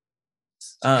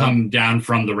 Come down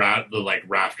from the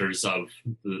rafters of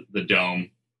the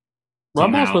dome.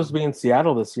 Rumble was supposed to be in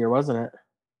Seattle this year, wasn't it?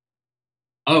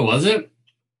 Oh, was it?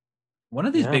 One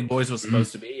of these big boys was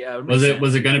supposed to be. Yeah. Was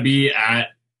it going to be at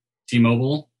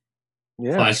T-Mobile?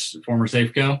 Yeah. / former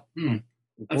Safeco.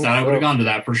 That's how I would have gone to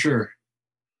that for sure.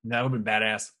 That would have been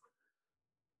badass.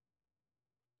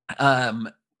 Um,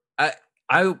 I,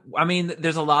 I mean,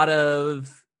 there's a lot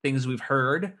of things we've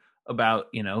heard about,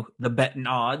 the betting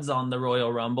odds on the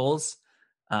Royal Rumbles.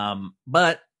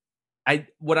 But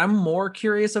what I'm more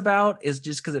curious about is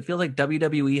just because it feels like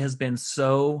WWE has been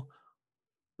so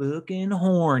fucking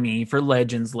horny for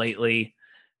legends lately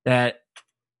that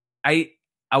I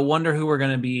wonder who we're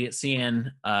going to be seeing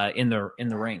in the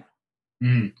ring.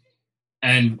 Mm.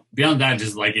 And beyond that,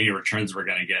 just like any returns we're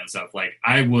going to get and stuff, like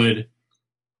I would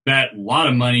bet a lot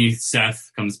of money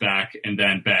Seth comes back, and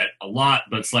then bet a lot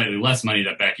but slightly less money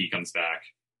that Becky comes back.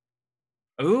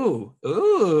 Ooh.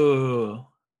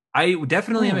 I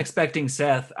definitely am expecting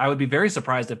Seth. I would be very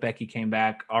surprised if Becky came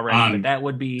back already, but that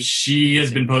would be. She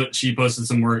has been she posted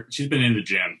some work. She's been in the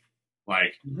gym,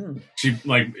 like she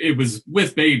like it was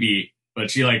with baby,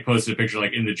 but she like posted a picture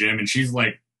like in the gym, and she's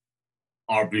like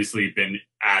obviously been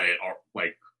at it, or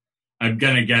like I'm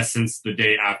gonna guess since the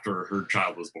day after her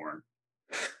child was born.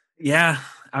 Yeah,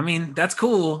 I mean that's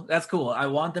cool. That's cool. I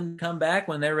want them to come back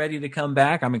when they're ready to come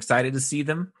back. I'm excited to see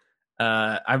them.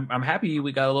 I'm happy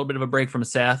we got a little bit of a break from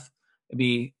Seth. I'd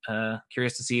be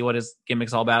curious to see what his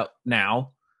gimmick's all about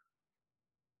now.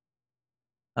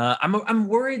 I'm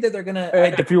worried that they're gonna.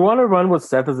 If you want to run with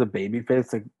Seth as a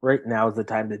babyface, like right now is the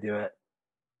time to do it.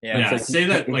 Yeah, like, say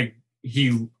that like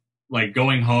he like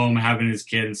going home, having his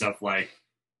kid and stuff, like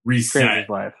reset,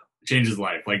 change his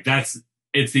life. Like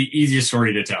it's the easiest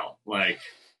story to tell. Like,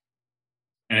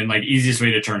 and like easiest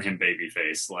way to turn him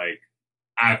babyface. Like.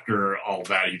 After all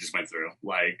that he just went through,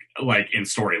 like in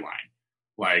storyline,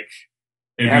 like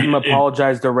have him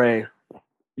apologize to Ray.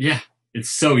 Yeah,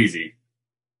 it's so easy.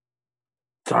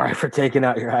 Sorry for taking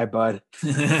out your eye, bud.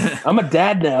 I'm a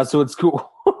dad now, so it's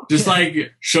cool. Just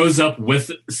like shows up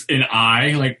with an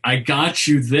eye, like I got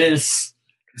you this.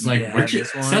 It's like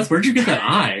Seth, where'd you get that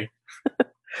eye?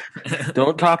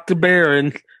 Don't talk to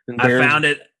Baron. I found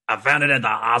it at the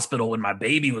hospital when my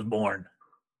baby was born.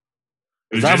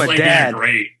 It was just like that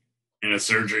great in one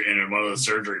of the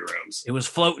surgery rooms. It was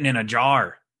floating in a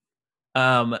jar.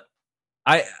 I'm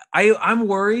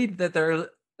worried that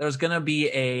there's gonna be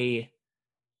a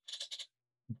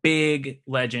big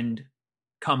legend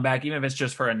comeback, even if it's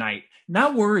just for a night.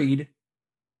 Not worried.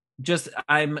 Just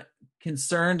I'm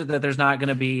concerned that there's not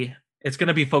gonna be. It's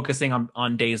gonna be focusing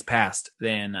on days past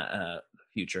than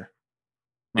future.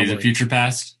 Days of future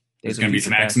past. There's gonna be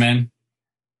some X-Men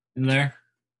in there.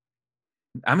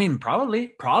 I mean,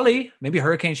 probably, maybe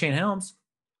Hurricane Shane Helms.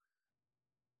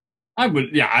 I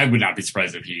would not be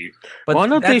surprised if he. But I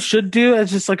know what they should do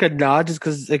as just like a nod, just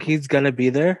because like he's gonna be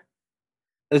there.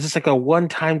 It's just like a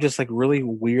one-time, just like really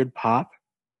weird pop,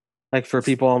 like for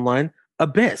people online.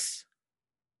 Abyss.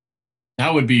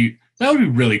 That would be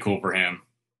really cool for him.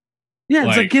 Yeah,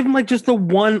 it's like give him like just the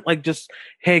one, like just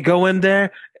hey, go in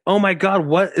there. Oh my God,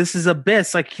 what? This is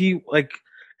Abyss. Like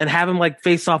and have him like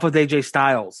face off with AJ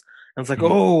Styles. And it's like,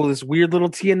 oh, this weird little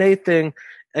TNA thing.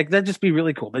 Like, that'd just be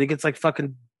really cool. But he gets, like,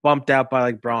 fucking bumped out by,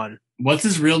 like, Braun. What's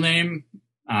his real name?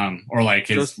 Or, like,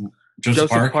 his Joseph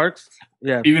Parks?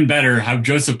 Yeah. Even better, have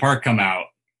Joseph Park come out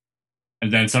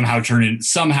and then somehow turn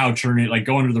it, like,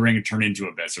 go into the ring and turn into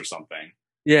Abyss or something.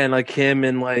 Yeah, and, like, him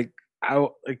and, like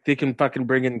they can fucking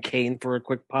bring in Kane for a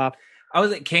quick pop. I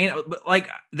was like, Kane, but, like,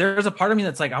 there's a part of me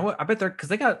that's like, I bet because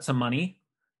they got some money.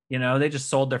 They just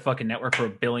sold their fucking network for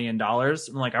 $1 billion. I'm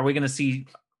like, are we going to see,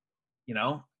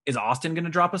 is Austin going to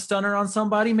drop a stunner on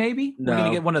somebody? Maybe we're going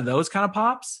to get one of those kind of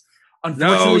pops.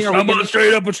 Unfortunately, I'm going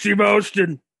straight up with Steve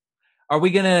Austin. Are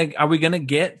we gonna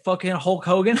get fucking Hulk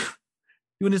Hogan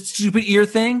doing his stupid ear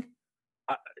thing?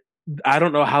 I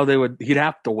don't know how he'd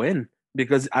have to win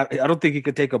because I don't think he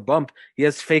could take a bump. He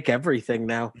has fake everything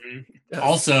now. Mm-hmm.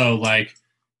 Also, like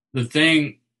the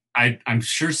thing. I'm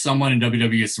sure someone in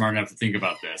WWE is smart enough to think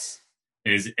about this,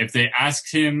 is if they asked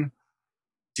him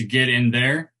to get in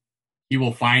there, he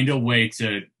will find a way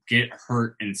to get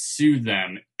hurt and sue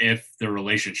them if the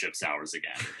relationship sours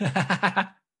again.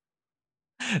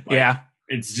 Yeah.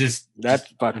 It's just that's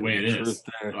the way it is.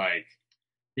 Like,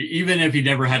 even if he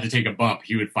never had to take a bump,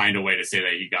 he would find a way to say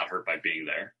that he got hurt by being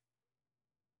there.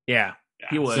 Yeah.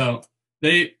 He would. So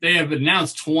they have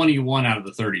announced 21 out of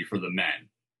the 30 for the men.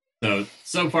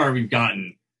 So far, we've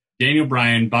gotten Daniel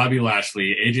Bryan, Bobby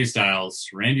Lashley, AJ Styles,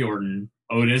 Randy Orton,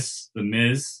 Otis, The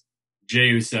Miz, Jey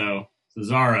Uso,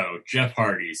 Cesaro, Jeff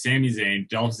Hardy, Sami Zayn,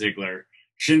 Dolph Ziggler,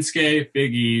 Shinsuke,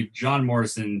 Big E, John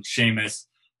Morrison, Sheamus,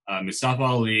 Mustafa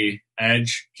Ali,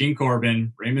 Edge, King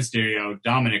Corbin, Rey Mysterio,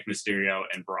 Dominic Mysterio,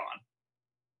 and Braun.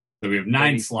 So we have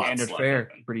 9 slots. Standard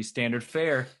fare. Pretty standard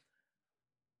fare.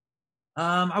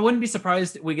 I wouldn't be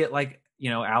surprised if we get like,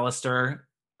 Alistair.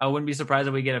 I wouldn't be surprised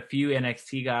if we get a few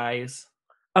NXT guys.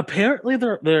 Apparently,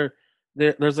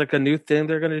 there's like a new thing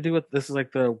they're gonna do with this. Is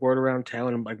like the word around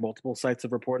town, and like multiple sites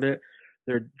have reported it.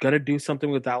 They're gonna do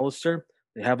something with Alistair.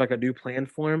 They have like a new plan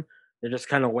for him. They're just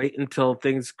kind of waiting until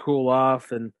things cool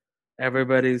off and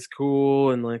everybody's cool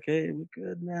and hey, we're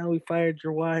good now. We fired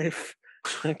your wife.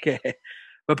 Okay,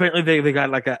 but apparently they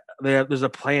got there's a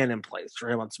plan in place for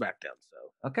him on SmackDown.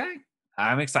 So okay,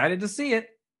 I'm excited to see it.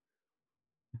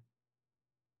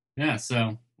 Yeah,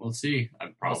 so we'll see.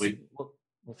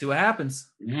 We'll see what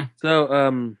happens. Yeah. So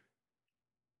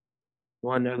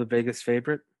want to know the Vegas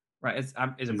favorite? Right? Is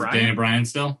it Bryan? Daniel Bryan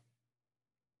still?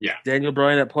 Yeah. Daniel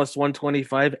Bryan at plus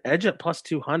 125, Edge at plus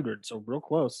 200, so real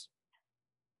close.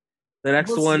 The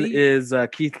next one is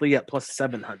Keith Lee at plus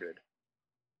 700.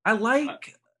 I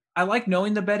like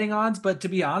knowing the betting odds, but to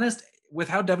be honest, with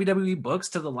how WWE books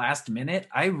to the last minute,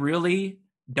 I really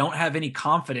don't have any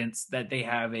confidence that they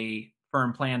have a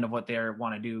firm plan of what they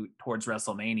want to do towards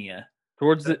WrestleMania.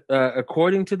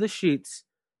 According to the sheets,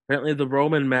 apparently the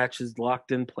Roman match is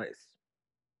locked in place.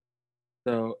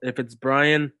 So if it's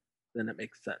Bryan, then it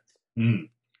makes sense. Mm.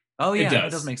 Oh yeah,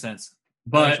 that does make sense.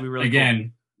 But really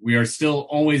again, we are still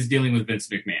always dealing with Vince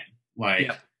McMahon.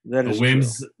 The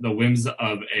whims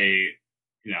of a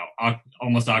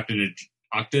almost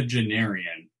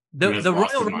octogenarian. The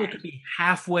Royal Rumble could be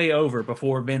halfway over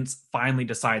before Vince finally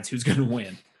decides who's going to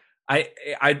win.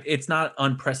 It's not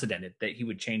unprecedented that he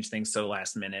would change things so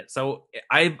last minute. So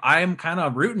I'm kind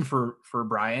of rooting for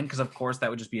Bryan because of course that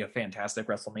would just be a fantastic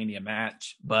WrestleMania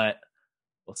match. But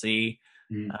we'll see.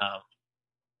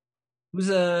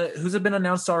 Who's been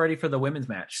announced already for the women's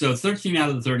match? So 13 out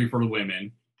of the 30 for the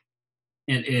women.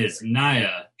 It is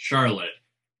Nia, Charlotte,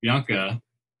 Bianca,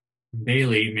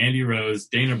 Bayley, Mandy Rose,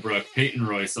 Dana Brooke, Peyton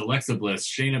Royce, Alexa Bliss,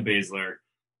 Shayna Baszler,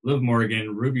 Liv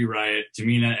Morgan, Ruby Riott,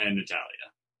 Tamina, and Natalya.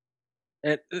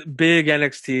 Big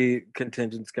NXT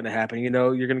contingent's going to happen. You're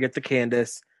going to get the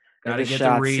Candice. Gotta get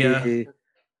the Rhea.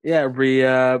 Yeah,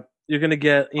 Rhea. You're going to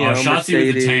get, Shotzi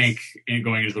with the tank and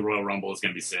going into the Royal Rumble is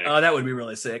going to be sick. Oh, that would be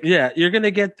really sick. Yeah, you're going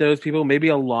to get those people. Maybe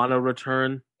a Lana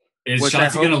return. Is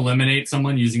Shotzi going to eliminate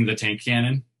someone using the tank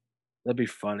cannon? That'd be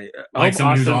funny. Like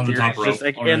someone who's on the top rope. Just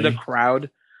in the crowd.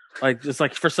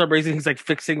 For some reason, he's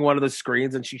fixing one of the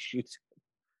screens and she shoots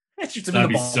him. That'd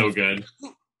be so good.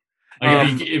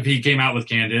 If he came out with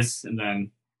Candice and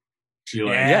then she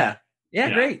Yeah,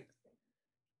 great.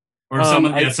 Or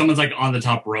someone's on the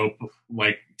top rope,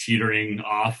 teetering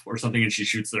off or something, and she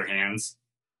shoots their hands.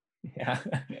 Yeah,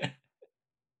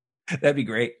 that'd be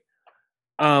great.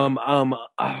 I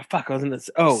was in this.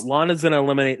 Lana's gonna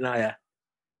eliminate Nia.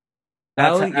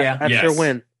 That's her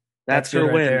win. That's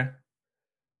her win.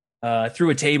 Right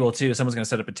through a table too. Someone's gonna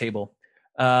set up a table.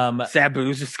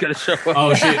 Sabu's just gonna show up.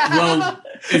 Oh shit! Well,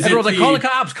 everyone's like, "Call the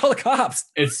cops! Call the cops!"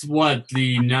 It's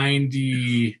the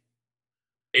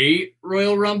 98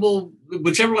 Royal Rumble,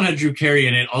 whichever one had Drew Carey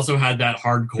in it, also had that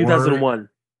hardcore. 2001.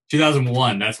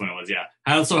 2001. That's when it was. Yeah,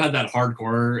 I also had that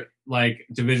hardcore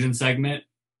division segment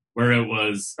where it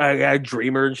was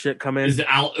Dreamer and shit come in. It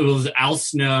was Al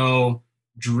Snow,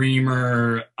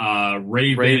 Dreamer,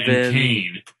 Raven, and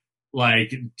Kane.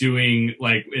 Doing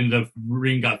in the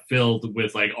ring got filled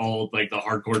with all the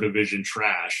hardcore division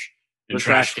trash and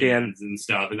trash cans and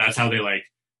stuff, and that's how they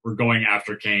were going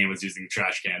after Kane, was using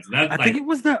trash cans. And that I think it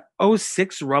was the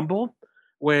 06 Rumble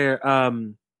where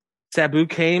Sabu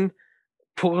came,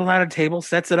 pulled out a table,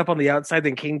 sets it up on the outside,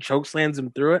 then Kane chokeslams him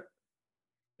through it.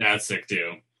 That's sick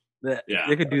too. Yeah,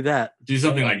 they could do that. Do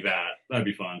something like that. That'd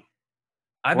be fun.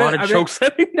 I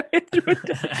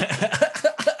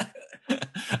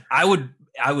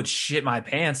I would shit my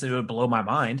pants. It would blow my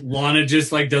mind. Lana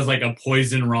just does a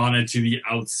poison Rana to the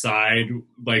outside,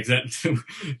 that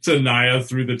to Nia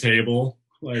through the table,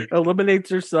 eliminates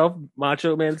herself,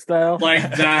 Macho Man style,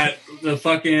 that. The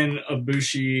fucking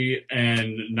Ibushi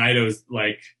and Naito's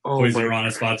poison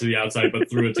Rana spot to the outside, but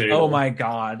through a table. Oh my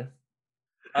god!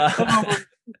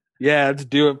 Yeah, let's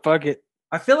do it. Fuck it.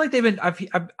 I feel like they've been.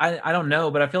 I don't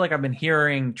know, but I feel like I've been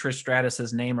hearing Trish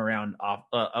Stratus's name around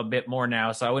a bit more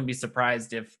now. So I wouldn't be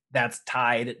surprised if that's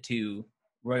tied to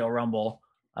Royal Rumble.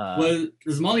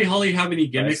 Does Molly Holly have any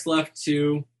gimmicks left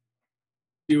to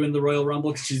do in the Royal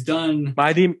Rumble? Because she's done.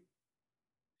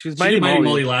 She was Mighty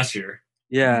Molly last year.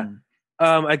 Yeah.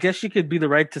 I guess she could be the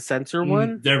right to censor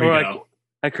one. There we go.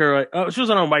 She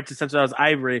wasn't on right to censor. That was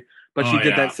Ivory, but she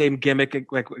did that same gimmick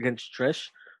against Trish.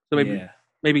 So maybe. Yeah.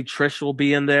 Maybe Trish will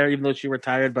be in there, even though she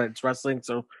retired, but it's wrestling,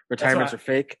 so retirements are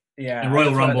fake. Yeah. And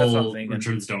Royal Rumble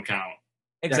returns don't count.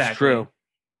 Exactly. That's true.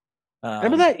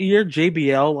 Remember that year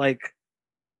JBL,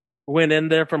 went in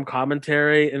there from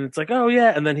commentary, and it's like, oh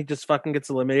yeah, and then he just fucking gets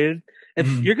eliminated. If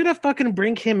you're gonna fucking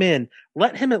bring him in,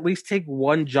 let him at least take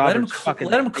one job.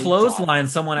 Let him clothesline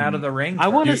someone out of the ring. I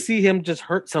want to see him just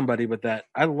hurt somebody with that.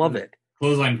 I love it.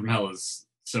 Clothesline from Hell is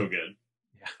so good.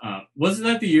 Wasn't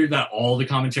that the year that all the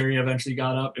commentary eventually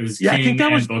got up? It was King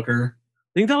and Booker.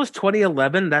 I think that was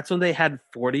 2011. That's when they had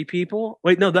 40 people.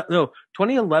 Wait, no.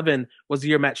 2011 was the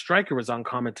year Matt Stryker was on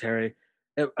commentary.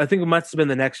 I think it must have been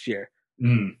the next year.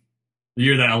 The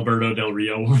year that Alberto Del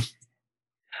Rio won.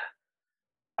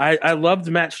 I loved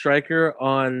Matt Stryker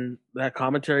on that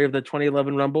commentary of the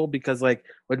 2011 Rumble because, like,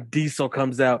 when Diesel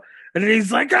comes out and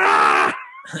he's like, ah!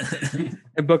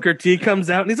 and Booker T comes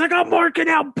out and he's like, I'm marking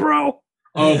out, bro.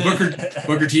 Oh,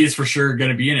 Booker T is for sure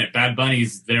going to be in it. Bad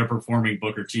Bunny's there performing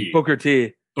Booker T. Booker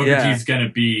T is going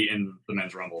to be in the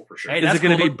men's Rumble for sure. Hey, is it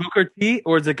going to be Booker T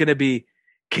or is it going to be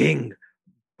King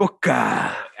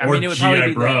Booker? It would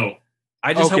G.I. Bro.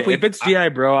 I just hope if it's G.I.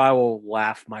 Bro, I will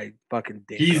laugh my fucking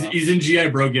dick off. He's in G.I.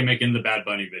 Bro gimmick in the Bad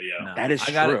Bunny video. No, that is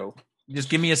true. Just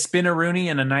give me a spinneroonie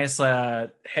and a nice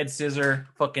head scissor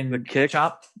fucking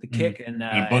chop, the kick, and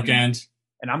a bookend.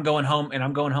 And I'm going home. And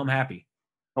I'm going home happy.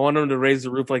 I want him to raise the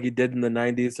roof like he did in the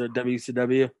 90s or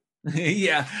WCW.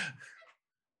 Yeah.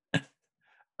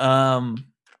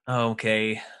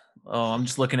 Okay. Oh, I'm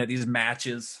just looking at these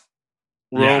matches.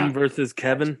 Rome versus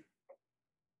Kevin.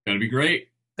 Gonna be great.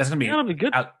 That's gonna be. That'll be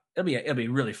good. It'll be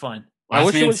really fun.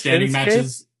 Last man standing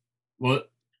matches.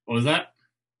 What was that?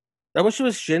 I wish it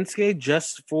was Shinsuke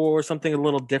just for something a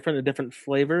little different, a different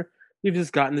flavor. We've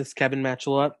just gotten this Kevin match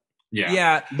a lot.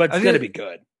 Yeah, but it's gonna be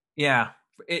good. Yeah,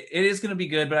 it is gonna be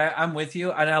good. But I'm with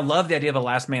you, and I love the idea of a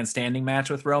last man standing match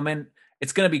with Roman.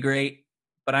 It's gonna be great,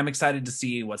 but I'm excited to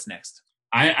see what's next.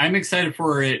 I'm excited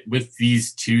for it with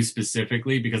these two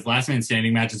specifically because last man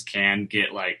standing matches can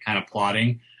get like kind of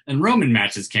plotting. And Roman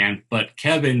matches can, but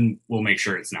Kevin will make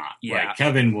sure it's not. Yeah. Like,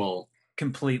 Kevin will.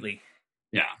 Completely.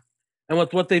 Yeah. And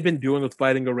with what they've been doing with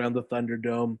fighting around the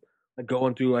Thunderdome, like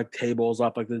going through like tables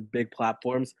off like the big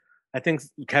platforms, I think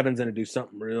Kevin's going to do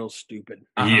something real stupid.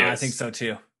 I think so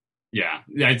too. Yeah.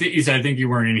 I think you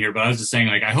weren't in here, but I was just saying,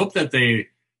 like, I hope that they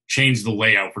change the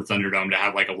layout for Thunderdome to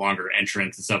have like a longer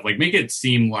entrance and stuff. Like, make it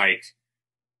seem like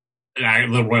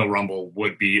the Royal Rumble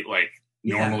would be like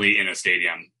normally in a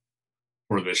stadium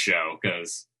for this show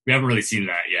because we haven't really seen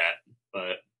that yet,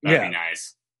 but that'd be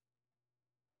nice.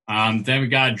 Then we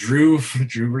got Drew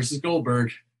versus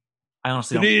Goldberg. I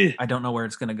honestly I don't know where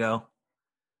it's gonna go.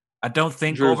 I don't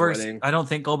think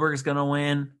Goldberg's gonna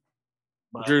win.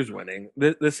 But Drew's winning.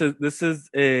 This is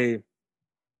a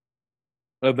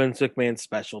Vince McMahon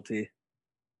specialty.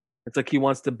 It's like he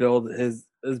wants to build his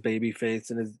baby face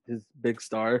and his big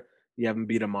star. You haven't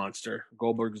beat a monster.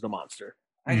 Goldberg's the monster.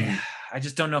 I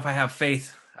just don't know if I have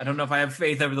faith. I don't know if I have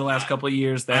faith over the last couple of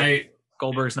years that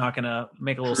Goldberg's not going to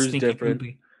make a little sneaky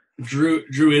poopy.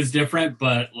 Drew is different,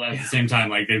 but at the same time,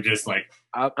 like they've just like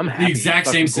I'm the exact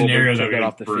same scenario that we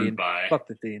got burned by. Fuck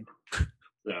the Fiend.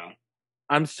 So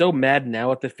I'm so mad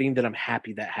now at the Fiend that I'm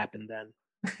happy that happened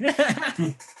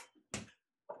then.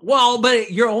 Well,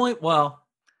 but you're only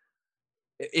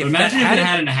imagine if it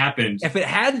hadn't happened. If it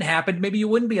hadn't happened, maybe you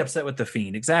wouldn't be upset with the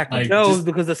Fiend. Exactly. Like, no,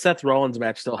 because the Seth Rollins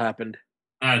match still happened.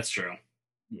 That's true.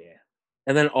 Yeah.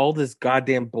 And then all this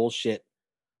goddamn bullshit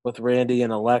with Randy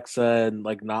and Alexa and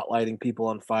like not lighting people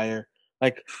on fire.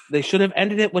 Like they should have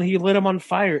ended it when he lit him on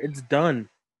fire. It's done.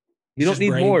 You don't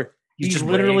need more. He just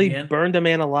literally burned a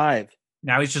man alive.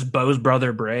 Now he's just Bo's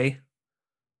brother Bray.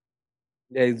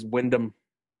 Yeah, he's Wyndham.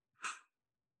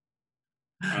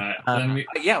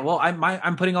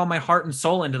 I'm putting all my heart and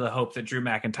soul into the hope that Drew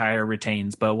McIntyre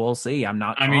retains, but we'll see. I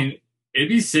mean, it'd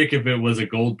be sick if it was a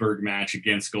Goldberg match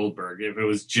against Goldberg. If it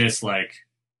was just like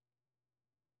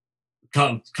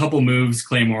couple moves,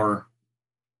 Claymore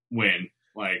win.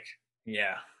 Like,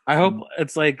 yeah. I hope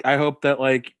that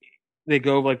like they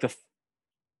go like the 4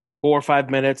 or 5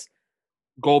 minutes.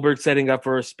 Goldberg setting up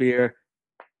for a spear,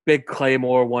 big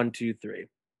Claymore 1, 2, 3.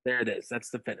 There it is. That's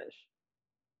the finish.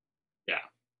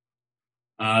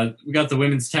 Yeah. We got the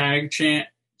women's tag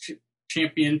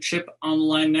championship on the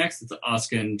line next. It's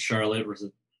Asuka and Charlotte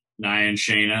versus Nia and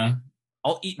Shayna.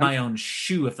 I'll eat my own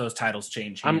shoe if those titles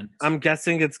change hands. I'm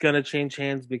guessing it's gonna change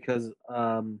hands because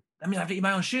that means I have to eat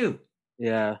my own shoe.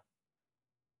 Yeah.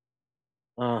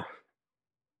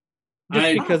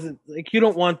 Because like you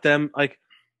don't want them like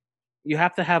you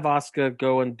have to have Asuka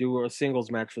go and do a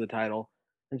singles match for the title,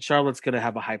 and Charlotte's gonna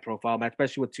have a high profile match,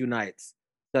 especially with 2 nights.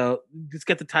 So just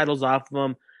get the titles off of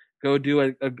them. Go do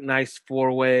a nice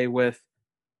 4-way with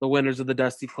the winners of the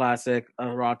Dusty Classic, a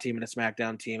Raw team and a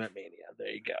SmackDown team at Mania. There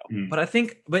you go. But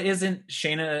isn't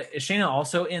Shayna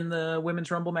also in the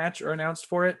Women's Rumble match or announced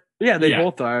for it? Yeah, they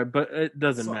both are, but it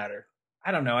doesn't matter.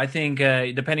 I don't know. I think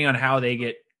depending on how they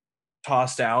get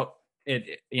tossed out,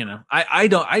 I don't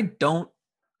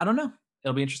know.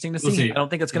 It'll be interesting to see. I don't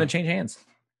think it's going to change hands.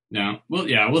 No. Well,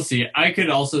 yeah, we'll see. I could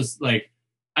also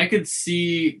I could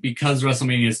see, because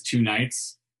WrestleMania is 2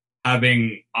 nights,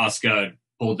 having Asuka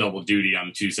pull double duty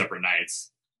on 2 separate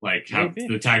nights. Like have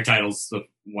the tag titles the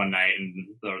one night and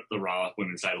the Raw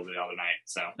Women's title the other night.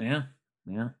 So yeah.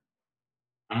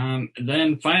 And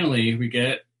then finally we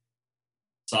get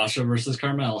Sasha versus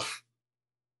Carmella.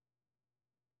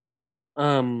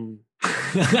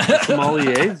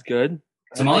 Sommelier is good.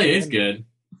 Sommelier is good,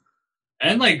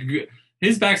 and like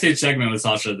his backstage segment with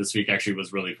Sasha this week actually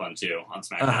was really fun too on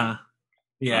SmackDown.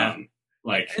 Yeah,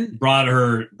 brought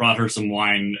her some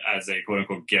wine as a quote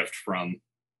unquote gift from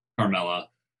Carmella.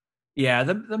 Yeah,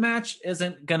 the match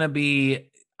isn't gonna be.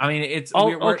 I mean, it's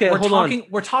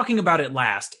we're talking about it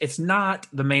last. It's not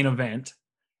the main event.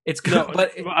 It's good,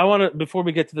 but I want to, before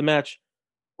we get to the match,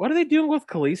 what are they doing with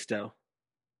Kalisto?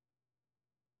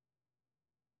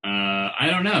 I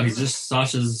don't know. He's just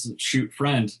Sasha's shoot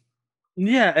friend.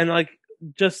 Yeah, and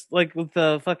just with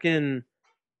the fucking,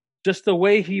 just the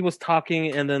way he was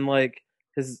talking, and then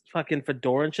his fucking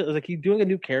fedora and shit. Like, he's doing a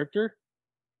new character.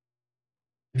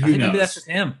 I think maybe that's just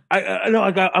him. I know.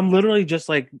 I'm literally just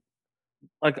I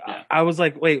was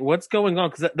like, wait, what's going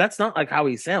on? Because that's not how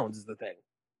he sounds. Is the thing.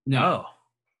 No.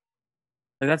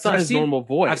 That's not his normal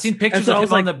voice. I've seen pictures of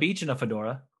him on the beach in a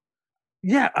fedora.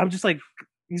 Yeah, I'm just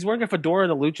he's wearing a fedora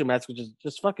and a lucha mask, which is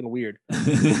just fucking weird.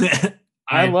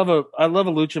 I love a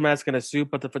lucha mask and a suit,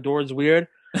 but the fedora is weird.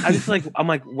 I'm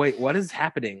like, wait, what is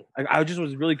happening? I just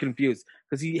was really confused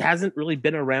because he hasn't really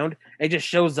been around. He just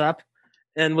shows up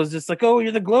and was just like, oh,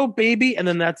 you're the Globe, baby, and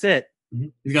then that's it.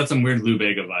 He's got some weird Lou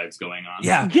Vega vibes going on.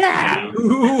 Yeah.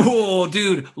 Ooh,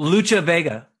 dude, Lucha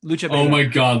Vega. Oh my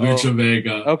God, Lucha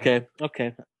Vega. Okay.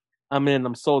 I'm in.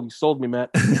 I'm sold. You sold me,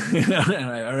 Matt. All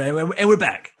right, and we're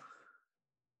back.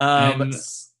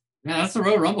 That's the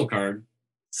Royal Rumble card.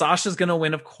 Sasha's gonna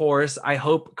win, of course. I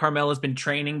hope Carmella's been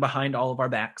training behind all of our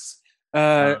backs.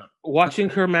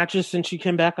 Watching her matches since she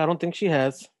came back, I don't think she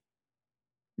has.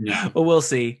 Yeah, but we'll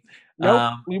see.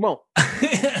 Nope, we won't.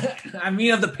 I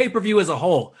mean, of the pay-per-view as a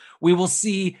whole, we will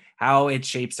see how it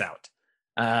shapes out.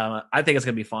 I think it's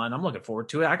gonna be fun. I'm looking forward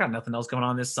to it. I got nothing else going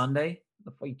on this Sunday.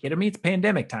 Are you kidding me? It's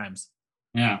pandemic times.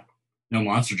 Yeah, no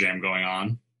Monster Jam going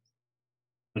on.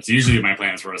 That's usually my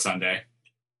plans for a Sunday.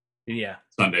 Yeah,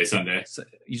 Sunday. So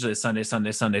usually a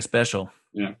Sunday special.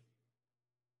 Yeah.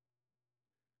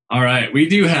 All right, we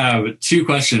do have 2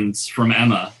 questions from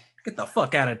Emma. Get the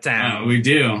fuck out of town. We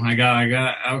do. I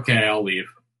got. Okay, I'll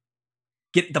leave.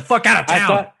 Get the fuck out of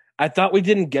town. I thought we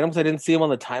didn't get him because I didn't see him on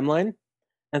the timeline,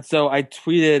 and so I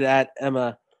tweeted at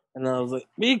Emma, and I was like,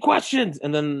 "We need questions,"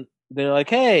 and then they're like,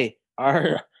 "Hey,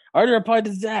 Arthur replied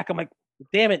to Zach." I'm like,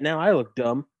 "Damn it! Now I look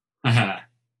dumb." That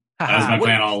was my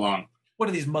plan all along. What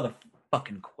are these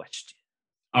motherfucking questions?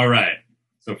 All right.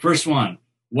 So first one: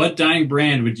 what dying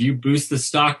brand would you boost the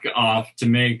stock of to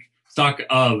make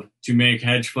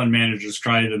hedge fund managers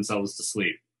cry themselves to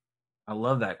sleep? I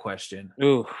love that question.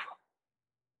 Ooh,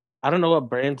 I don't know what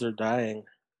brands are dying.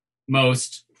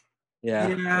 Most.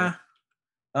 Yeah.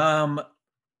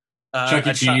 Chuck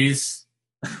E. Cheese.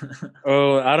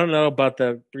 Oh, I don't know about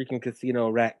the freaking casino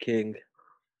Rat King.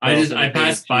 I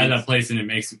pass by that place and it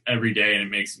makes every day, and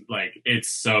it makes it's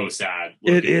so sad.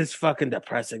 It is fucking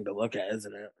depressing to look at,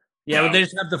 isn't it? Yeah, but they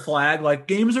just have the flag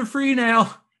games are free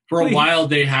now. For a while,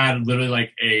 they had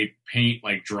literally a paint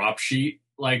drop sheet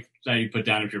that you put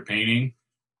down if you're painting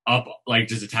up,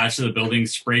 just attached to the building,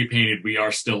 spray painted. We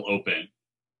are still open.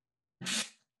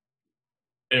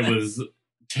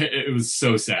 It was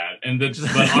so sad,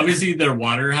 but obviously their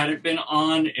water hadn't been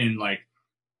on in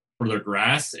for their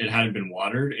grass. It hadn't been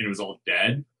watered, and it was all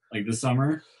dead this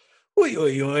summer. Oy,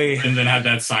 oy, oy. And then had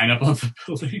that sign up on the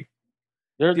building.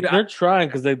 They're trying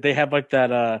because they have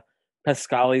that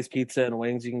Pascali's pizza and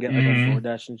wings you can get on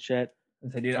DoorDash and shit.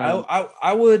 Dude,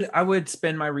 I would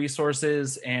spend my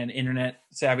resources and internet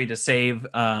savvy to save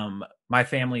my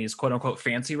family's quote unquote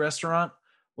fancy restaurant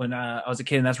when I was a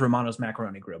kid, and that's Romano's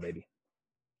Macaroni Grill, baby.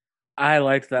 I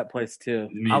liked that place too.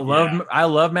 I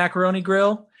love Macaroni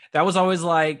Grill. That was always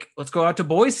let's go out to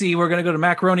Boise. We're gonna go to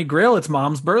Macaroni Grill. It's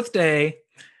Mom's birthday.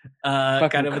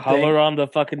 Kind of color on the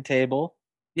fucking table.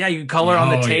 Yeah, you can color on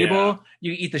the table. Yeah.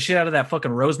 You eat the shit out of that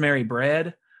fucking rosemary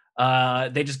bread.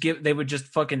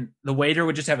 The waiter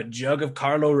would just have a jug of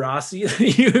Carlo Rossi that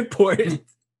you would pour it.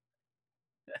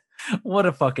 What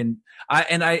a fucking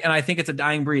I think it's a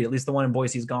dying breed. At least the one in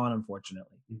Boise's gone,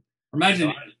 unfortunately.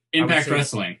 Imagine Impact say-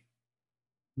 Wrestling.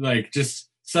 Like, just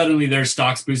suddenly their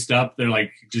stocks boost up. They're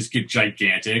like, just get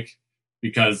gigantic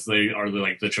because they are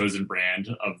the chosen brand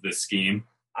of this scheme.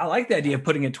 I like the idea of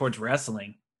putting it towards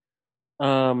wrestling.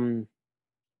 Whoever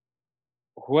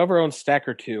owns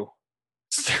Stacker 2.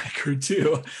 Stacker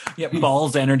 2. Yeah,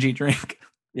 Balls energy drink.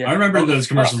 Yeah. I remember those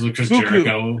commercials with Chris Buku.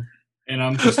 Jericho and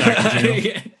I'm just Stacker 2.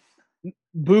 Yeah.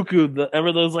 Buku,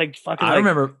 remember those like fucking I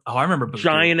remember Buku.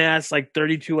 giant ass like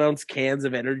 32-ounce cans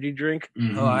of energy drink?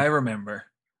 Mhm. Oh, I remember.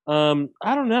 I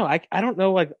don't know. I don't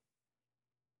know, like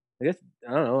I guess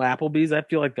I don't know, Applebee's, I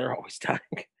feel like they're always dying.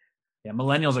 Yeah,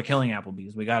 millennials are killing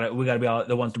Applebee's. We gotta be all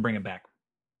the ones to bring it back.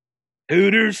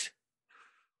 Hooters.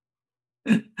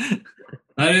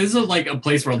 That is a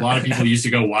place where a lot of people used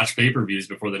to go watch pay-per-views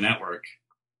before the network.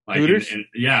 Like, Hooters?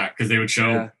 yeah, because they would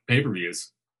show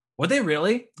pay-per-views. Would they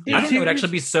really? Yeah, I think it would Hooters-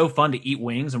 actually be so fun to eat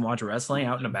wings and watch wrestling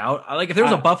out and about. Like if there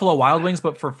was a Buffalo Wild Wings,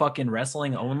 but for fucking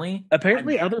wrestling only.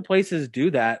 Apparently other places do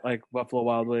that, like Buffalo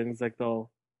Wild Wings, like they'll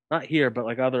not here, but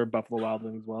like other Buffalo Wild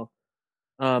Wings as well.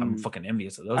 I'm fucking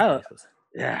envious of those I- places.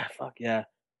 Yeah, fuck yeah.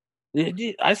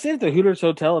 I stayed at the Hooters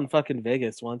Hotel in fucking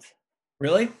Vegas once.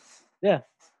 Really? Yeah.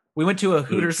 We went to a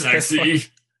Hooters. Sexy.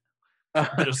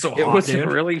 It was so It hot, was dude.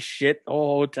 a really shit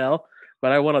whole hotel,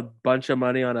 but I won a bunch of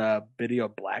money on a video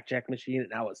blackjack machine,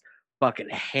 and I was fucking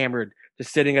hammered,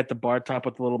 just sitting at the bar top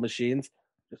with the little machines,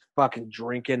 just fucking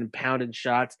drinking, pounding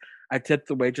shots. I tipped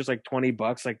the waitress like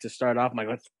 $20, like to start off. I'm like,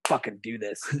 let's fucking do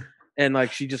this, and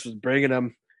like she just was bringing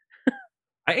them.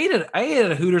 I ate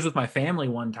at a Hooters with my family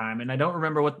one time, and I don't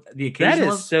remember what the That occasion is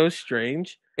was. so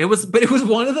strange. It was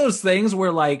one of those things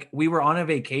where like we were on a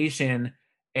vacation,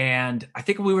 and I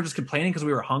think we were just complaining because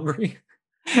we were hungry.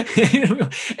 And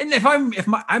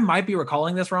I might be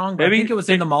recalling this wrong, but Maybe- I think it was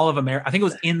in the Mall of America. I think it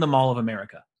was in the Mall of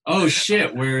America. Oh,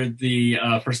 shit, where the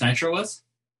first Nitro was?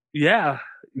 Yeah,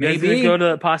 you guys Maybe. didn't go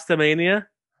to Pasta Mania.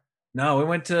 No, we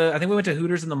went to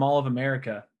Hooters in the Mall of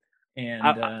America, and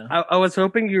I was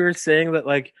hoping you were saying that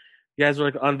like you guys were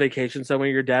like on vacation somewhere.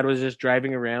 Your dad was just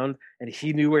driving around and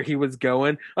he knew where he was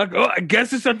going. Like, oh, I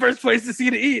guess it's the first place to see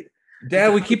to eat.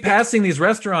 Dad, we keep passing these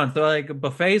restaurants, they're like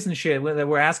buffets and shit that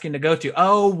we're asking to go to.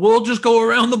 Oh, we'll just go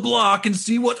around the block and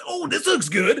see what. Oh, this looks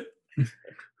good.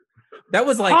 That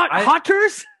was like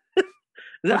Hotters. Is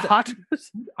that What's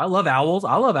Hotters? I love owls.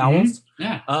 I love owls.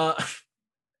 Yeah.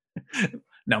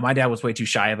 No, my dad was way too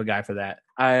shy of a guy for that.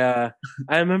 I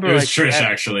remember It was like Trish,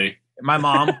 actually. My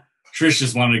mom. Trish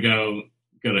just wanted to go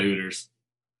to Hooters.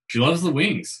 She loves the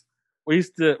wings. we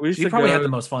used to She go probably had the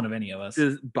most fun of any of us.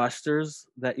 to Buster's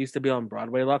that used to be on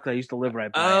Broadway lot. 'Cause I used to live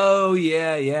right by it. Oh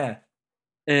yeah.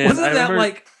 And Wasn't I that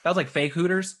remember- like fake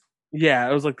Hooters? Yeah,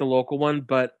 it was like the local one,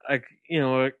 but like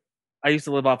like, I used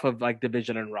to live off of like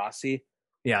Division and Rossi.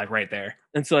 Yeah, like right there.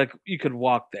 And so like you could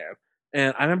walk there.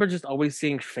 And I remember just always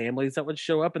seeing families that would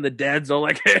show up and the dads all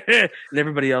like and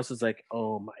everybody else was like,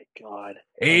 oh my God.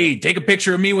 Hey, take a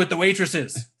picture of me with the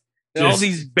waitresses. And all Just-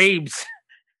 these babes.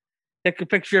 Take a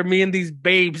picture of me and these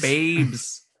babes.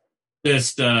 Babes.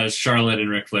 Just Charlotte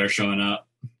and Ric Flair showing up.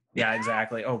 Yeah,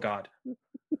 exactly. Oh God.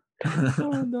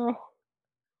 Oh no.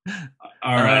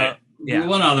 All right. yeah.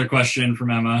 One other question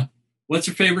from Emma. What's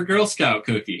your favorite Girl Scout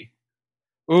cookie?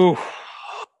 Ooh.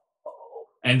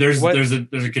 And there's What-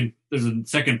 a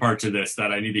second part to this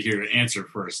that I need to hear an answer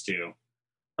first too.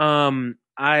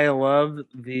 I love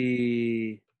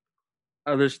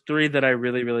there's three that I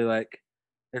really, really like.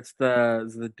 It's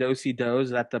the Do-si Do's,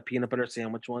 is that the peanut butter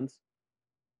sandwich ones?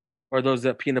 Or those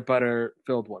peanut butter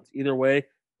filled ones. Either way,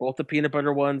 both the peanut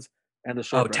butter ones and the Oh,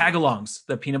 shortbread. tagalongs.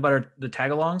 The peanut butter, the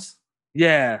tagalongs.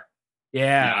 Yeah.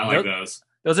 Yeah, I like those.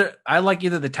 those are. I like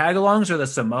either the tagalongs or the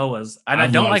Samoas, and I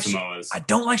don't love like. Samoas. I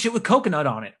don't like shit with coconut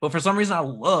on it, but for some reason I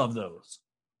love those.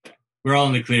 We're all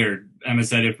in the clear. Emma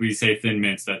said if we say Thin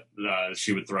Mints that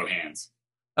she would throw hands.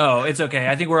 Oh, it's okay.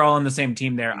 I think we're all on the same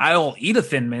team there. I'll eat a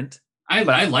Thin Mint.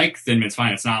 I like Thin Mints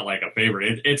fine. It's not like a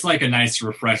favorite. It's like a nice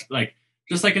refresh, like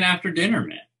just like an after dinner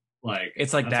mint. Like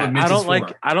It's like that's that. what mint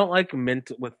is for. I don't like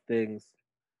mint with things.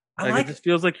 It just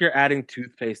feels like you're adding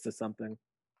toothpaste to something.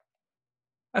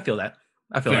 I feel that.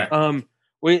 I feel Fair. that.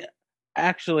 We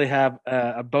actually have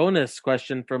a bonus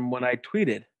question from when I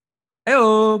tweeted.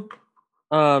 Hey-oh.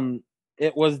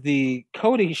 It was the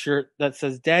Cody shirt that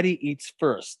says "Daddy eats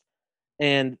first,"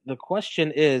 and the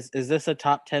question is this a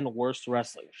top 10 worst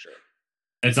wrestling shirt?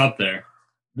 It's up there.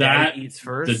 Daddy That eats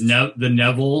first.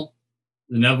 the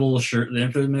Neville shirt, the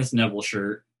infamous Neville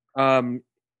shirt. Here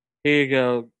you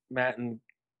go, Matt and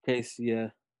Casey.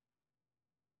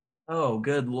 Oh,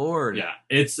 good lord. Yeah,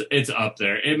 it's up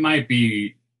there. It might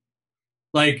be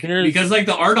like There's- because like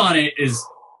the art on it is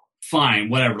fine,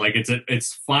 whatever. Like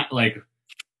it's fine. Like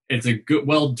it's a good,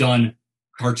 well done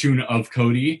cartoon of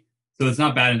Cody. So it's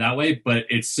not bad in that way, but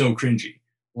it's so cringy.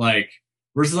 Like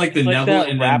versus like the Neville that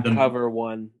and rap then the cover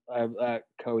one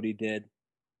Cody did.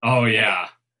 Oh yeah.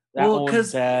 That one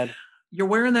was bad. You're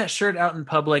wearing that shirt out in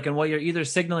public, and what you're either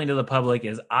signaling to the public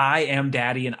is I am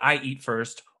daddy and I eat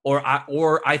first, or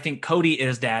I think Cody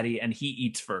is daddy and he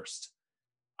eats first.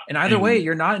 And either way,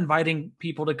 you're not inviting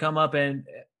people to come up, and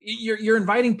you're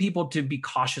inviting people to be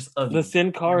cautious of the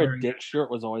Sin Cara dick shirt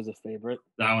was always a favorite.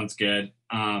 That one's good.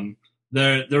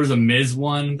 There was a Miz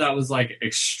one that was like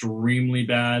extremely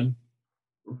bad.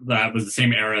 That was the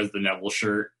same era as the Neville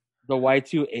shirt. The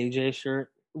Y2 AJ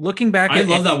shirt. Looking back, I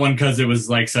love that one because it was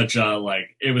like such a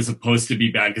like it was supposed to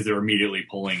be bad because they were immediately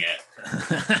pulling it.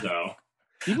 So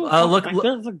look,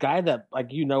 there's a guy that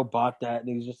bought that, and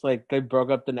he's just like they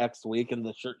broke up the next week, and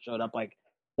the shirt showed up like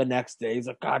the next day. He's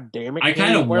like, God damn it! I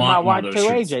kind of want my Y2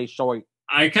 AJ shirt.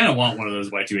 I kind of want one of those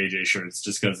Y2 AJ shirts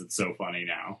just because it's so funny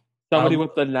now. Somebody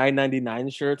with the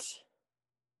 $9.99 shirts.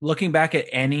 Looking back at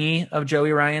any of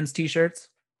Joey Ryan's t-shirts,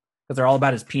 because they're all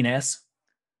about his penis.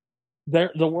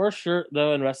 The worst shirt,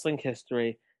 though, in wrestling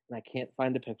history, and I can't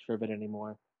find a picture of it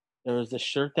anymore. There was the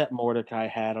shirt that Mordecai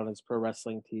had on his pro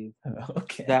wrestling tees.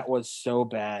 Okay. That was so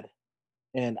bad.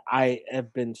 And I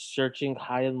have been searching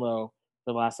high and low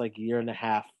for the last year and a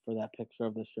half for that picture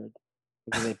of the shirt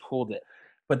because they pulled it.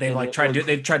 But they tried to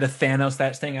Thanos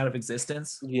that thing out of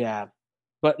existence. Yeah.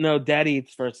 But no, Daddy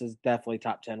Eats First is definitely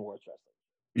top 10 worst wrestling.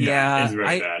 Yeah, it's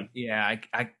really bad. Yeah,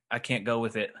 I can't go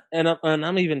with it. And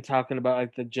I'm even talking about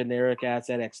the generic ass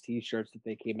NXT shirts that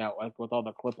they came out with all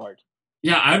the clip art.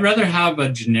 Yeah, I'd rather have a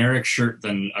generic shirt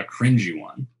than a cringy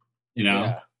one. You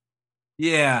know?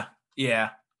 Yeah.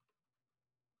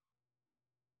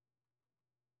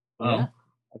 Well,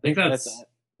 I think that's it.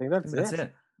 I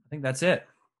think that's it.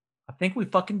 I think we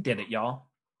fucking did it, y'all.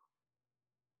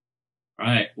 All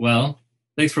right. Well,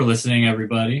 thanks for listening,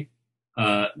 everybody.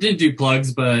 Didn't do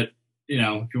plugs, but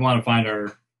if you want to find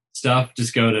our stuff,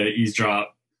 just go to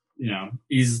eavesdrop,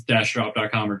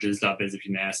 ease-drop.com or jizz.biz if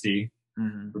you're nasty.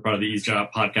 Mm-hmm. We're part of the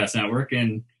Eavesdrop Podcast Network,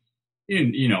 and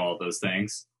you know all those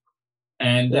things.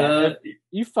 And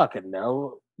you fucking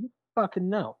know. You fucking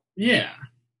know. Yeah.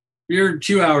 We're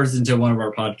 2 hours into one of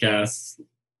our podcasts,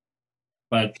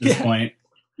 but at this point,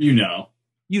 you know.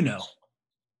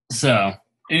 So,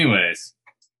 anyways,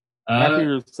 Happy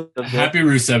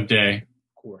Rusev Day.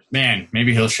 Of course. Man,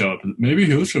 maybe he'll show up. Maybe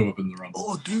he'll show up in the Rumble.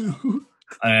 Oh, dude.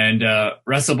 And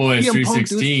WrestleBoys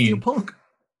 316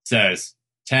 says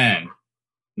 10,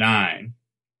 9,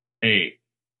 8,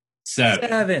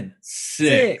 7,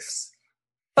 6,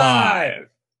 5,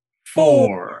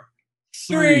 4,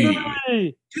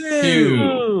 3,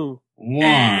 2, 1.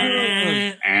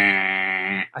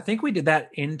 I think we did that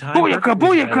in time.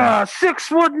 Booyaka,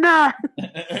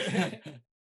 619.